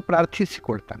ಕೊಡಬೇಕು ಅಂತ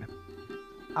ಪ್ರಾರ್ಥಿಸಿಕೊಳ್ತಾನೆ.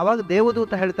 ಆವಾಗ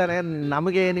ದೇವದೂತ ಹೇಳ್ತಾನೆ,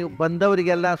 ನಮಗೆ ನೀವು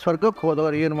ಬಂದವರಿಗೆಲ್ಲ ಸ್ವರ್ಗಕ್ಕೆ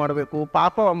ಹೋದವರು ಏನು ಮಾಡಬೇಕು,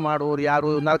 ಪಾಪ ಮಾಡೋರು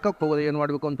ಯಾರು, ನರಕಕ್ಕೆ ಹೋಗೋದು ಏನು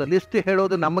ಮಾಡಬೇಕು ಅಂತ ಲಿಸ್ಟ್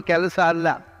ಹೇಳೋದು ನಮ್ಮ ಕೆಲಸ ಅಲ್ಲ.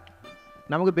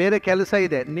 ನಮಗೆ ಬೇರೆ ಕೆಲಸ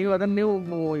ಇದೆ. ನೀವು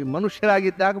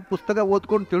ಮನುಷ್ಯರಾಗಿದ್ದಾಗ ಪುಸ್ತಕ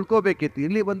ಓದ್ಕೊಂಡು ತಿಳ್ಕೋಬೇಕಿತ್ತು.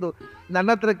 ಇಲ್ಲಿ ಬಂದು ನನ್ನ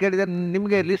ಹತ್ರ ಕೇಳಿದರೆ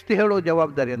ನಿಮಗೆ ಲಿಸ್ಟ್ ಹೇಳೋ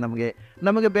ಜವಾಬ್ದಾರಿ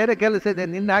ನಮಗೆ ಬೇರೆ ಕೆಲಸ ಇದೆ.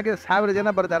 ನಿನ್ನ ಹಾಗೆ 1000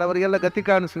 ಜನ ಬರ್ತಾರೆ, ಅವರಿಗೆಲ್ಲ ಗತಿ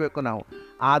ಕಾಣಿಸ್ಬೇಕು ನಾವು.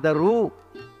 ಆದರೂ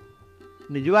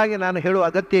ನಿಜವಾಗಿ ನಾನು ಹೇಳುವ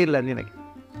ಅಗತ್ಯ ಇಲ್ಲ ನಿನಗೆ.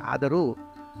 ಆದರೂ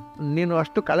ನೀನು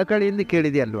ಅಷ್ಟು ಕಳಕಳಿಯಿಂದ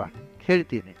ಕೇಳಿದೆಯಲ್ವಾ,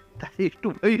 ಹೇಳ್ತೀನಿ. ಇಷ್ಟು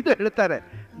ಬೈದು ಹೇಳ್ತಾರೆ,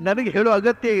 ನನಗೆ ಹೇಳೋ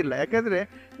ಅಗತ್ಯ ಇಲ್ಲ. ಯಾಕಂದರೆ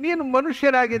ನೀನು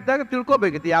ಮನುಷ್ಯರಾಗಿದ್ದಾಗ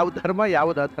ತಿಳ್ಕೊಬೇಕಿತ್ತು ಯಾವ ಧರ್ಮ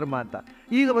ಯಾವುದು ಅಧರ್ಮ ಅಂತ.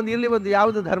 ಈಗ ಇಲ್ಲಿ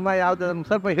ಯಾವುದು ಧರ್ಮ ಯಾವುದು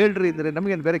ಸ್ವಲ್ಪ ಹೇಳ್ರಿ ಅಂದರೆ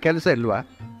ನಮಗೇನು ಬೇರೆ ಕೆಲಸ ಇಲ್ವಾ?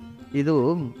 ಇದು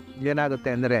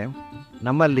ಏನಾಗುತ್ತೆ ಅಂದರೆ,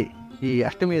 ನಮ್ಮಲ್ಲಿ ಈ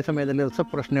ಅಷ್ಟಮಿಯ ಸಮಯದಲ್ಲಿ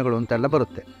ರಸಪ್ರಶ್ನೆಗಳು ಅಂತೆಲ್ಲ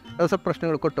ಬರುತ್ತೆ.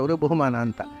 ರಸಪ್ರಶ್ನೆಗಳು ಕೊಟ್ಟವರು ಬಹುಮಾನ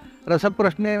ಅಂತ.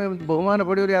 ರಸಪ್ರಶ್ನೆ ಬಹುಮಾನ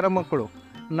ಪಡೆಯೋರು ಯಾರೋ ಮಕ್ಕಳು,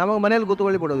 ನಮಗೆ ಮನೇಲಿ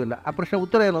ಕೂತ್ಕೊಳ್ಳಿ ಬಿಡೋದಿಲ್ಲ. ಆ ಪ್ರಶ್ನೆ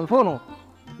ಉತ್ತರ ಏನೋ ಫೋನು,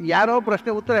 ಯಾರೋ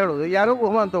ಪ್ರಶ್ನೆ ಉತ್ತರ ಹೇಳೋದು, ಯಾರೋ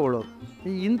ಬಹುಮಾನ ತೊಗೊಳ್ಳೋದು.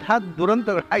 ಇಂಥ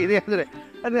ದುರಂತಗಳಾಗಿದೆ ಅಂದರೆ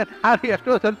ನಾನು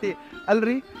ಎಷ್ಟೋ ಸರ್ತಿ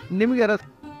ಅಲ್ರಿ ನಿಮಗೆ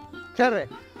ಸರ್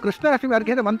ಕೃಷ್ಣಾಷ್ಟಮಿ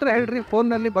ಅರ್ಘ್ಯದ ಮಂತ್ರ ಹೇಳ್ರಿ,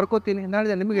 ಫೋನ್ನಲ್ಲಿ ಬರ್ಕೋತೀನಿ,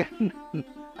 ನಾಳೆ ನಿಮಗೆ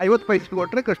 50 ಪೈಸೆ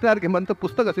ಕೊಟ್ಟರೆ ಕೃಷ್ಣಾರ್ಘ್ಯ ಮಂತ್ರ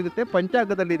ಪುಸ್ತಕ ಸಿಗುತ್ತೆ,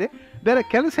 ಪಂಚಾಂಗದಲ್ಲಿದೆ, ಬೇರೆ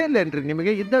ಕೆಲಸ ಇಲ್ಲೇನ್ರಿ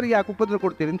ನಿಮಗೆ, ಇದ್ದವ್ರಿಗೆ ಯಾಕೆ ಉಪದ್ರ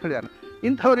ಕೊಡ್ತೀರಿ ಅಂತ ಹೇಳಿದಾನೆ.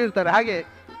 ಇಂಥವ್ರು ಇರ್ತಾರೆ. ಹಾಗೆ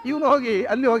ಇವನು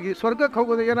ಅಲ್ಲಿ ಹೋಗಿ ಸ್ವರ್ಗಕ್ಕೆ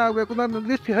ಹೋಗೋದು ಏನಾಗಬೇಕು ನಾನು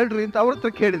ಲಿಸ್ಟ್ ಹೇಳ್ರಿ ಅಂತ ಅವ್ರ ಹತ್ರ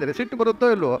ಕೇಳಿದರೆ ಸಿಟ್ಟು ಬರುತ್ತೋ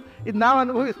ಇಲ್ವೋ, ಇದು ನಾವು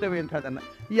ಅನುಭವಿಸ್ತೇವೆ ಅಂತ. ಅದನ್ನು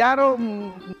ಯಾರೋ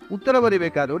ಉತ್ತರ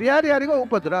ಬರಿಬೇಕಾದವ್ರು ಯಾರ್ಯಾರಿಗೋ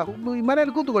ಉಪದ್ರ,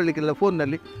 ಮನೇಲಿ ಕೂತ್ಕೊಳ್ಳಿಕ್ಕಿಲ್ಲ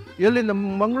ಫೋನ್ನಲ್ಲಿ. ಎಲ್ಲಿಂದ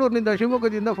ಮಂಗಳೂರಿನಿಂದ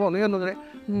ಶಿವಮೊಗ್ಗದಿಂದ ಫೋನ್ ಏನು ಅಂದರೆ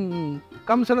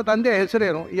ಕಂಸನ ತಂದೆಯ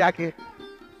ಹೆಸರೇನು, ಯಾಕೆ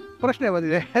ಪ್ರಶ್ನೆ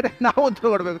ಬಂದಿದೆ, ನಾವು ಉತ್ತರ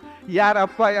ಕೊಡಬೇಕು.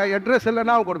 ಯಾರಪ್ಪ ಅಡ್ರೆಸ್ ಎಲ್ಲ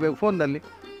ನಾವು ಕೊಡಬೇಕು ಫೋನ್ನಲ್ಲಿ.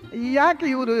 ಯಾಕೆ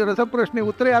ಇವರು ರಸಪ್ರಶ್ನೆ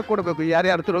ಉತ್ತರ ಯಾಕೆ ಕೊಡಬೇಕು,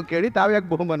 ಯಾರ್ಯಾರು ಕೇಳಿ ತಾವ್ಯಾಕೆ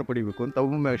ಬಹುಮಾನ ಪಡಿಬೇಕು ಅಂತ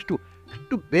ಒಮ್ಮೆ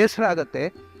ಅಷ್ಟು ಬೇಸರ ಆಗುತ್ತೆ,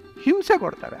 ಹಿಂಸೆ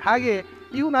ಕೊಡ್ತಾರೆ. ಹಾಗೆ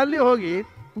ಇವನು ಅಲ್ಲಿ ಹೋಗಿ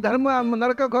ಧರ್ಮ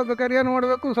ನರಕಕ್ಕೆ ಹೋಗ್ಬೇಕಾದ್ರೆ ಏನು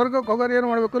ಮಾಡಬೇಕು, ಸ್ವರ್ಗಕ್ಕೆ ಹೋಗೋರು ಏನು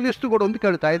ಮಾಡಬೇಕು ಲಿಸ್ಟ್ ಕೊಡು ಅಂತ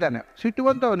ಕೇಳ್ತಾ ಇದ್ದಾನೆ.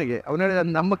 ಸಿಟ್ಟುವಂತ ಅವನಿಗೆ. ಅವನು ಹೇಳಿದ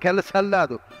ನಮ್ಮ ಕೆಲಸ ಅಲ್ಲ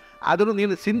ಅದು, ಆದರೂ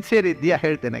ನೀನು ಸಿನ್ಸಿಯರ್ ಇದೆಯಾ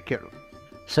ಹೇಳ್ತೇನೆ ಕೇಳು.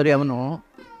 ಸರಿ, ಅವನು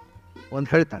ಒಂದು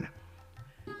ಹೇಳ್ತಾನೆ,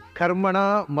 ಕರ್ಮಣ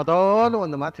ಮೊದಲು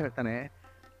ಒಂದು ಮಾತು ಹೇಳ್ತಾನೆ,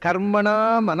 ಕರ್ಮಣ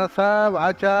ಮನಸ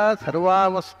ವಾಚ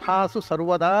ಸರ್ವಾವಸ್ಥಾಸು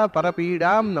ಸರ್ವದಾ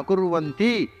ಪರಪೀಡಾಂ ನ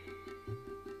ಕುರ್ವಂತಿ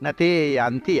ನತೇ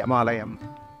ಯಾಂತಿ ಯಮಾಲಯಂ.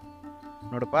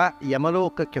 ನೋಡಪ್ಪ,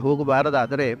 ಯಮಲೋಕಕ್ಕೆ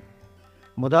ಹೋಗಬಾರದಾದರೆ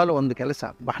ಮೊದಲು ಒಂದು ಕೆಲಸ,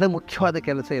 ಬಹಳ ಮುಖ್ಯವಾದ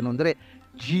ಕೆಲಸ ಏನು ಅಂದರೆ,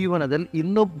 ಜೀವನದಲ್ಲಿ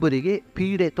ಇನ್ನೊಬ್ಬರಿಗೆ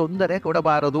ಪೀಡೆ ತೊಂದರೆ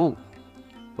ಕೊಡಬಾರದು.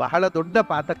 ಬಹಳ ದೊಡ್ಡ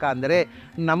ಪಾತಕ ಅಂದರೆ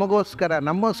ನಮಗೋಸ್ಕರ,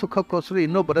 ನಮ್ಮ ಸುಖಕ್ಕೋಸ್ಕರ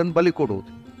ಇನ್ನೊಬ್ಬರನ್ನು ಬಲಿ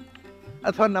ಕೊಡುವುದು,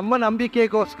 ಅಥವಾ ನಮ್ಮ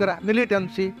ನಂಬಿಕೆಗೋಸ್ಕರ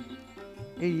ಮಿಲಿಟೆನ್ಸಿ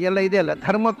ಎಲ್ಲ ಇದೆಯಲ್ಲ,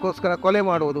 ಧರ್ಮಕ್ಕೋಸ್ಕರ ಕೊಲೆ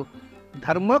ಮಾಡುವುದು.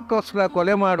 ಧರ್ಮಕ್ಕೋಸ್ಕರ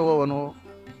ಕೊಲೆ ಮಾಡುವವನು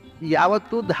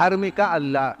ಯಾವತ್ತೂ ಧಾರ್ಮಿಕ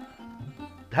ಅಲ್ಲ.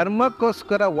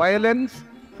 ಧರ್ಮಕ್ಕೋಸ್ಕರ violence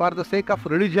for the sake of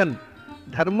religion,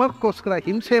 ಧರ್ಮಕ್ಕೋಸ್ಕರ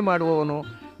ಹಿಂಸೆ ಮಾಡುವವನು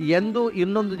ಎಂದೂ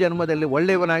ಇನ್ನೊಂದು ಜನ್ಮದಲ್ಲಿ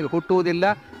ಒಳ್ಳೆಯವನಾಗಿ ಹುಟ್ಟುವುದಿಲ್ಲ,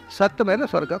 ಸತ್ತ ಮೇಲೆ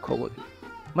ಸ್ವರ್ಗಕ್ಕೆ ಹೋಗೋದು.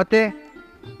 ಮತ್ತು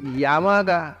ಯಾವಾಗ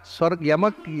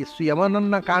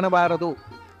ಯಮನನ್ನು ಕಾಣಬಾರದು,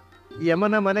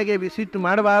 ಯಮನ ಮನೆಗೆ ವಿಸಿಟ್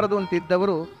ಮಾಡಬಾರದು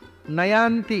ಅಂತಿದ್ದವರು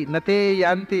ನಯಾಂತಿ ನತೇ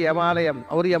ಯಾಂತಿ ಯಮಾಲಯಂ,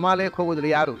 ಅವರು ಯಮಾಲಯಕ್ಕೆ ಹೋಗೋದಿಲ್ಲ.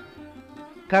 ಯಾರು?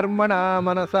 ಕರ್ಮಣ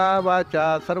ಮನಸ ವಾಚ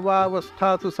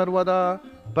ಸರ್ವಾವಸ್ಥಾಸು ಸರ್ವದಾ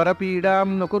ಪರಪೀಡಾಂ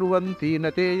ನ ಕುರ್ವಂತಿ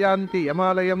ನತೇ ಯಾಂತಿ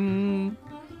ಯಮಾಲಯಂ.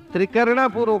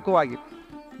 ತ್ರಿಕರಣಪೂರ್ವಕವಾಗಿ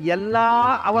ಎಲ್ಲ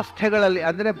ಅವಸ್ಥೆಗಳಲ್ಲಿ,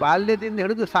 ಅಂದರೆ ಬಾಲ್ಯದಿಂದ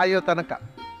ಹಿಡಿದು ಸಾಯೋ ತನಕ,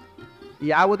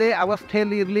 ಯಾವುದೇ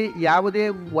ಅವಸ್ಥೆಯಲ್ಲಿ ಇರಲಿ, ಯಾವುದೇ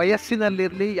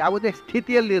ವಯಸ್ಸಿನಲ್ಲಿರಲಿ, ಯಾವುದೇ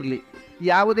ಸ್ಥಿತಿಯಲ್ಲಿರಲಿ,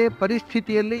 ಯಾವುದೇ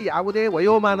ಪರಿಸ್ಥಿತಿಯಲ್ಲಿ, ಯಾವುದೇ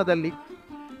ವಯೋಮಾನದಲ್ಲಿ,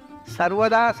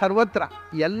 ಸರ್ವದಾ ಸರ್ವತ್ರ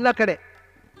ಎಲ್ಲ ಕಡೆ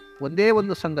ಒಂದೇ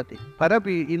ಒಂದು ಸಂಗತಿ,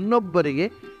 ಇನ್ನೊಬ್ಬರಿಗೆ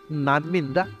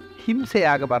ನಮ್ಮಿಂದ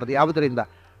ಹಿಂಸೆಯಾಗಬಾರದು. ಯಾವುದರಿಂದ?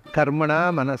 ಕರ್ಮಣ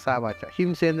ಮನಸ ವಾಚ.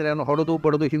 ಹಿಂಸೆ ಅಂದರೆ ಅವನು ಹೊಡೆದು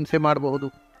ಬಡದು ಹಿಂಸೆ ಮಾಡಬಹುದು,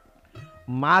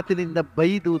 ಮಾತಿನಿಂದ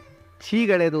ಬೈದು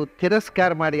ಚೀಗಳೆದು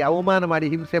ತಿರಸ್ಕಾರ ಮಾಡಿ ಅವಮಾನ ಮಾಡಿ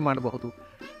ಹಿಂಸೆ ಮಾಡಬಹುದು.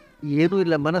 ಏನೂ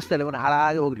ಇಲ್ಲ, ಮನಸ್ಸಿನಲ್ಲಿ ಅವನು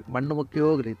ಹಾಳಾಗಿ ಹೋಗ್ರಿ, ಮಣ್ಣು ಮುಕ್ಕಿ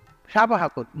ಹೋಗ್ರಿ, ಶಾಪ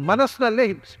ಹಾಕೋದು, ಮನಸ್ಸಿನಲ್ಲೇ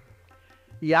ಹಿಂಸೆ.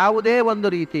 ಯಾವುದೇ ಒಂದು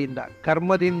ರೀತಿಯಿಂದ,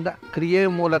 ಕರ್ಮದಿಂದ, ಕ್ರಿಯೆ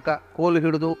ಮೂಲಕ, ಕೋಲು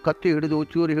ಹಿಡಿದು, ಕತ್ತಿ ಹಿಡಿದು,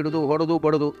 ಚೂರಿ ಹಿಡಿದು, ಹೊಡೆದು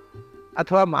ಬಡದು,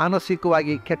 ಅಥವಾ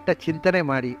ಮಾನಸಿಕವಾಗಿ ಕೆಟ್ಟ ಚಿಂತನೆ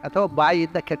ಮಾಡಿ, ಅಥವಾ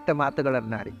ಬಾಯಿಯಿಂದ ಕೆಟ್ಟ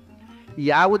ಮಾತುಗಳನ್ನಾಡಿ,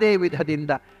 ಯಾವುದೇ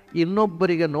ವಿಧದಿಂದ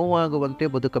ಇನ್ನೊಬ್ಬರಿಗೆ ನೋವಾಗುವಂತೆ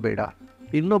ಬದುಕಬೇಡ,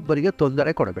 ಇನ್ನೊಬ್ಬರಿಗೆ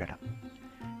ತೊಂದರೆ ಕೊಡಬೇಡ.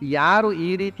 ಯಾರು ಈ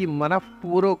ರೀತಿ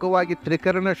ಮನಃಪೂರ್ವಕವಾಗಿ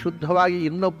ತ್ರಿಕರಣ ಶುದ್ಧವಾಗಿ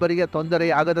ಇನ್ನೊಬ್ಬರಿಗೆ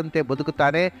ತೊಂದರೆಯಾಗದಂತೆ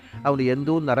ಬದುಕುತ್ತಾನೆ, ಅವನು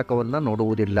ಎಂದೂ ನರಕವನ್ನು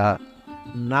ನೋಡುವುದಿಲ್ಲ.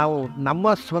 ನಾವು ನಮ್ಮ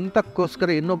ಸ್ವಂತಕ್ಕೋಸ್ಕರ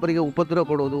ಇನ್ನೊಬ್ಬರಿಗೆ ಉಪದ್ರವ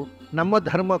ಕೊಡುವುದು, ನಮ್ಮ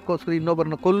ಧರ್ಮಕ್ಕೋಸ್ಕರ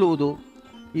ಇನ್ನೊಬ್ಬರನ್ನು ಕೊಲ್ಲುವುದು,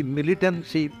 ಈ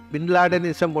ಮಿಲಿಟೆನ್ಸಿ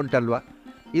ಬಿನ್ಲಾಡೆನಿಸಮ್ ಉಂಟಲ್ವ,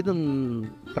 ಇದು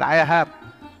ಪ್ರಾಯ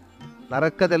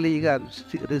ನರಕದಲ್ಲಿ ಈಗ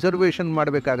ರಿಸರ್ವೇಷನ್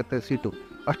ಮಾಡಬೇಕಾಗತ್ತೆ ಸೀಟು,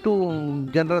 ಅಷ್ಟು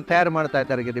ಜನರನ್ನು ತಯಾರು ಮಾಡ್ತಾ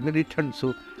ಇದ್ದಾರೆ ಮಿಲಿಟೆಂಟ್ಸು,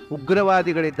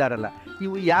 ಉಗ್ರವಾದಿಗಳಿದ್ದಾರಲ್ಲ.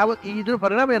 ಇದ್ರ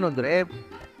ಪರಿಣಾಮ ಏನು ಅಂದರೆ,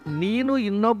 ನೀನು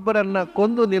ಇನ್ನೊಬ್ಬರನ್ನು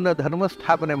ಕೊಂದು ನಿನ್ನ ಧರ್ಮ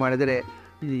ಸ್ಥಾಪನೆ ಮಾಡಿದರೆ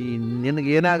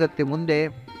ನಿನಗೇನಾಗತ್ತೆ, ಮುಂದೆ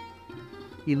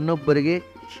ಇನ್ನೊಬ್ಬರಿಗೆ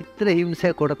ಚಿತ್ರಹಿಂಸೆ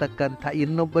ಕೊಡತಕ್ಕಂಥ,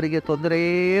 ಇನ್ನೊಬ್ಬರಿಗೆ ತೊಂದರೆ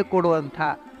ಕೊಡುವಂಥ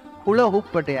ಹುಳ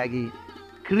ಹುಪ್ಪಟೆಯಾಗಿ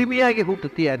ಕ್ರಿಮಿಯಾಗಿ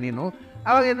ಹುಟ್ಟುತ್ತೀಯ ನೀನು.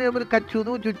 ಆವಾಗ ಇನ್ನೊಬ್ಬರಿಗೆ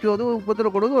ಕಚ್ಚೋದು, ಚುಚ್ಚೋದು, ಉಪದ್ರ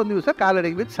ಕೊಡೋದು, ಒಂದು ದಿವಸ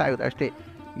ಕಾಲಡಿಗೆ ಬಿದ್ದು ಸಾಯೋದು ಅಷ್ಟೇ.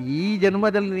 ಈ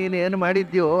ಜನ್ಮದಲ್ಲಿ ನೀನು ಏನು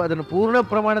ಮಾಡಿದ್ಯೋ ಅದನ್ನು ಪೂರ್ಣ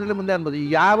ಪ್ರಮಾಣದಲ್ಲಿ ಮುಂದೆ ಅನ್ಬೋದು.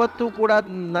 ಯಾವತ್ತೂ ಕೂಡ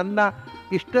ನನ್ನ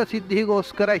ಇಷ್ಟ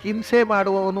ಸಿದ್ಧಿಗೋಸ್ಕರ ಹಿಂಸೆ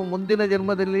ಮಾಡುವವನು ಮುಂದಿನ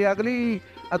ಜನ್ಮದಲ್ಲಿ ಆಗಲಿ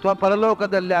ಅಥವಾ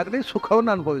ಪರಲೋಕದಲ್ಲಿ ಆಗಲಿ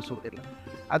ಸುಖವನ್ನು ಅನುಭವಿಸುವುದಿಲ್ಲ.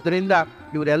 ಆದ್ದರಿಂದ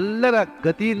ಇವರೆಲ್ಲರ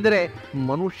ಗತಿಯಿಂದರೆ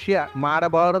ಮನುಷ್ಯ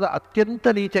ಮಾಡಬಾರದ ಅತ್ಯಂತ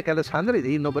ನೀಚ ಕೆಲಸ ಅಂದರೆ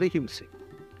ಇದೆ, ಇನ್ನೊಬ್ಬರಿಗೆ ಹಿಂಸೆ.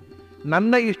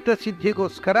 ನನ್ನ ಇಷ್ಟ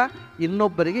ಸಿದ್ಧಿಗೋಸ್ಕರ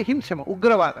ಇನ್ನೊಬ್ಬರಿಗೆ ಹಿಂಸೆ,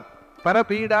 ಉಗ್ರವಾದ.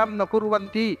 ಪರಪೀಡಾಂ ನ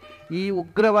ಕುರ್ವಂತಿ. ಈ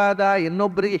ಉಗ್ರವಾದ,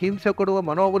 ಇನ್ನೊಬ್ಬರಿಗೆ ಹಿಂಸೆ ಕೊಡುವ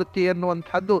ಮನೋವೃತ್ತಿ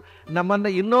ಎನ್ನುವಂಥದ್ದು ನಮ್ಮನ್ನು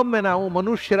ಇನ್ನೊಮ್ಮೆ ನಾವು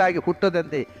ಮನುಷ್ಯರಾಗಿ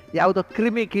ಹುಟ್ಟದಂತೆ ಯಾವುದೋ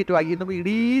ಕ್ರಿಮಿ ಕೀಟವಾಗಿ ನಮಗೆ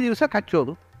ಇಡೀ ದಿವಸ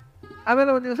ಕಚ್ಚೋದು,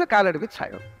 ಆಮೇಲೆ ಒಂದು ದಿವಸ ಕಾಲಡಿ ಬಿದ್ದು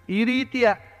ಸಾಯೋದು. ಈ ರೀತಿಯ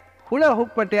ಹುಳ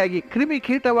ಹುಪ್ಪಟೆಯಾಗಿ ಕ್ರಿಮಿ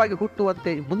ಕೀಟವಾಗಿ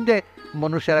ಹುಟ್ಟುವಂತೆ ಮುಂದೆ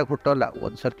ಮನುಷ್ಯರಾಗಿ ಹುಟ್ಟೋಲ್ಲ.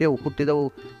 ಒಂದು ಸರ್ತಿ ಹುಟ್ಟಿದವು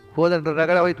ಹೋದ್ರೆ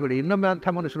ರಗಳೆ ಹೋಯ್ತು ಬಿಡಿ, ಇನ್ನೊಮ್ಮೆ ಅಂಥ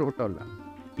ಮನುಷ್ಯರು ಹುಟ್ಟೋಲ್ಲ.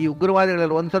 ಈ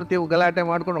ಉಗ್ರವಾದಿಗಳಲ್ಲಿ ಒಂದು ಸರ್ತಿ ಗಲಾಟೆ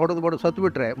ಮಾಡ್ಕೊಂಡು ಹೊಡೆದು ಬಡದು ಸತ್ತು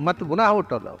ಬಿಟ್ರೆ ಮತ್ತೆ ಪುನಃ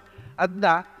ಹುಟ್ಟೋಲ್ಲ. ಅದನ್ನ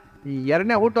ಈ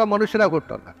ಎರಡನೇ ಹುಟ್ಟುವ ಮನುಷ್ಯರಾಗಿ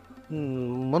ಹುಟ್ಟೋಲ್ಲ.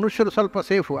 ಮನುಷ್ಯರು ಸ್ವಲ್ಪ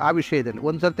ಸೇಫು ಆ ವಿಷಯದಲ್ಲಿ.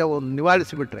 ಒಂದು ಸರ್ತಿ ಅವು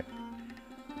ನಿವಾರಿಸಿಬಿಟ್ರೆ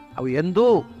ಅವು ಎಂದೂ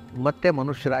ಮತ್ತೆ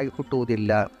ಮನುಷ್ಯರಾಗಿ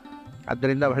ಹುಟ್ಟುವುದಿಲ್ಲ.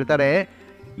 ಆದ್ದರಿಂದ ಹೇಳ್ತಾರೆ,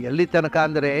 ಎಲ್ಲಿ ತನಕ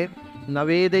ಅಂದರೆ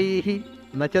ನವೇದೈಹಿ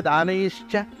ನ ಚ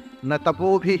ದಾನೈಶ್ಚ ನ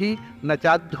ತಪೋಭಿಹಿ ನ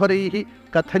ಚಾಧ್ವರೈಃ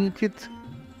ಕಥಂಚಿತ್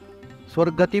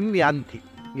ಸ್ವರ್ಗತಿಂ ಯಾಂತಿ.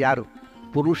 ಯಾರು?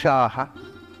 ಪುರುಷಾಃ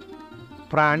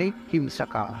ಪ್ರಾಣಿ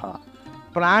ಹಿಂಸಕಾಃ.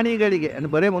 ಪ್ರಾಣಿಗಳಿಗೆ,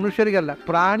 ಬರೀ ಮನುಷ್ಯರಿಗಲ್ಲ,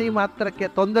 ಪ್ರಾಣಿ ಮಾತ್ರಕ್ಕೆ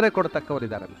ತೊಂದರೆ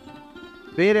ಕೊಡ್ತಕ್ಕವರಿದ್ದಾರಲ್ಲ,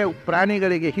 ಬೇರೆ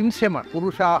ಪ್ರಾಣಿಗಳಿಗೆ ಹಿಂಸೆ ಮಾಡಿ,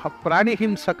 ಪುರುಷಾಃ ಪ್ರಾಣಿ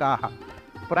ಹಿಂಸಕಾಃ.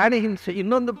 ಪ್ರಾಣಿ ಹಿಂಸೆ,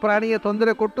 ಇನ್ನೊಂದು ಪ್ರಾಣಿಗೆ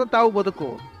ತೊಂದರೆ ಕೊಟ್ಟು ತಾವು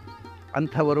ಬದುಕುವರು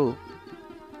ಅಂಥವರು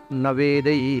ನ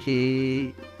ವೇದೈಹಿ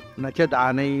ನ ಚ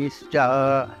ದಾನೈಶ್ಚ.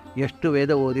 ಎಷ್ಟು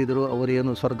ವೇದ ಓದಿದರೂ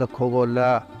ಅವರೇನು ಸ್ವರ್ಗಕ್ಕೆ ಹೋಗೋಲ್ಲ,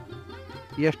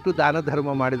 ಎಷ್ಟು ದಾನ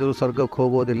ಧರ್ಮ ಮಾಡಿದರೂ ಸ್ವರ್ಗಕ್ಕೆ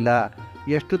ಹೋಗೋದಿಲ್ಲ,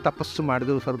 ಎಷ್ಟು ತಪಸ್ಸು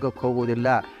ಮಾಡಿದರೂ ಸ್ವರ್ಗಕ್ಕೆ ಹೋಗೋದಿಲ್ಲ,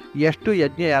 ಎಷ್ಟು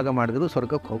ಯಜ್ಞಯಾಗ ಮಾಡಿದರೂ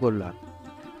ಸ್ವರ್ಗಕ್ಕೆ ಹೋಗೋಲ್ಲ.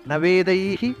 ನ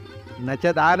ವೇದೈಹಿ ನ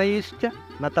ಚ ದಾನೈಶ್ಚ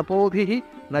ನ ತಪೋಭಿಹಿ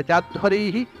ನ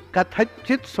ಚಾಧ್ವರೈಹಿ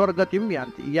ಕಥಂಚಿತ್ ಸ್ವರ್ಗತಿಂ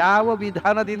ಯಾಂತಿ. ಯಾವ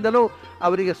ವಿಧಾನದಿಂದಲೂ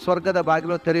ಅವರಿಗೆ ಸ್ವರ್ಗದ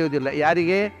ಬಾಗಿಲು ತೆರೆಯುವುದಿಲ್ಲ.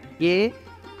 ಯಾರಿಗೆ? ಎ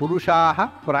ಪುರುಷಾಹ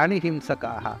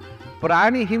ಪ್ರಾಣಿಹಿಂಸಕಾಹ.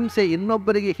 ಪ್ರಾಣಿ ಹಿಂಸೆ,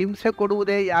 ಇನ್ನೊಬ್ಬರಿಗೆ ಹಿಂಸೆ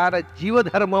ಕೊಡುವುದೇ ಯಾರ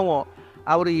ಜೀವಧರ್ಮವೋ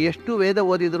ಅವರು ಎಷ್ಟು ವೇದ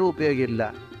ಓದಿದರೂ ಉಪಯೋಗ ಇಲ್ಲ,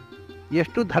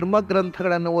 ಎಷ್ಟು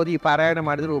ಧರ್ಮಗ್ರಂಥಗಳನ್ನು ಓದಿ ಪಾರಾಯಣ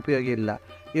ಮಾಡಿದರೂ ಉಪಯೋಗ ಇಲ್ಲ,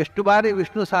 ಎಷ್ಟು ಬಾರಿ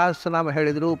ವಿಷ್ಣು ಸಹಸ್ರನಾಮ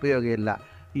ಹೇಳಿದರೂ ಉಪಯೋಗ ಇಲ್ಲ,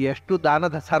 ಎಷ್ಟು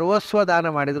ದಾನದ ಸರ್ವಸ್ವ ದಾನ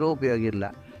ಮಾಡಿದರೂ ಉಪಯೋಗ ಇಲ್ಲ,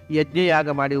 ಯಜ್ಞಯಾಗ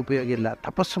ಮಾಡಿ ಉಪಯೋಗ ಇಲ್ಲ,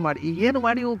 ತಪಸ್ಸು ಮಾಡಿ ಏನು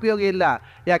ಮಾಡಿ ಉಪಯೋಗ ಇಲ್ಲ.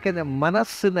 ಯಾಕೆಂದರೆ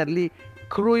ಮನಸ್ಸಿನಲ್ಲಿ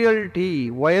ಕ್ರೂಯಲ್ಟಿ,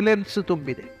 ವಯಲೆನ್ಸ್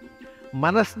ತುಂಬಿದೆ.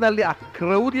 ಮನಸ್ಸಿನಲ್ಲಿ ಆ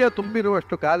ಕ್ರೌರ್ಯ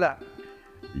ತುಂಬಿರುವಷ್ಟು ಕಾಲ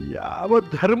ಯಾವ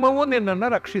ಧರ್ಮವೂ ನಿನ್ನನ್ನು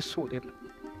ರಕ್ಷಿಸುವುದಿಲ್ಲ.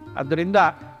 ಆದ್ದರಿಂದ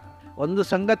ಒಂದು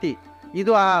ಸಂಗತಿ,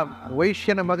 ಇದು ಆ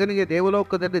ವೈಶ್ಯನ ಮಗನಿಗೆ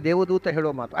ದೇವಲೋಕದಲ್ಲಿ ದೇವದೂತ ಹೇಳೋ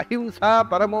ಮಾತು. ಅಹಿಂಸಾ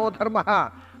ಪರಮೋ ಧರ್ಮ,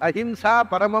 ಅಹಿಂಸಾ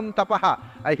ಪರಮಂ ತಪಃ,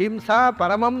 ಅಹಿಂಸಾ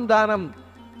ಪರಮಂ ದಾನಂ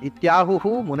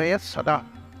ಇತ್ಯಾಹುಹು ಮುನಯ ಸದಾ.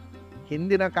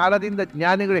 ಹಿಂದಿನ ಕಾಲದಿಂದ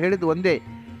ಜ್ಞಾನಿಗಳು ಹೇಳಿದ್ದು ಒಂದೇ,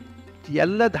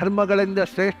 ಎಲ್ಲ ಧರ್ಮಗಳಿಂದ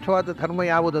ಶ್ರೇಷ್ಠವಾದ ಧರ್ಮ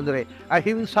ಯಾವುದಂದರೆ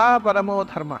ಅಹಿಂಸಾ ಪರಮೋ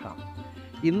ಧರ್ಮ.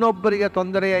 ಇನ್ನೊಬ್ಬರಿಗೆ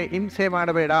ತೊಂದರೆಯ ಹಿಂಸೆ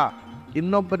ಮಾಡಬೇಡ,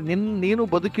 ನೀನು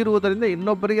ಬದುಕಿರುವುದರಿಂದ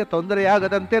ಇನ್ನೊಬ್ಬರಿಗೆ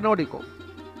ತೊಂದರೆಯಾಗದಂತೆ ನೋಡಿಕೊ.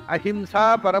 ಅಹಿಂಸಾ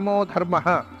ಪರಮೋ ಧರ್ಮ.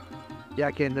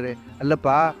 ಯಾಕೆಂದರೆ ಅಲ್ಲಪ್ಪ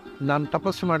ನಾನು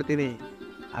ತಪಸ್ಸು ಮಾಡ್ತೀನಿ,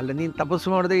 ಅಲ್ಲ ನೀನು ತಪಸ್ಸು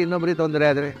ಮಾಡಿದ್ರೆ ಇನ್ನೊಬ್ಬರಿಗೆ ತೊಂದರೆ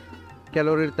ಆದರೆ,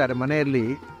 ಕೆಲವರು ಇರ್ತಾರೆ ಮನೆಯಲ್ಲಿ,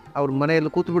 ಅವ್ರ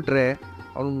ಮನೆಯಲ್ಲಿ ಕೂತ್ಬಿಟ್ರೆ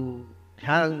ಅವನು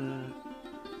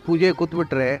ಪೂಜೆ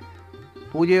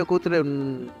ಕೂತ್ರೆ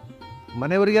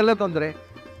ಮನೆಯವರಿಗೆಲ್ಲ ತೊಂದರೆ,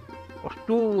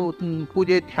 ಅಷ್ಟು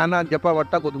ಪೂಜೆ ಧ್ಯಾನ ಜಪ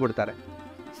ಒಟ್ಟ ಕೂತ್ಬಿಡ್ತಾರೆ.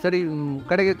 ಸರಿ,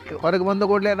 ಕಡೆಗೆ ಹೊರಗೆ ಬಂದ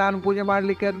ಕೂಡಲೇ ನಾನು ಪೂಜೆ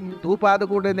ಮಾಡಲಿಕ್ಕೆ ಧೂಪ ಆದ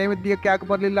ಕೂಡಲೇ ನೈವೇದ್ಯಕ್ಕೆ ಯಾಕೆ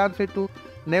ಬರಲಿಲ್ಲ ಅನಿಸಿಟ್ಟು,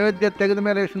 ನೈವೇದ್ಯ ತೆಗೆದ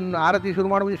ಮೇಲೆ ಆರತಿ ಶುರು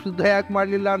ಮಾಡುವ ಶುದ್ಧ ಯಾಕೆ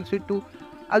ಮಾಡಲಿಲ್ಲ ಅನಿಸಿಟ್ಟು,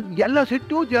 ಅದು ಎಲ್ಲ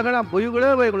ಸಿಟ್ಟು, ಜಗಳ,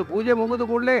 ಬೈಗಳು. ಪೂಜೆ ಮುಗಿದ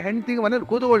ಕೂಡಲೇ ಹೆಂಡತಿಗೆ ಮನೇಲಿ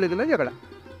ಕೂತ್ಕೊಳ್ಳಿಕ್ಕಿಲ್ಲ, ಜಗಳ.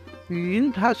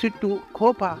 ಇಂಥ ಸಿಟ್ಟು,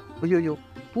 ಕೋಪ. ಅಯ್ಯೋಯ್ಯೋ,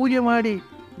 ಪೂಜೆ ಮಾಡಿ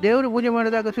ದೇವರು ಪೂಜೆ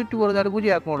ಮಾಡಿದಾಗ ಸಿಟ್ಟು ಬರೋದಾದ್ರೆ ಪೂಜೆ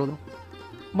ಯಾಕೆ ಮಾಡೋದು?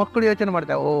 ಮಕ್ಕಳು ಯೋಚನೆ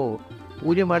ಮಾಡ್ತಾವೆ, ಓ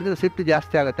ಪೂಜೆ ಮಾಡಿದ್ರೆ ಸಿಟ್ಟು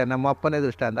ಜಾಸ್ತಿ ಆಗುತ್ತೆ, ನಮ್ಮ ಅಪ್ಪನೇ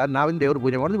ದೃಷ್ಟ ಅಂತ ನಾವಿಂದ ದೇವ್ರು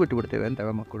ಪೂಜೆ ಮಾಡೋದು ಬಿಟ್ಟು ಬಿಡ್ತೇವೆ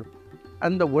ಅಂತವೆ ಮಕ್ಕಳು.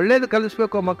 ಅಂದ ಒಳ್ಳೇದು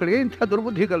ಕಲಿಸ್ಬೇಕು ಮಕ್ಕಳಿಗೆ, ಇಂಥ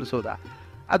ದುರ್ಬುದ್ಧಿ ಕಲಿಸೋದಾ?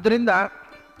 ಅದರಿಂದ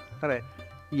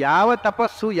ಯಾವ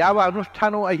ತಪಸ್ಸು, ಯಾವ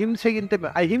ಅನುಷ್ಠಾನವು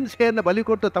ಅಹಿಂಸೆಯನ್ನು ಬಲಿ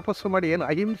ಕೊಟ್ಟು ತಪಸ್ಸು ಮಾಡಿ ಏನು?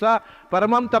 ಅಹಿಂಸಾ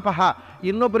ಪರಮಂ ತಪಃ.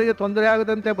 ಇನ್ನೊಬ್ಬರಿಗೆ ತೊಂದರೆ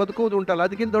ಆಗದಂತೆ ಬದುಕುವುದು ಉಂಟಲ್ಲ,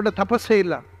 ಅದಕ್ಕಿಂತ ದೊಡ್ಡ ತಪಸ್ಸೇ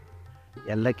ಇಲ್ಲ.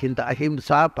 ಎಲ್ಲಕ್ಕಿಂತ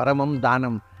ಅಹಿಂಸಾ ಪರಮಂ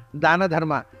ದಾನಂ. ದಾನ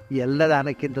ಧರ್ಮ, ಎಲ್ಲ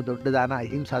ದಾನಕ್ಕಿಂತ ದೊಡ್ಡ ದಾನ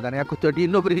ಅಹಿಂಸಾ ದಾನ. ಯಾಕೆ ತೊಟ್ಟಿ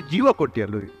ಇನ್ನೊಬ್ಬರಿಗೆ ಜೀವ ಕೊಟ್ಟಿ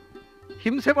ಅಲ್ಲೂ.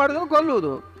 ಹಿಂಸೆ ಮಾಡೋದು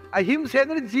ಕೊಲ್ಲುವುದು. ಅಹಿಂಸೆ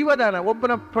ಅಂದರೆ ಜೀವದಾನ,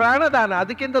 ಒಬ್ಬನ ಪ್ರಾಣದಾನ.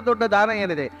 ಅದಕ್ಕಿಂತ ದೊಡ್ಡ ದಾನ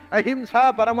ಏನಿದೆ? ಅಹಿಂಸಾ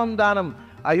ಪರಮಂ ದಾನಂ.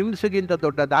 ಅಹಿಂಸೆಗಿಂತ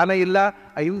ದೊಡ್ಡ ದಾನ ಇಲ್ಲ,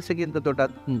 ಅಹಿಂಸೆಗಿಂತ ದೊಡ್ಡ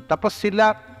ತಪಸ್ಸಿಲ್ಲ,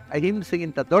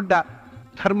 ಅಹಿಂಸೆಗಿಂತ ದೊಡ್ಡ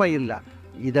ಧರ್ಮ ಇಲ್ಲ.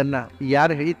 ಇದನ್ನು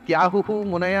ಯಾರು ಇತ್ಯಾಹುಹು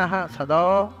ಮುನಯಃ ಸದಾ.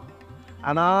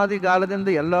 ಅನಾದಿಗಾಲದಿಂದ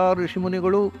ಎಲ್ಲ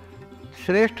ಋಷಿಮುನಿಗಳು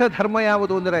ಶ್ರೇಷ್ಠ ಧರ್ಮ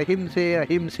ಯಾವುದು ಅಂದರೆ ಅಹಿಂಸೆ,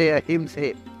 ಅಹಿಂಸೆ, ಅಹಿಂಸೆ.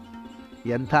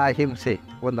 ಎಂಥ ಅಹಿಂಸೆ!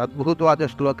 ಒಂದು ಅದ್ಭುತವಾದ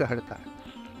ಶ್ಲೋಕ ಹೇಳ್ತಾರೆ.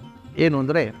 ಏನು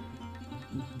ಅಂದರೆ,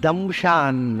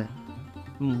 ದಂಶಾನ್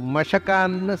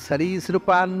ಮಶಕಾನ್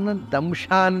ಸರೀಸೃಪಾನ್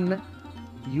ದಂಶಾನ್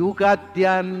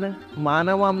ಯೂಗಾದ್ಯಾನ್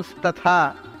ಮಾನವಾಂಸ್ತಥಾ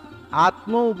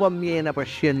ಆತ್ಮೌಪಮ್ಯೇನ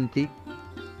ಪಶ್ಯಂತಿ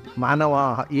ಮಾನವಾ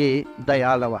ಯೇ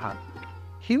ದಯಾಳವಃ.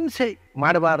 ಹಿಂಸೆ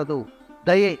ಮಾಡಬಾರದು,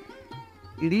 ದಯೆ.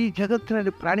 ಇಡೀ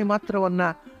ಜಗತ್ತಿನಲ್ಲಿ ಪ್ರಾಣಿ ಮಾತ್ರವನ್ನು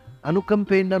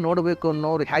ಅನುಕಂಪೆಯಿಂದ ನೋಡಬೇಕು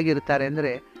ಅನ್ನೋರು ಹೇಗಿರ್ತಾರೆ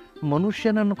ಅಂದರೆ,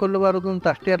 ಮನುಷ್ಯನನ್ನು ಕೊಲ್ಲಬಾರದು ಅಂತ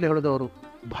ಅಷ್ಟೇ ಅಲ್ಲಿ ಹೇಳಿದವರು.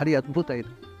 ಭಾರಿ ಅದ್ಭುತ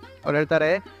ಇದು. ಅವ್ರು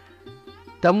ಹೇಳ್ತಾರೆ,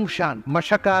 ದಂಶಾನ್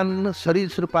ಮಶಕಾನ್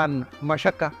ಸರೀಸೃಪಾನ್.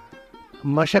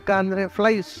 ಮಶಕ ಅಂದರೆ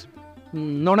ಫ್ಲೈಸ್,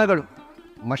 ನೊಣಗಳು.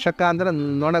 ಮಶಕ ಅಂದರೆ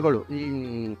ನೊಣಗಳು. ಈ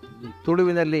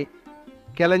ತುಳುವಿನಲ್ಲಿ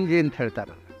ಕೆಲಂಜಿ ಅಂತ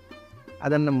ಹೇಳ್ತಾರೆ.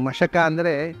 ಅದನ್ನು ಮಶಕ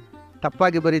ಅಂದರೆ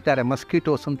ತಪ್ಪಾಗಿ ಬರೀತಾರೆ,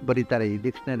 ಮಸ್ಕಿಟೋಸ್ ಅಂತ ಬರೀತಾರೆ ಈ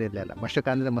ಡಿಕ್ಷನರಿಯಲ್ಲೆಲ್ಲ. ಮಶಕ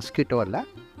ಅಂದರೆ ಮಸ್ಕಿಟೋ ಅಲ್ಲ,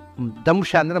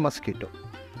 ದಂಶ ಅಂದರೆ ಮಸ್ಕಿಟೋ.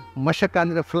 ಮಶಕ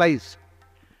ಅಂದರೆ ಫ್ಲೈಸ್.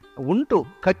 ಉಂಟು,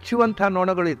 ಕಚ್ಚುವಂಥ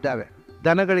ನೊಣಗಳು ಇದ್ದಾವೆ,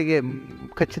 ದನಗಳಿಗೆ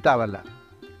ಕಚ್ಚುತ್ತಾವಲ್ಲ,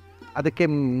 ಅದಕ್ಕೆ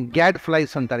ಗ್ಯಾಡ್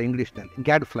ಫ್ಲೈಸ್ ಅಂತಾರೆ ಇಂಗ್ಲೀಷ್ನಲ್ಲಿ.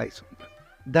 ಗ್ಯಾಡ್ ಫ್ಲೈಸ್ ಅಂತ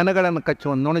ದನಗಳನ್ನು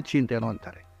ಕಚ್ಚುವ ನೊಣಚಿ ಅಂತೇನೋ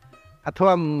ಅಂತಾರೆ.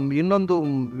 ಅಥವಾ ಇನ್ನೊಂದು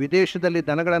ವಿದೇಶದಲ್ಲಿ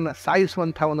ದನಗಳನ್ನು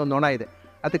ಸಾಯಿಸುವಂಥ ಒಂದು ನೊಣ ಇದೆ,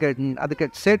 ಅದಕ್ಕೆ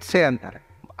ಸೆಟ್ಸೆ ಅಂತಾರೆ.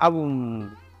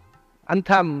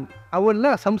 ಅವೆಲ್ಲ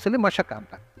ಸಂಸ್ಥೆಯಲ್ಲಿ ಮಶಕ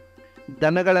ಅಂತ.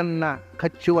 ದನಗಳನ್ನು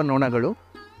ಕಚ್ಚುವ ನೊಣಗಳು,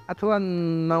 ಅಥವಾ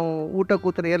ನಾವು ಊಟ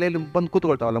ಕೂತರೆ ಎಲೆಯಲ್ಲಿ ಬಂದು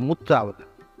ಕೂತ್ಕೊಳ್ತಾವಲ್ಲ, ಮುತ್ತಾವಲ್ಲ,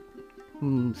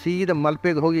 ಸೀದಾ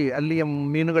ಮಲ್ಪೆಗೆ ಹೋಗಿ ಅಲ್ಲಿಯ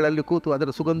ಮೀನುಗಳಲ್ಲಿ ಕೂತು ಅದರ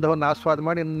ಸುಗಂಧವನ್ನು ಆಸ್ವಾದ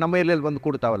ಮಾಡಿ ನಮ್ಮ ಎಲೆಯಲ್ಲಿ ಬಂದು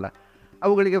ಕೂಡ್ತಾವಲ್ಲ,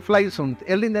 ಅವುಗಳಿಗೆ ಫ್ಲೈಸ್ ಉಂಟು.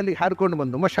 ಎಲ್ಲಿಂದ ಅಲ್ಲಿ ಹಾರಿಕೊಂಡು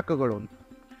ಬಂದು ಮಶಕಗಳು ಉಂಟು.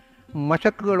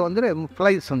 ಮಶಕಗಳು ಅಂದರೆ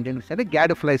ಫ್ಲೈಸ್ ಉಂಟು ಇಂಗ್ಲೀಷಲ್ಲಿ.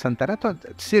 ಗ್ಯಾಡ್ ಫ್ಲೈಸ್ ಅಂತಾರೆ ಅಥವಾ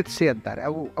ಸೆಟ್ಸಿ ಅಂತಾರೆ.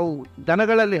 ಅವು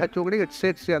ದನಗಳಲ್ಲಿ ಹಚ್ಚುವಗಳಿಗೆ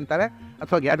ಸೆಟ್ಸಿ ಅಂತಾರೆ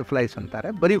ಅಥವಾ ಗ್ಯಾಡ್ ಫ್ಲೈಸ್ ಅಂತಾರೆ,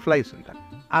 ಬರೀ ಫ್ಲೈಸ್ ಅಂತಾರೆ.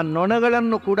 ಆ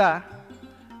ನೊಣಗಳನ್ನು ಕೂಡ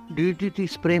DDT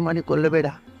ಸ್ಪ್ರೇ ಮಾಡಿ ಕೊಲ್ಲಬೇಡ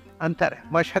ಅಂತಾರೆ.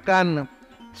 ಮಶಕಾನ್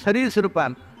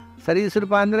ಸರೀಸೃಪಾನ್.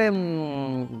 ಸರೀಸೃಪ ಅಂದರೆ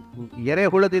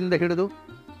ಎರೆಹುಳದಿಂದ ಹಿಡಿದು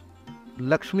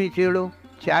ಲಕ್ಷ್ಮೀ ಚೇಳು,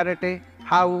 ಚಾರಟೆ,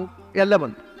 ಹಾವು ಎಲ್ಲ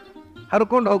ಬಂತು.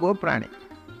 ಹರ್ಕೊಂಡು ಹೋಗುವ ಪ್ರಾಣಿ.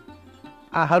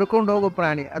 ಆ ಹರ್ಕೊಂಡು ಹೋಗೋ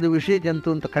ಪ್ರಾಣಿ ಅದು ವಿಷಯ ಜಂತು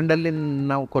ಅಂತ ಕಂಡಲ್ಲಿ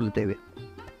ನಾವು ಕೊಲ್ತೇವೆ.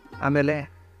 ಆಮೇಲೆ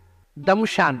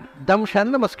ದಂಶಾನ್. ದಂಶ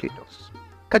ಅಂದರೆ ಮಸ್ಕಿಟೋಸ್,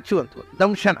 ಕಚ್ಚುವಂಥವು.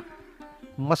 ದಂಶನ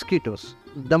ಮಸ್ಕಿಟೋಸ್.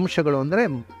 ದಂಶಗಳು ಅಂದರೆ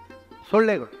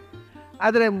ಸೊಳ್ಳೆಗಳು.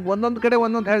 ಆದರೆ ಒಂದೊಂದು ಕಡೆ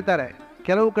ಒಂದೊಂದು ಹೇಳ್ತಾರೆ.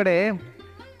 ಕೆಲವು ಕಡೆ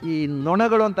ಈ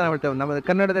ನೊಣಗಳು ಅಂತ ನಾವು ಹೇಳ್ತೇವೆ, ನಮ್ಮ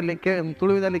ಕನ್ನಡದಲ್ಲಿ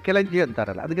ತುಳುವಿನಲ್ಲಿ ಕೆಲಂಜಿ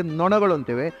ಅಂತಾರಲ್ಲ, ಅದಕ್ಕೆ ನೊಣಗಳು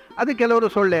ಅಂತೇವೆ. ಅದು ಕೆಲವರು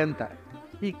ಸೊಳ್ಳೆ ಅಂತಾರೆ.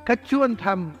 ಈ ಕಚ್ಚುವಂಥ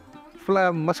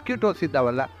ಮಸ್ಕಿಟೋಸ್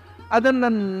ಇದ್ದಾವಲ್ಲ, ಅದನ್ನು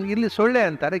ಇಲ್ಲಿ ಸೊಳ್ಳೆ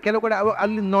ಅಂತಾರೆ, ಕೆಲವು ಕಡೆ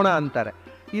ಅಲ್ಲಿ ನೊಣ ಅಂತಾರೆ,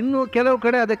 ಇನ್ನು ಕೆಲವು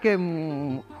ಕಡೆ ಅದಕ್ಕೆ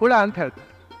ಹುಳ ಅಂತ ಹೇಳ್ತಾರೆ.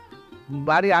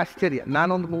 ಭಾರಿ ಆಶ್ಚರ್ಯ.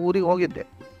 ನಾನೊಂದು ಊರಿಗೆ ಹೋಗಿದ್ದೆ,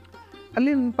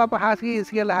 ಅಲ್ಲಿ ಪಾಪ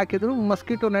ಹಾಸಿಗೆ ಎಲ್ಲ ಹಾಕಿದ್ರು,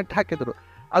 ಮಸ್ಕಿಟೋ ನೆಟ್ ಹಾಕಿದ್ರು.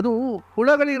 ಅದು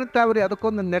ಹುಳಗಳು ಇರ್ತಾವ್ರಿ,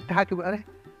 ಅದಕ್ಕೊಂದು ನೆಟ್ ಹಾಕಿ, ಅರೆ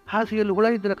ಹಾಸಿಗೆಯಲ್ಲಿ ಹುಳ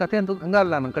ಇದ್ದರೆ ಕತೆ ಅಂತ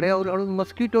ಹಂಗಲ್ಲ ನನ್ನ ಕಡೆ, ಅವರು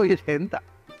ಮಸ್ಕಿಟೋ ಇದೆ ಅಂತ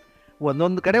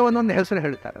ಒಂದೊಂದು ಕಡೆ ಒಂದೊಂದು ಹೆಸರು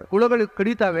ಹೇಳ್ತಾರೆ. ಹುಳಗಳು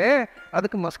ಕಡಿತಾವೆ,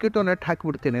 ಅದಕ್ಕೆ ಮಸ್ಕಿಟೋ ನೆಟ್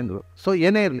ಹಾಕಿಬಿಡ್ತೇನೆ ಅಂದರು. ಸೊ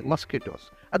ಏನೇ ಇರಲಿ ಮಸ್ಕಿಟೋಸ್,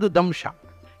 ಅದು ದಂಶ.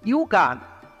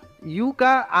 ಯೂಕ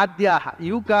ಆದ್ಯಾಹ.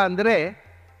 ಯೂಕ ಅಂದರೆ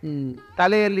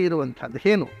ತಲೆಯಲ್ಲಿ ಇರುವಂಥದ್ದು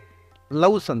ಹೇನು,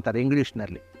 ಲವ್ಸ್ ಅಂತಾರೆ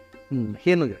ಇಂಗ್ಲೀಷ್ನಲ್ಲಿ,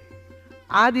 ಹೇನುಗಳು.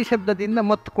 ಆದಿ ಶಬ್ದದಿಂದ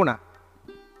ಮತ್ಕುಣ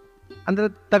ಅಂದರೆ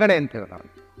ತಗಡೆ ಅಂತೇವೆ ನಾವು.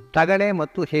 ತಗಡೆ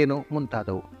ಮತ್ತು ಹೇನು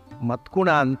ಮುಂತಾದವು. ಮತ್ಕುಣ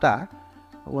ಅಂತ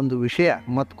ಒಂದು ವಿಷಯ.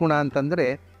 ಮತ್ಕುಣ ಅಂತಂದರೆ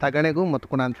ತಗಣೆಗೂ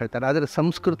ಮತ್ಕುಣ ಅಂತ ಹೇಳ್ತಾರೆ. ಆದರೆ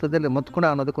ಸಂಸ್ಕೃತದಲ್ಲಿ ಮತ್ಕುಣ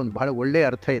ಅನ್ನೋದಕ್ಕೊಂದು ಭಾಳ ಒಳ್ಳೆಯ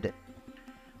ಅರ್ಥ ಇದೆ.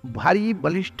 ಭಾರೀ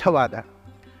ಬಲಿಷ್ಠವಾದ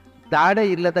ದಾಡೆ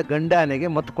ಇಲ್ಲದ ಗಂಡಾನೆಗೆ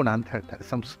ಮತ್ಕುಣ ಅಂತ ಹೇಳ್ತಾರೆ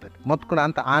ಸಂಸ್ಕೃತದಲ್ಲಿ. ಮತ್ಕುಣ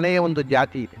ಅಂತ ಆನೆಯ ಒಂದು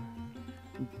ಜಾತಿ ಇದೆ.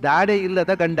 ದಾಡೆ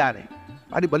ಇಲ್ಲದ ಗಂಡಾನೆ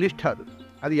ಭಾರಿ ಬಲಿಷ್ಠ.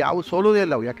 ಅದು ಯಾವ ಸೋಲುವುದೇ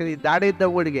ಇಲ್ಲ ಅವು. ಯಾಕೆಂದರೆ ಈ ದಾಡೆ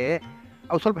ಇದ್ದವುಗಳಿಗೆ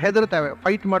ಅವು ಸ್ವಲ್ಪ ಹೆದರುತ್ತವೆ.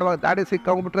 ಫೈಟ್ ಮಾಡುವಾಗ ದಾಡೆ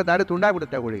ಸಿಕ್ಕಾಗ್ಬಿಟ್ರೆ ದಾಡೆ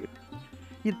ತುಂಡಾಗ್ಬಿಡುತ್ತೆ ಅವುಗಳಿಗೆ.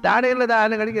 ಈ ದಾಡೆ ಇಲ್ಲದ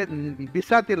ಆನೆಗಳಿಗೆ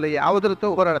ಬಿಸಾತಿಲ್ಲ, ಯಾವುದರತ್ತೋ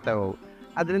ಹೋರಾಡ್ತವೆ ಅವು.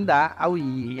 ಅದರಿಂದ ಅವು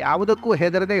ಯಾವುದಕ್ಕೂ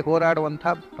ಹೆದರದೆ ಹೋರಾಡುವಂಥ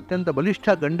ಅತ್ಯಂತ ಬಲಿಷ್ಠ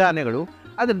ಗಂಡಾನೆಗಳು.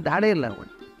 ಅದನ್ನು ದಾಡೆ ಇಲ್ಲ ಅವು.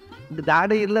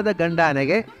 ದಾಡೆ ಇಲ್ಲದ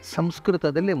ಗಂಡಾನೆಗೆ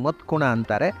ಸಂಸ್ಕೃತದಲ್ಲಿ ಮತ್ಕುಣ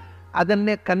ಅಂತಾರೆ.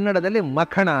 ಅದನ್ನೇ ಕನ್ನಡದಲ್ಲಿ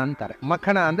ಮಖಣ ಅಂತಾರೆ.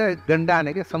 ಮಖಣ ಅಂದರೆ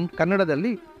ಗಂಡಾನೆಗೆ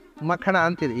ಕನ್ನಡದಲ್ಲಿ ಮಖಣ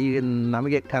ಅಂತಿದೆ. ಈಗ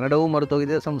ನಮಗೆ ಕನ್ನಡವೂ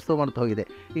ಮರೆತೋಗಿದೆ, ಸಂಸ್ಕೃತ ಮರೆತೋಗಿದೆ.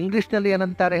 ಇಂಗ್ಲೀಷ್ನಲ್ಲಿ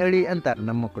ಏನಂತಾರೆ ಹೇಳಿ ಅಂತಾರೆ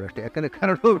ನಮ್ಮ ಮಕ್ಕಳು ಅಷ್ಟೇ. ಯಾಕಂದರೆ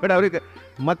ಕನ್ನಡವೂ ಬೇಡ ಅವರಿಗೆ.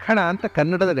 ಮಖಣ ಅಂತ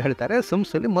ಕನ್ನಡದಲ್ಲಿ ಹೇಳ್ತಾರೆ,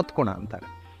 ಸಂಸ್ಕೃತದಲ್ಲಿ ಮತ್ಕುಣ ಅಂತಾರೆ.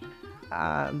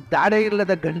 ದಾಡೆ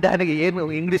ಇಲ್ಲದ ಗಂಡಾನೆಗೆ ಏನು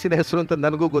ಇಂಗ್ಲೀಷಿನ ಹೆಸರು ಅಂತ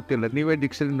ನನಗೂ ಗೊತ್ತಿಲ್ಲ, ನೀವೇ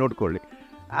ಡಿಕ್ಷನರಿ ನೋಡ್ಕೊಳ್ಳಿ.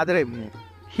 ಆದರೆ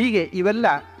ಹೀಗೆ ಇವೆಲ್ಲ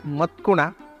ಮತ್ಕುಣ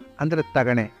ಅಂದರೆ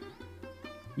ತಗಣೆ,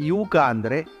 ಯೂಕ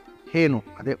ಅಂದರೆ ಹೇನು,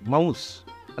 ಅದೇ ಮೌಸ್,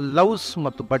 ಲವ್ಸ್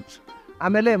ಮತ್ತು ಬಡ್ಸ್,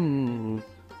 ಆಮೇಲೆ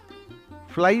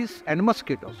ಫ್ಲೈಸ್ ಆ್ಯಂಡ್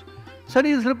ಮಸ್ಕಿಟೋಸ್.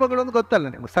 ಸರೀಸೃಪಗಳು ಅಂತ ಗೊತ್ತಲ್ಲ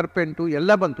ನಿಮಗೆ, ಸರ್ಪೆಂಟು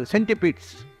ಎಲ್ಲ ಬಂತು,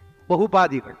 ಸೆಂಟಿಪೀಡ್ಸ್,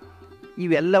 ಬಹುಪಾದಿಗಳು.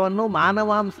 ಇವೆಲ್ಲವನ್ನು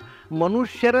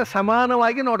ಮನುಷ್ಯರ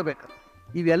ಸಮಾನವಾಗಿ ನೋಡಬೇಕು.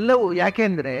 ಇವೆಲ್ಲವೂ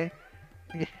ಯಾಕೆಂದರೆ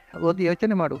ಒಂದು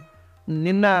ಯೋಚನೆ ಮಾಡು,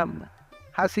 ನಿನ್ನ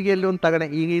ಹಾಸಿಗೆಯಲ್ಲಿ ಒಂದು ತಗಣೆ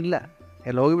ಈಗ ಇಲ್ಲ,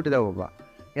 ಎಲ್ಲ ಹೋಗಿಬಿಟ್ಟಿದ್ದಾವೆ. ಒಬ್ಬ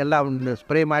ಎಲ್ಲ ಒಂದು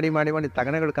ಸ್ಪ್ರೇ ಮಾಡಿ ಮಾಡಿ ಮಾಡಿ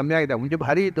ತಗಣೆಗಳು ಕಮ್ಮಿ ಆಗಿದೆ. ಮುಂಚೆ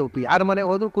ಭಾರಿ ಇದ್ದವು. ಯಾರ ಮನೆ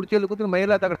ಹೋದರೂ ಕುರ್ಚಿಯಲ್ಲಿ ಕೂತು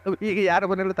ಮೈಲ ತಗಣೆ. ಈಗ ಯಾರ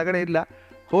ಮನೆಯಲ್ಲೂ ತಗಣೆ ಇಲ್ಲ,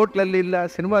 ಹೋಟ್ಲಲ್ಲಿ ಇಲ್ಲ,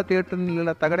 ಸಿನಿಮಾ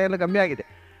ಥಿಯೇಟ್ರ್ನಲ್ಲಿಲ್ಲ, ತಗಣೆ ಎಲ್ಲ ಕಮ್ಮಿ ಆಗಿದೆ.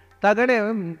 ತಗಣೆ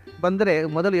ಬಂದರೆ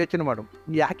ಮೊದಲು ಯೋಚನೆ ಮಾಡು,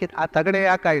 ಯಾಕೆ ಆ ತಗಣೆ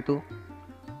ಯಾಕಾಯಿತು?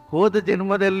 ಹೋದ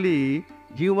ಜನ್ಮದಲ್ಲಿ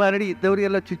ಜೀವಮಾನಡಿ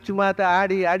ಇದ್ದವರಿಗೆಲ್ಲ ಚುಚ್ಚು ಮಾತು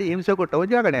ಆಡಿ ಆಡಿ ಹಿಂಸೆ ಕೊಟ್ಟವು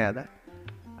ಜಾಗಣೆ ಆದ.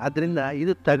 ಆದ್ದರಿಂದ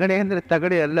ಇದು ತಗಣೆ ಅಂದರೆ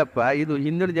ತಗಣೆ ಅಲ್ಲಪ್ಪ, ಇದು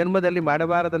ಹಿಂದಿನ ಜನ್ಮದಲ್ಲಿ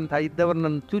ಮಾಡಬಾರದಂಥ ಇದ್ದವ್ರನ್ನ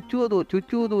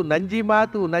ಚುಚ್ಚುವುದು ನಂಜಿ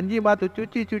ಮಾತು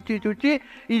ಚುಚ್ಚಿ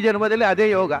ಈ ಜನ್ಮದಲ್ಲಿ ಅದೇ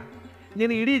ಯೋಗ.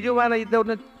 ನೀನು ಇಡೀ ಜೀವನ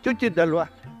ಇದ್ದವ್ರನ್ನ ಚುಚ್ಚಿದ್ದಲ್ವ,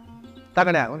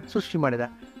 ತಗಣೆ ಸೃಷ್ಟಿ ಮಾಡಿದ.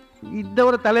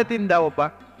 ಇದ್ದವರ ತಲೆ ತಿಂದ ಒಬ್ಬ,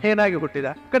 ಏನಾಗಿ ಹುಟ್ಟಿದ.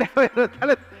 ಕಡೆ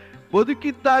ತಲೆ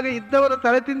ಬದುಕಿದ್ದಾಗ ಇದ್ದವರ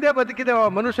ತಲೆ ತಿಂದೇ ಬದುಕಿದ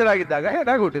ಮನುಷ್ಯರಾಗಿದ್ದಾಗ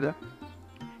ಏನಾಗಿ ಹುಟ್ಟಿದ.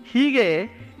 ಹೀಗೆ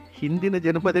ಹಿಂದಿನ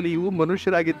ಜನ್ಮದಲ್ಲಿ ಇವು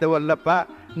ಮನುಷ್ಯರಾಗಿದ್ದವಲ್ಲಪ್ಪ,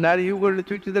 ನಾನು ಇವುಗಳನ್ನ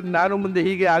ಚುಚ್ಚಿದ್ರೆ ನಾನು ಮುಂದೆ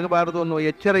ಹೀಗೆ ಆಗಬಾರದು ಅನ್ನೋ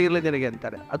ಎಚ್ಚರ ಇಲ್ಲ ನಿನಗೆ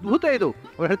ಅಂತಾರೆ. ಅದ್ಭುತ ಇದು.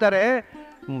 ಅವ್ರು ಹೇಳ್ತಾರೆ,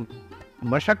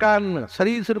 ಮಶಕಾನ್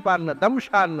ಸರೀಸೃಪಾನ್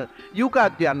ದಂಶಾನ್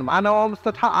ಯೂಕಾದ್ಯಾನ್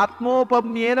ಮಾನವಾಂಸ್ತಥ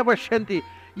ಆತ್ಮೋಪಮ್ಯೇನ ಪಶ್ಯಂತಿ.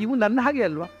 ಇವು ನನ್ನ ಹಾಗೆ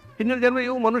ಅಲ್ವಾ? ಹಿಂದಿನ ಜನ್ಮ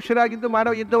ಇವು ಮನುಷ್ಯರಾಗಿದ್ದು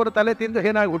ಇದ್ದವರ ತಲೆ ತಿಂದು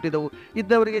ಏನಾಗಿ ಹುಟ್ಟಿದವು.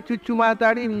 ಇದ್ದವರಿಗೆ ಚುಚ್ಚು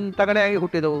ಮಾತಾಡಿ ತಗಣೆಯಾಗಿ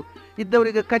ಹುಟ್ಟಿದವು.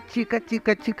 ಇದ್ದವರಿಗೆ ಕಚ್ಚಿ ಕಚ್ಚಿ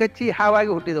ಕಚ್ಚಿ ಕಚ್ಚಿ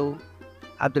ಹಾವಾಗಿ ಹುಟ್ಟಿದವು.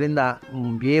 ಆದ್ದರಿಂದ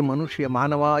ಮನುಷ್ಯ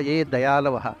ಮಾನವ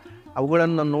ದಯಾಲವ.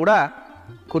 ಅವುಗಳನ್ನು ನೋಡ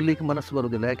ಕೊಲ್ಲಿಕ್ಕೆ ಮನಸ್ಸು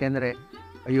ಬರುವುದಿಲ್ಲ. ಯಾಕೆಂದರೆ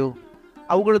ಅಯ್ಯೋ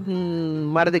ಅವುಗಳ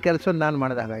ಮಾಡಿದ ಕೆಲಸ ನಾನು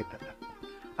ಮಾಡಿದಾಗಾಯ್ತಲ್ಲ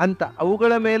ಅಂತ.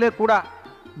 ಅವುಗಳ ಮೇಲೆ ಕೂಡ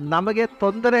ನಮಗೆ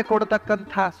ತೊಂದರೆ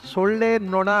ಕೊಡತಕ್ಕಂಥ ಸೊಳ್ಳೆ,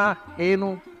 ನೊಣ, ಏನು,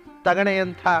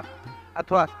 ತಗಣೆಯಂಥ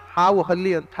ಅಥವಾ ಹಾವು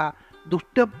ಹಲ್ಲಿಯಂಥ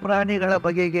ದುಷ್ಟ ಪ್ರಾಣಿಗಳ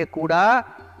ಬಗೆಗೆ ಕೂಡ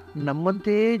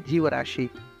ನಮ್ಮಂತೆಯೇ ಜೀವರಾಶಿ.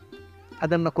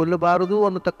 ಅದನ್ನು ಕೊಲ್ಲಬಾರದು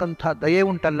ಅನ್ನತಕ್ಕಂಥ ದಯೆ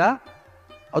ಉಂಟಲ್ಲ,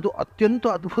 ಅದು ಅತ್ಯಂತ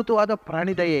ಅದ್ಭುತವಾದ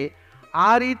ಪ್ರಾಣಿ ದಯೆ.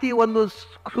 ಆ ರೀತಿ ಒಂದು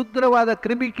ಕ್ಷುದ್ರವಾದ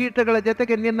ಕ್ರಿಮಿಕೀಟಗಳ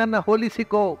ಜೊತೆಗೆ ನಿನ್ನನ್ನು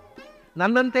ಹೋಲಿಸಿಕೋ,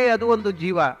 ನನ್ನಂತೆ ಅದು ಒಂದು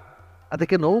ಜೀವ,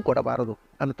 ಅದಕ್ಕೆ ನೋವು ಕೊಡಬಾರದು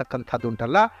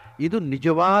ಅನ್ನತಕ್ಕಂಥದ್ದುಂಟಲ್ಲ, ಇದು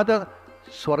ನಿಜವಾದ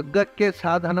ಸ್ವರ್ಗಕ್ಕೆ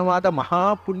ಸಾಧನವಾದ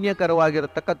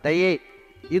ಮಹಾಪುಣ್ಯಕರವಾಗಿರತಕ್ಕ ದಯೆ.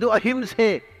 ಇದು ಅಹಿಂಸೆ.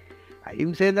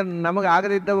 ಅಹಿಂಸೆ ಅಂದರೆ ನಮಗೆ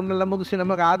ಆಗದಿದ್ದವ್ರನ್ನೆಲ್ಲ ಮುಗಿಸಿ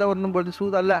ನಮಗೆ ಆದವ್ರನ್ನ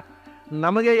ಬಳಸುವುದಲ್ಲ.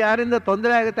 ನಮಗೆ ಯಾರಿಂದ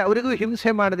ತೊಂದರೆ ಆಗುತ್ತೆ ಅವರಿಗೂ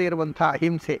ಹಿಂಸೆ ಮಾಡದೇ ಇರುವಂಥ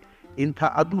ಅಹಿಂಸೆ. ಇಂಥ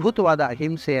ಅದ್ಭುತವಾದ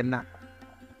ಅಹಿಂಸೆಯನ್ನು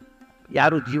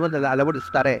ಯಾರು ಜೀವನದಲ್ಲಿ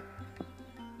ಅಳವಡಿಸ್ತಾರೆ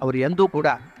ಅವರು ಎಂದೂ ಕೂಡ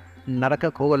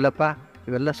ನರಕಕ್ಕೆ ಹೋಗಲ್ಲಪ್ಪ,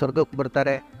 ಇವೆಲ್ಲ ಸ್ವರ್ಗಕ್ಕೆ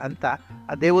ಬರ್ತಾರೆ ಅಂತ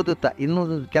ಆ ದೇವದೂತ ಇನ್ನೂ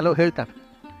ಕೆಲವು ಹೇಳ್ತಾನೆ.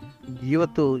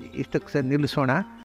 ಇವತ್ತು ಇಷ್ಟಕ್ಕೆ ನಿಲ್ಲಿಸೋಣ.